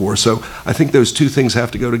Second World War. So I think those two things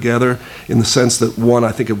have to go together in the sense that, one,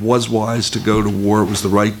 I think it was wise to go to war. It was the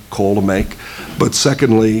right call to make. But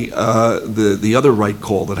secondly, the other right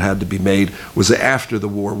call that had to be made was after the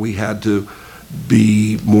war. We had to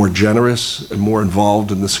be more generous and more involved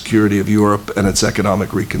in the security of Europe and its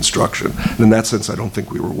economic reconstruction. And in that sense, I don't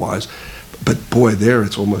think we were wise. But boy, there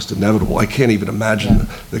it's almost inevitable. I can't even imagine.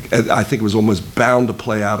 I think it was almost bound to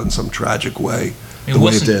play out in some tragic way. The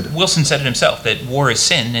way it did. Wilson said it himself, that war is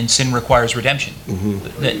sin, and sin requires redemption.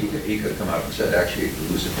 He could come out and said, actually,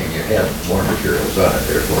 the loose opinion had more materials on it,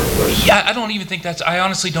 therefore it was... Yeah, I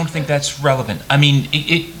honestly don't think that's relevant. I mean,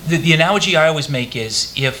 the analogy I always make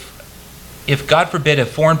is if, God forbid, a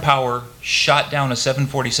foreign power shot down a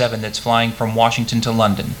 747 that's flying from Washington to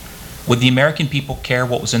London, would the American people care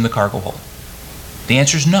what was in the cargo hold? The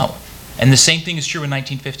answer is no. And the same thing is true in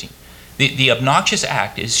 1915. The obnoxious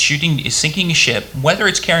act is sinking a ship, whether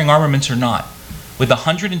it's carrying armaments or not, with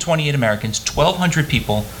 128 Americans, 1,200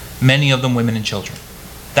 people, many of them women and children.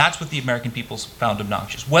 That's what the American people found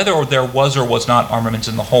obnoxious. Whether there was or was not armaments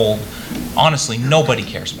in the hold, honestly, nobody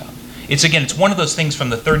cares about. It's one of those things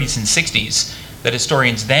from the 30s and 60s that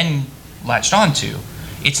historians then latched onto.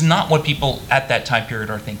 It's not what people at that time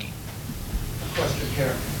period are thinking. Question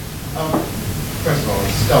here. First of all,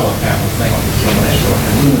 it's stellar panel. Thank you so much for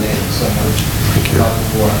illuminating so much about the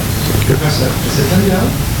war. Professor, is it Lengel?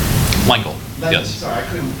 Lengel, yes. Sorry, I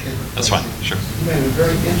couldn't get the That's fine, sure. You made a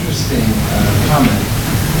very interesting comment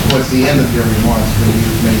towards the end of your remarks when you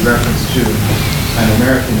made reference to an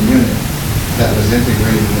American unit that was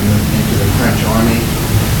integrated into the French army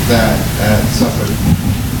that suffered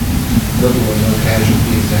little or no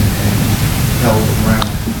casualties and held the ground.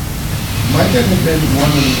 Might that have been one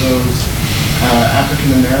of those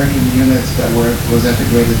African-American units that was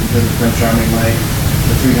integrated into the French Army, like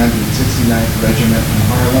the 369th Regiment in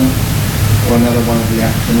Harlem, or another one of the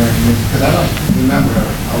African-American units? Because I don't remember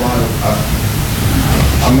a lot of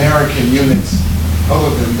American units,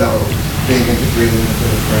 other than those, being integrated into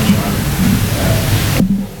the French Army.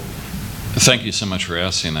 Thank you so much for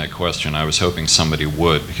asking that question. I was hoping somebody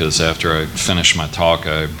would, because after I finished my talk,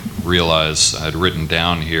 I realized I'd written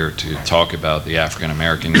down here to talk about the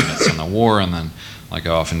African-American units in the war, and then, like I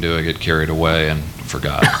often do, I get carried away and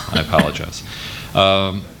forgot. I apologize.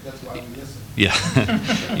 Yeah.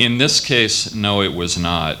 In this case, no, it was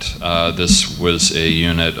not. This was a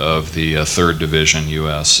unit of the 3rd Division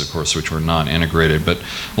U.S., of course, which were not integrated. But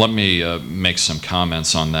let me make some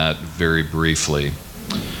comments on that very briefly.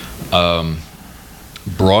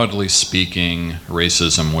 Broadly speaking,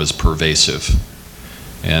 racism was pervasive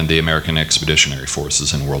in the American Expeditionary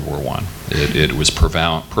Forces in World War I. It was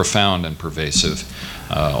profound and pervasive.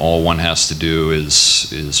 All one has to do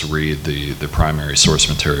is read the primary source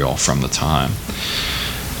material from the time.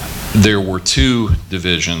 There were 2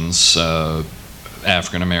 divisions,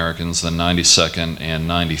 African Americans, the 92nd and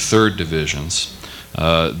 93rd Divisions.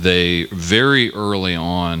 They very early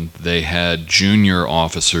on, they had junior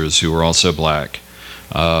officers who were also black,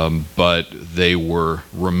 but they were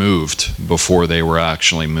removed before they were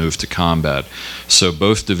actually moved to combat. So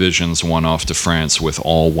both divisions went off to France with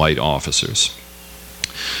all white officers.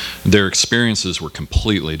 Their experiences were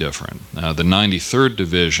completely different. The 93rd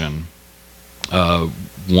Division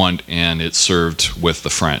went and it served with the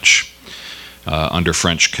French. Under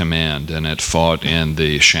French command, and it fought in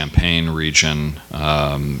the Champagne region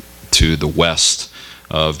to the west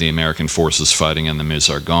of the American forces fighting in the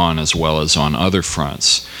Meuse-Argonne, as well as on other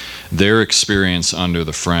fronts. Their experience under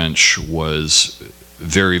the French was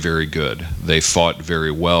very, very good. They fought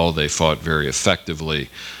very well. They fought very effectively.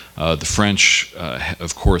 The French,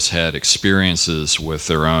 of course, had experiences with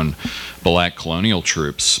their own black colonial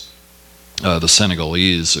troops. The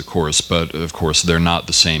Senegalese, of course, but of course they're not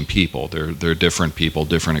the same people. They're different people,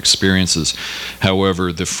 different experiences.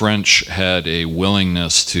 However, the French had a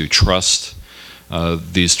willingness to trust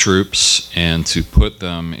these troops and to put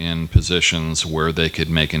them in positions where they could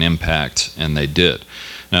make an impact, and they did.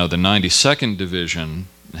 Now, the 92nd Division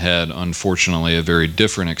had, unfortunately, a very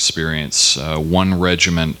different experience. One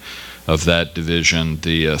regiment of that division,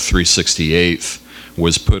 the 368th,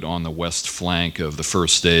 was put on the west flank of the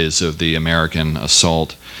first days of the American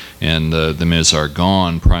assault in the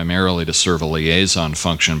Meuse-Argonne, primarily to serve a liaison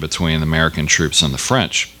function between the American troops and the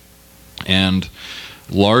French. And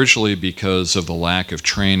largely because of the lack of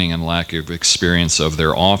training and lack of experience of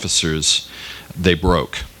their officers, they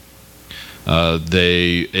broke.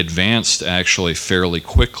 They advanced actually fairly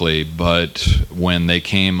quickly, but when they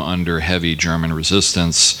came under heavy German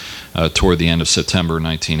resistance toward the end of September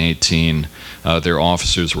 1918, their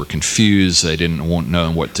officers were confused. They didn't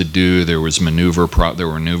know what to do. There were maneuver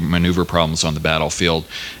problems on the battlefield,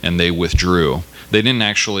 and they withdrew. They didn't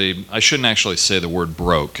actually, I shouldn't actually say the word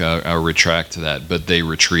broke, I'll retract that, but they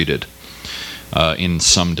retreated in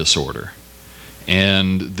some disorder.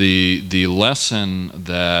 And the lesson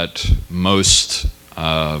that most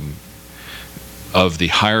of the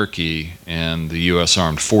hierarchy and the U.S.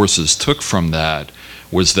 Armed Forces took from that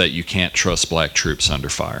was that you can't trust black troops under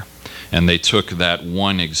fire. And they took that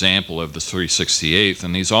one example of the 368th,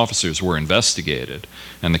 and these officers were investigated,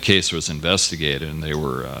 and the case was investigated, and they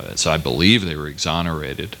were, as I believe, they were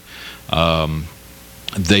exonerated.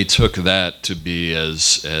 They took that to be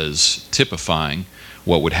as typifying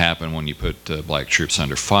what would happen when you put black troops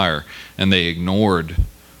under fire, and they ignored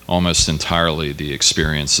almost entirely the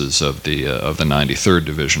experiences of the 93rd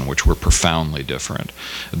Division, which were profoundly different.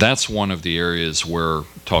 That's one of the areas where,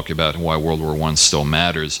 talking about why World War I still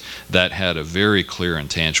matters, that had a very clear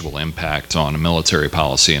and tangible impact on military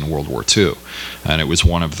policy in World War II. And it was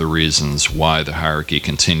one of the reasons why the hierarchy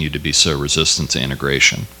continued to be so resistant to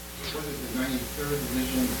integration. Was it the 93rd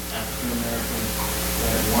Division, African American,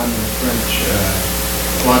 that won the French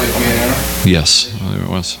Croix de Guerre? Yes, it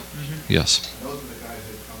was. Yes.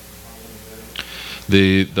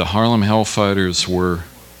 The Harlem Hellfighters were,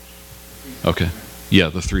 okay, yeah,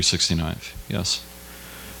 the 369th, yes.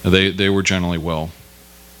 They were generally well.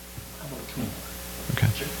 Okay.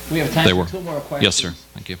 We have time for 2 more questions. Yes, sir.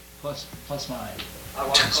 Thank you. Plus mine.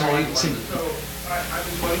 Sorry, so I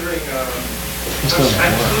was wondering, I'm still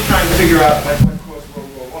trying to figure out what caused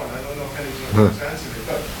World War I. I don't know if anyone's going to answer it,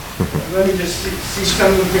 but let me just see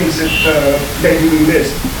some of the things that maybe we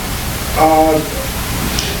missed.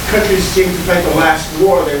 Countries seem to think the last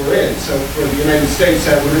war they were in. So for the United States,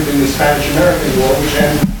 that would have been the Spanish-American War, which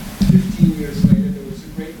ended 15 years later. There was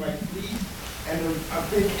a Great White Fleet and a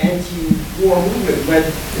big anti-war movement led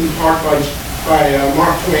in part by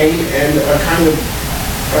Mark Twain and a kind of,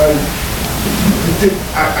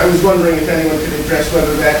 I was wondering if anyone could address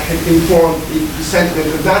whether that had informed the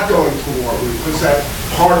sentiment of not going to war. Was that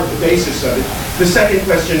part of the basis of it? The second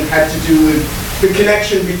question had to do with the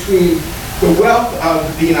connection between the wealth of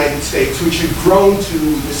the United States, which had grown to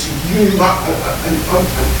this huge,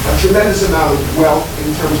 a tremendous amount of wealth in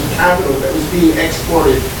terms of capital that was being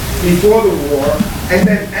exported before the war, and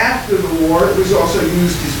then after the war, it was also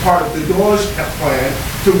used as part of the Dawes plan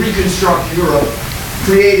to reconstruct Europe,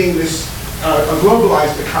 creating this a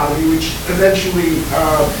globalized economy, which eventually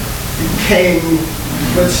became,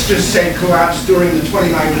 let's just say, collapsed during the 29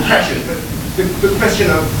 Depression. But the question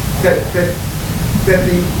of that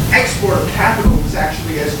the export of capital was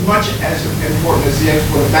actually as much as important as the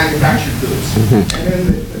export of manufactured goods. And then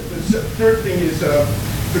the third thing is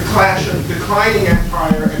the clash of declining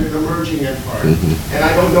empire and an emerging empire. And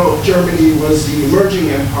I don't know if Germany was the emerging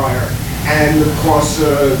empire, and of course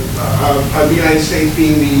the United States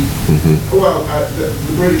being the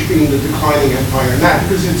British being the declining empire. And that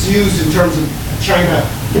because it's used in terms of China,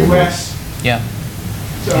 U.S. Yeah.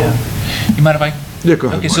 So. Yeah. You mind if I? Yeah, go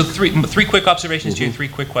ahead. Okay, so three quick observations to your 3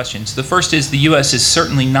 quick questions. The first is the U.S. is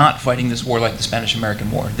certainly not fighting this war like the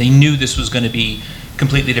Spanish-American War. They knew this was going to be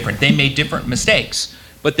completely different. They made different mistakes,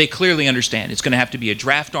 but they clearly understand it's going to have to be a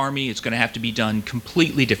draft army. It's going to have to be done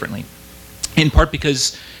completely differently, in part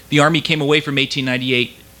because the Army came away from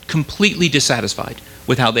 1898 completely dissatisfied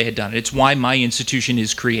with how they had done it. It's why my institution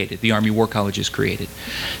is created. The Army War College is created.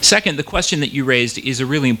 Second, the question that you raised is a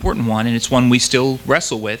really important one, and it's one we still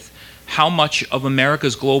wrestle with. How much of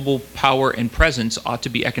America's global power and presence ought to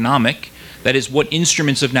be economic? That is, what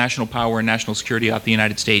instruments of national power and national security ought the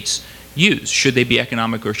United States use? Should they be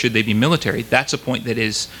economic or should they be military? That's a point that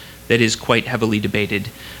is quite heavily debated.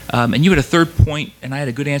 And you had a third point, and I had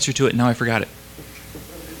a good answer to it, and now I forgot it.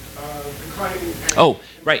 Oh,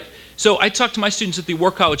 right. So I talked to my students at the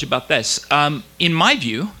War College about this. In my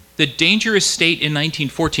view, the dangerous state in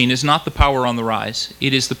 1914 is not the power on the rise.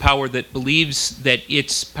 It is the power that believes that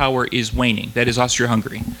its power is waning. That is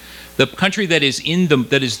Austria-Hungary. The country that is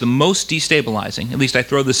the most destabilizing, at least I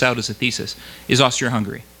throw this out as a thesis, is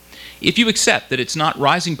Austria-Hungary. If you accept that it's not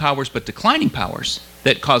rising powers but declining powers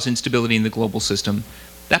that cause instability in the global system,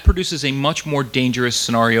 that produces a much more dangerous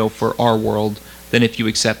scenario for our world than if you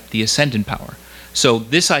accept the ascendant power. So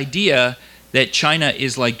this idea that China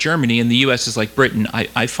is like Germany and the U.S. is like Britain,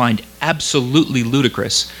 I find absolutely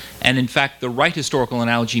ludicrous. And in fact, the right historical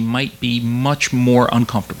analogy might be much more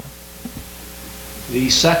uncomfortable. The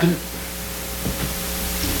second,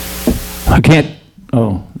 I can't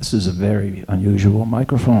Oh, this is a very unusual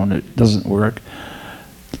microphone. It doesn't work.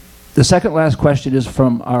 The second last question is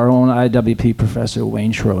from our own IWP professor,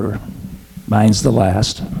 Wayne Schroeder. Mine's the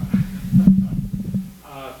last.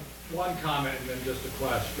 One comment and then just a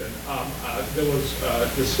question. There was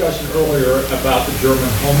a discussion earlier about the German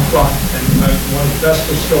home front, and one of the best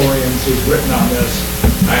historians who's written on this,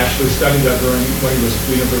 I actually studied that when he was at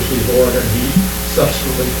the University of Oregon. He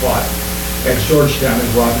subsequently taught at Georgetown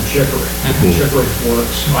as Robert Chickering. Chickering's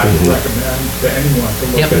works I would recommend to anyone to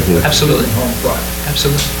look at the absolutely. German home front.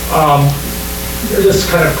 Absolutely. Just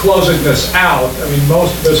kind of closing this out, I mean,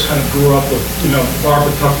 most of us kind of grew up with, Barbara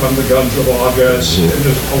Tuchman, The Guns of August, and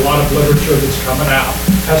there's a lot of literature that's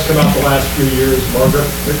has come out the last few years. Margaret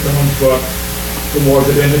McMillan's book, The War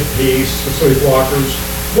That Ended Peace, The Sleepwalkers.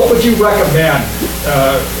 What would you recommend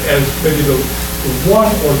as maybe the one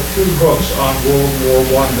or two books on World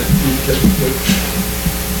War I that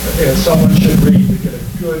you someone should read to get a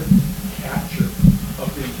good capture of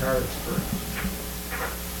the entire experience?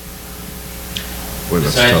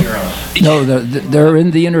 Besides your own. No, they're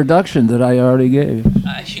in the introduction that I already gave.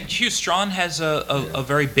 Hugh Strawn has a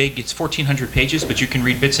very big, it's 1,400 pages, but you can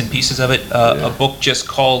read bits and pieces of it, a book just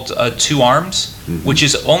called Two Arms, which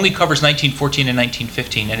only covers 1914 and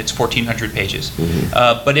 1915, and it's 1,400 pages.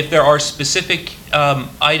 But if there are specific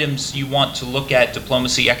items you want to look at,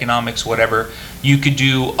 diplomacy, economics, whatever, you could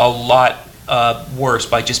do a lot worse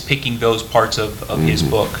by just picking those parts of his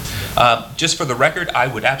book. Just for the record, I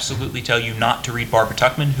would absolutely tell you not to read Barbara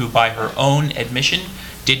Tuchman, who by her own admission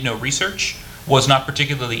did no research, was not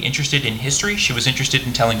particularly interested in history. She was interested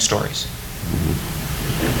in telling stories.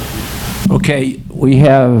 Okay, we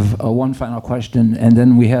have one final question, and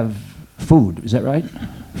then we have food. Is that right?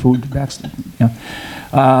 Food backstage? Yeah.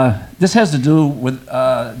 This has to do with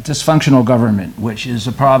dysfunctional government, which is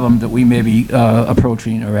a problem that we may be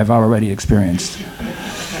approaching or have already experienced.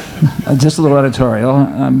 Just a little editorial.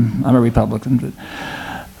 I'm a Republican. But,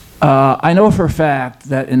 I know for a fact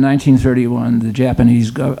that in 1931, the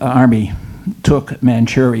Japanese army took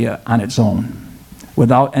Manchuria on its own,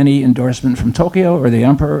 without any endorsement from Tokyo or the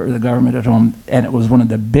emperor or the government at home, and it was one of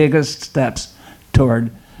the biggest steps toward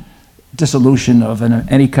dissolution of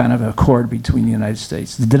any kind of accord between the United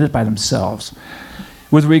States. They did it by themselves.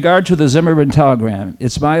 With regard to the Zimmerman telegram,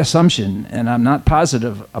 it's my assumption, and I'm not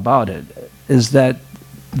positive about it, is that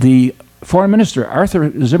the foreign minister,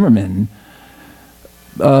 Arthur Zimmerman,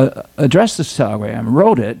 addressed this telegram,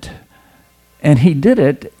 wrote it, and he did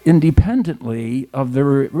it independently of the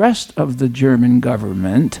rest of the German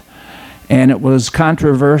government, and it was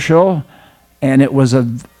controversial, and it was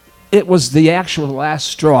the actual last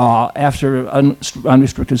straw after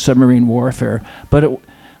unrestricted submarine warfare. But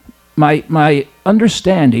my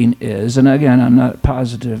understanding is, and again, I'm not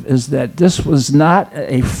positive, is that this was not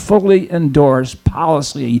a fully endorsed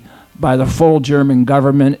policy by the full German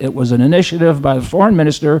government. It was an initiative by the foreign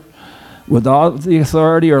minister with all the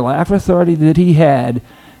authority or lack of authority that he had,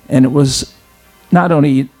 and it was not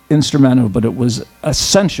only instrumental, but it was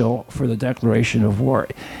essential for the declaration of war.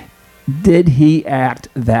 Did he act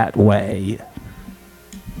that way?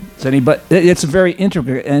 It's a very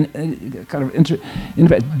intricate and kind of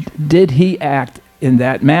did he act in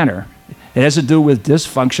that manner? It has to do with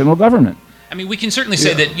dysfunctional government. I mean, we can certainly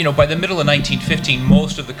say that, by the middle of 1915,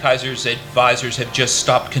 most of the Kaiser's advisors have just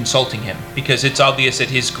stopped consulting him, because it's obvious that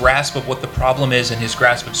his grasp of what the problem is and his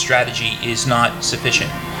grasp of strategy is not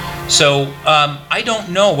sufficient. So I don't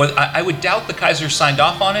know. I would doubt the Kaiser signed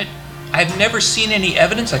off on it. I've never seen any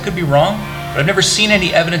evidence, I could be wrong, but I've never seen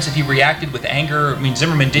any evidence that he reacted with anger. I mean,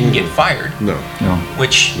 Zimmerman didn't get fired. No.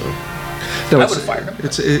 Which... No, I would have fired him.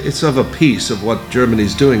 It's of a piece of what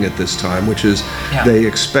Germany's doing at this time, which is they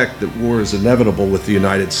expect that war is inevitable with the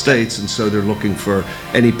United States, and so they're looking for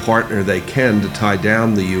any partner they can to tie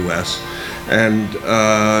down the U.S. And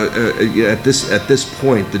at this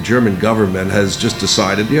point, the German government has just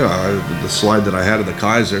decided, the slide that I had of the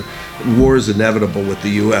Kaiser, war is inevitable with the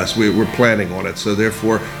U.S. We're planning on it, so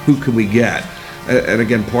therefore, who can we get? And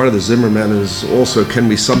again, part of the Zimmerman is also, can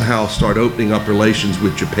we somehow start opening up relations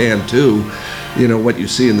with Japan too? What you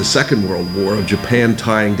see in the Second World War of Japan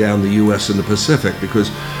tying down the U.S. in the Pacific, because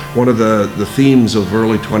one of the themes of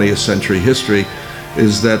early 20th century history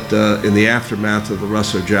is that in the aftermath of the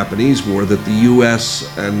Russo-Japanese War, that the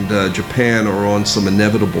U.S. and Japan are on some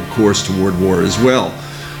inevitable course toward war as well.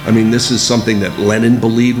 I mean, this is something that Lenin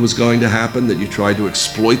believed was going to happen, that you tried to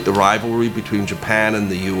exploit the rivalry between Japan and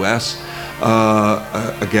the U.S.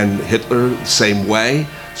 Again, Hitler, same way,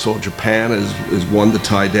 saw Japan as one to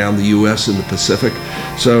tie down the U.S. in the Pacific.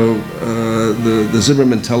 So the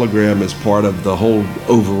Zimmermann telegram is part of the whole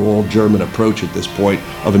overall German approach at this point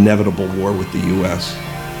of inevitable war with the U.S.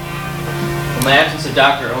 In the absence of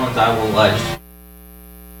Dr. Owens, I will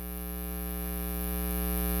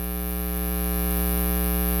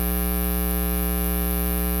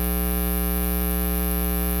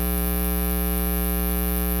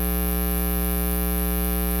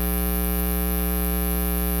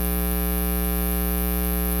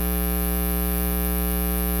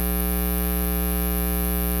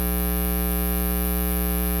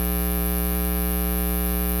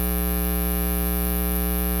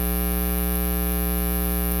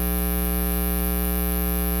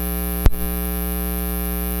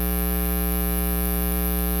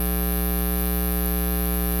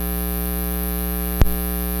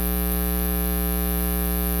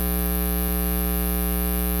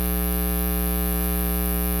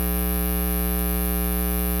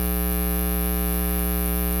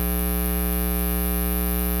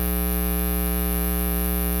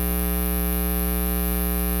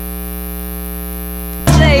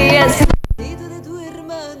Yes.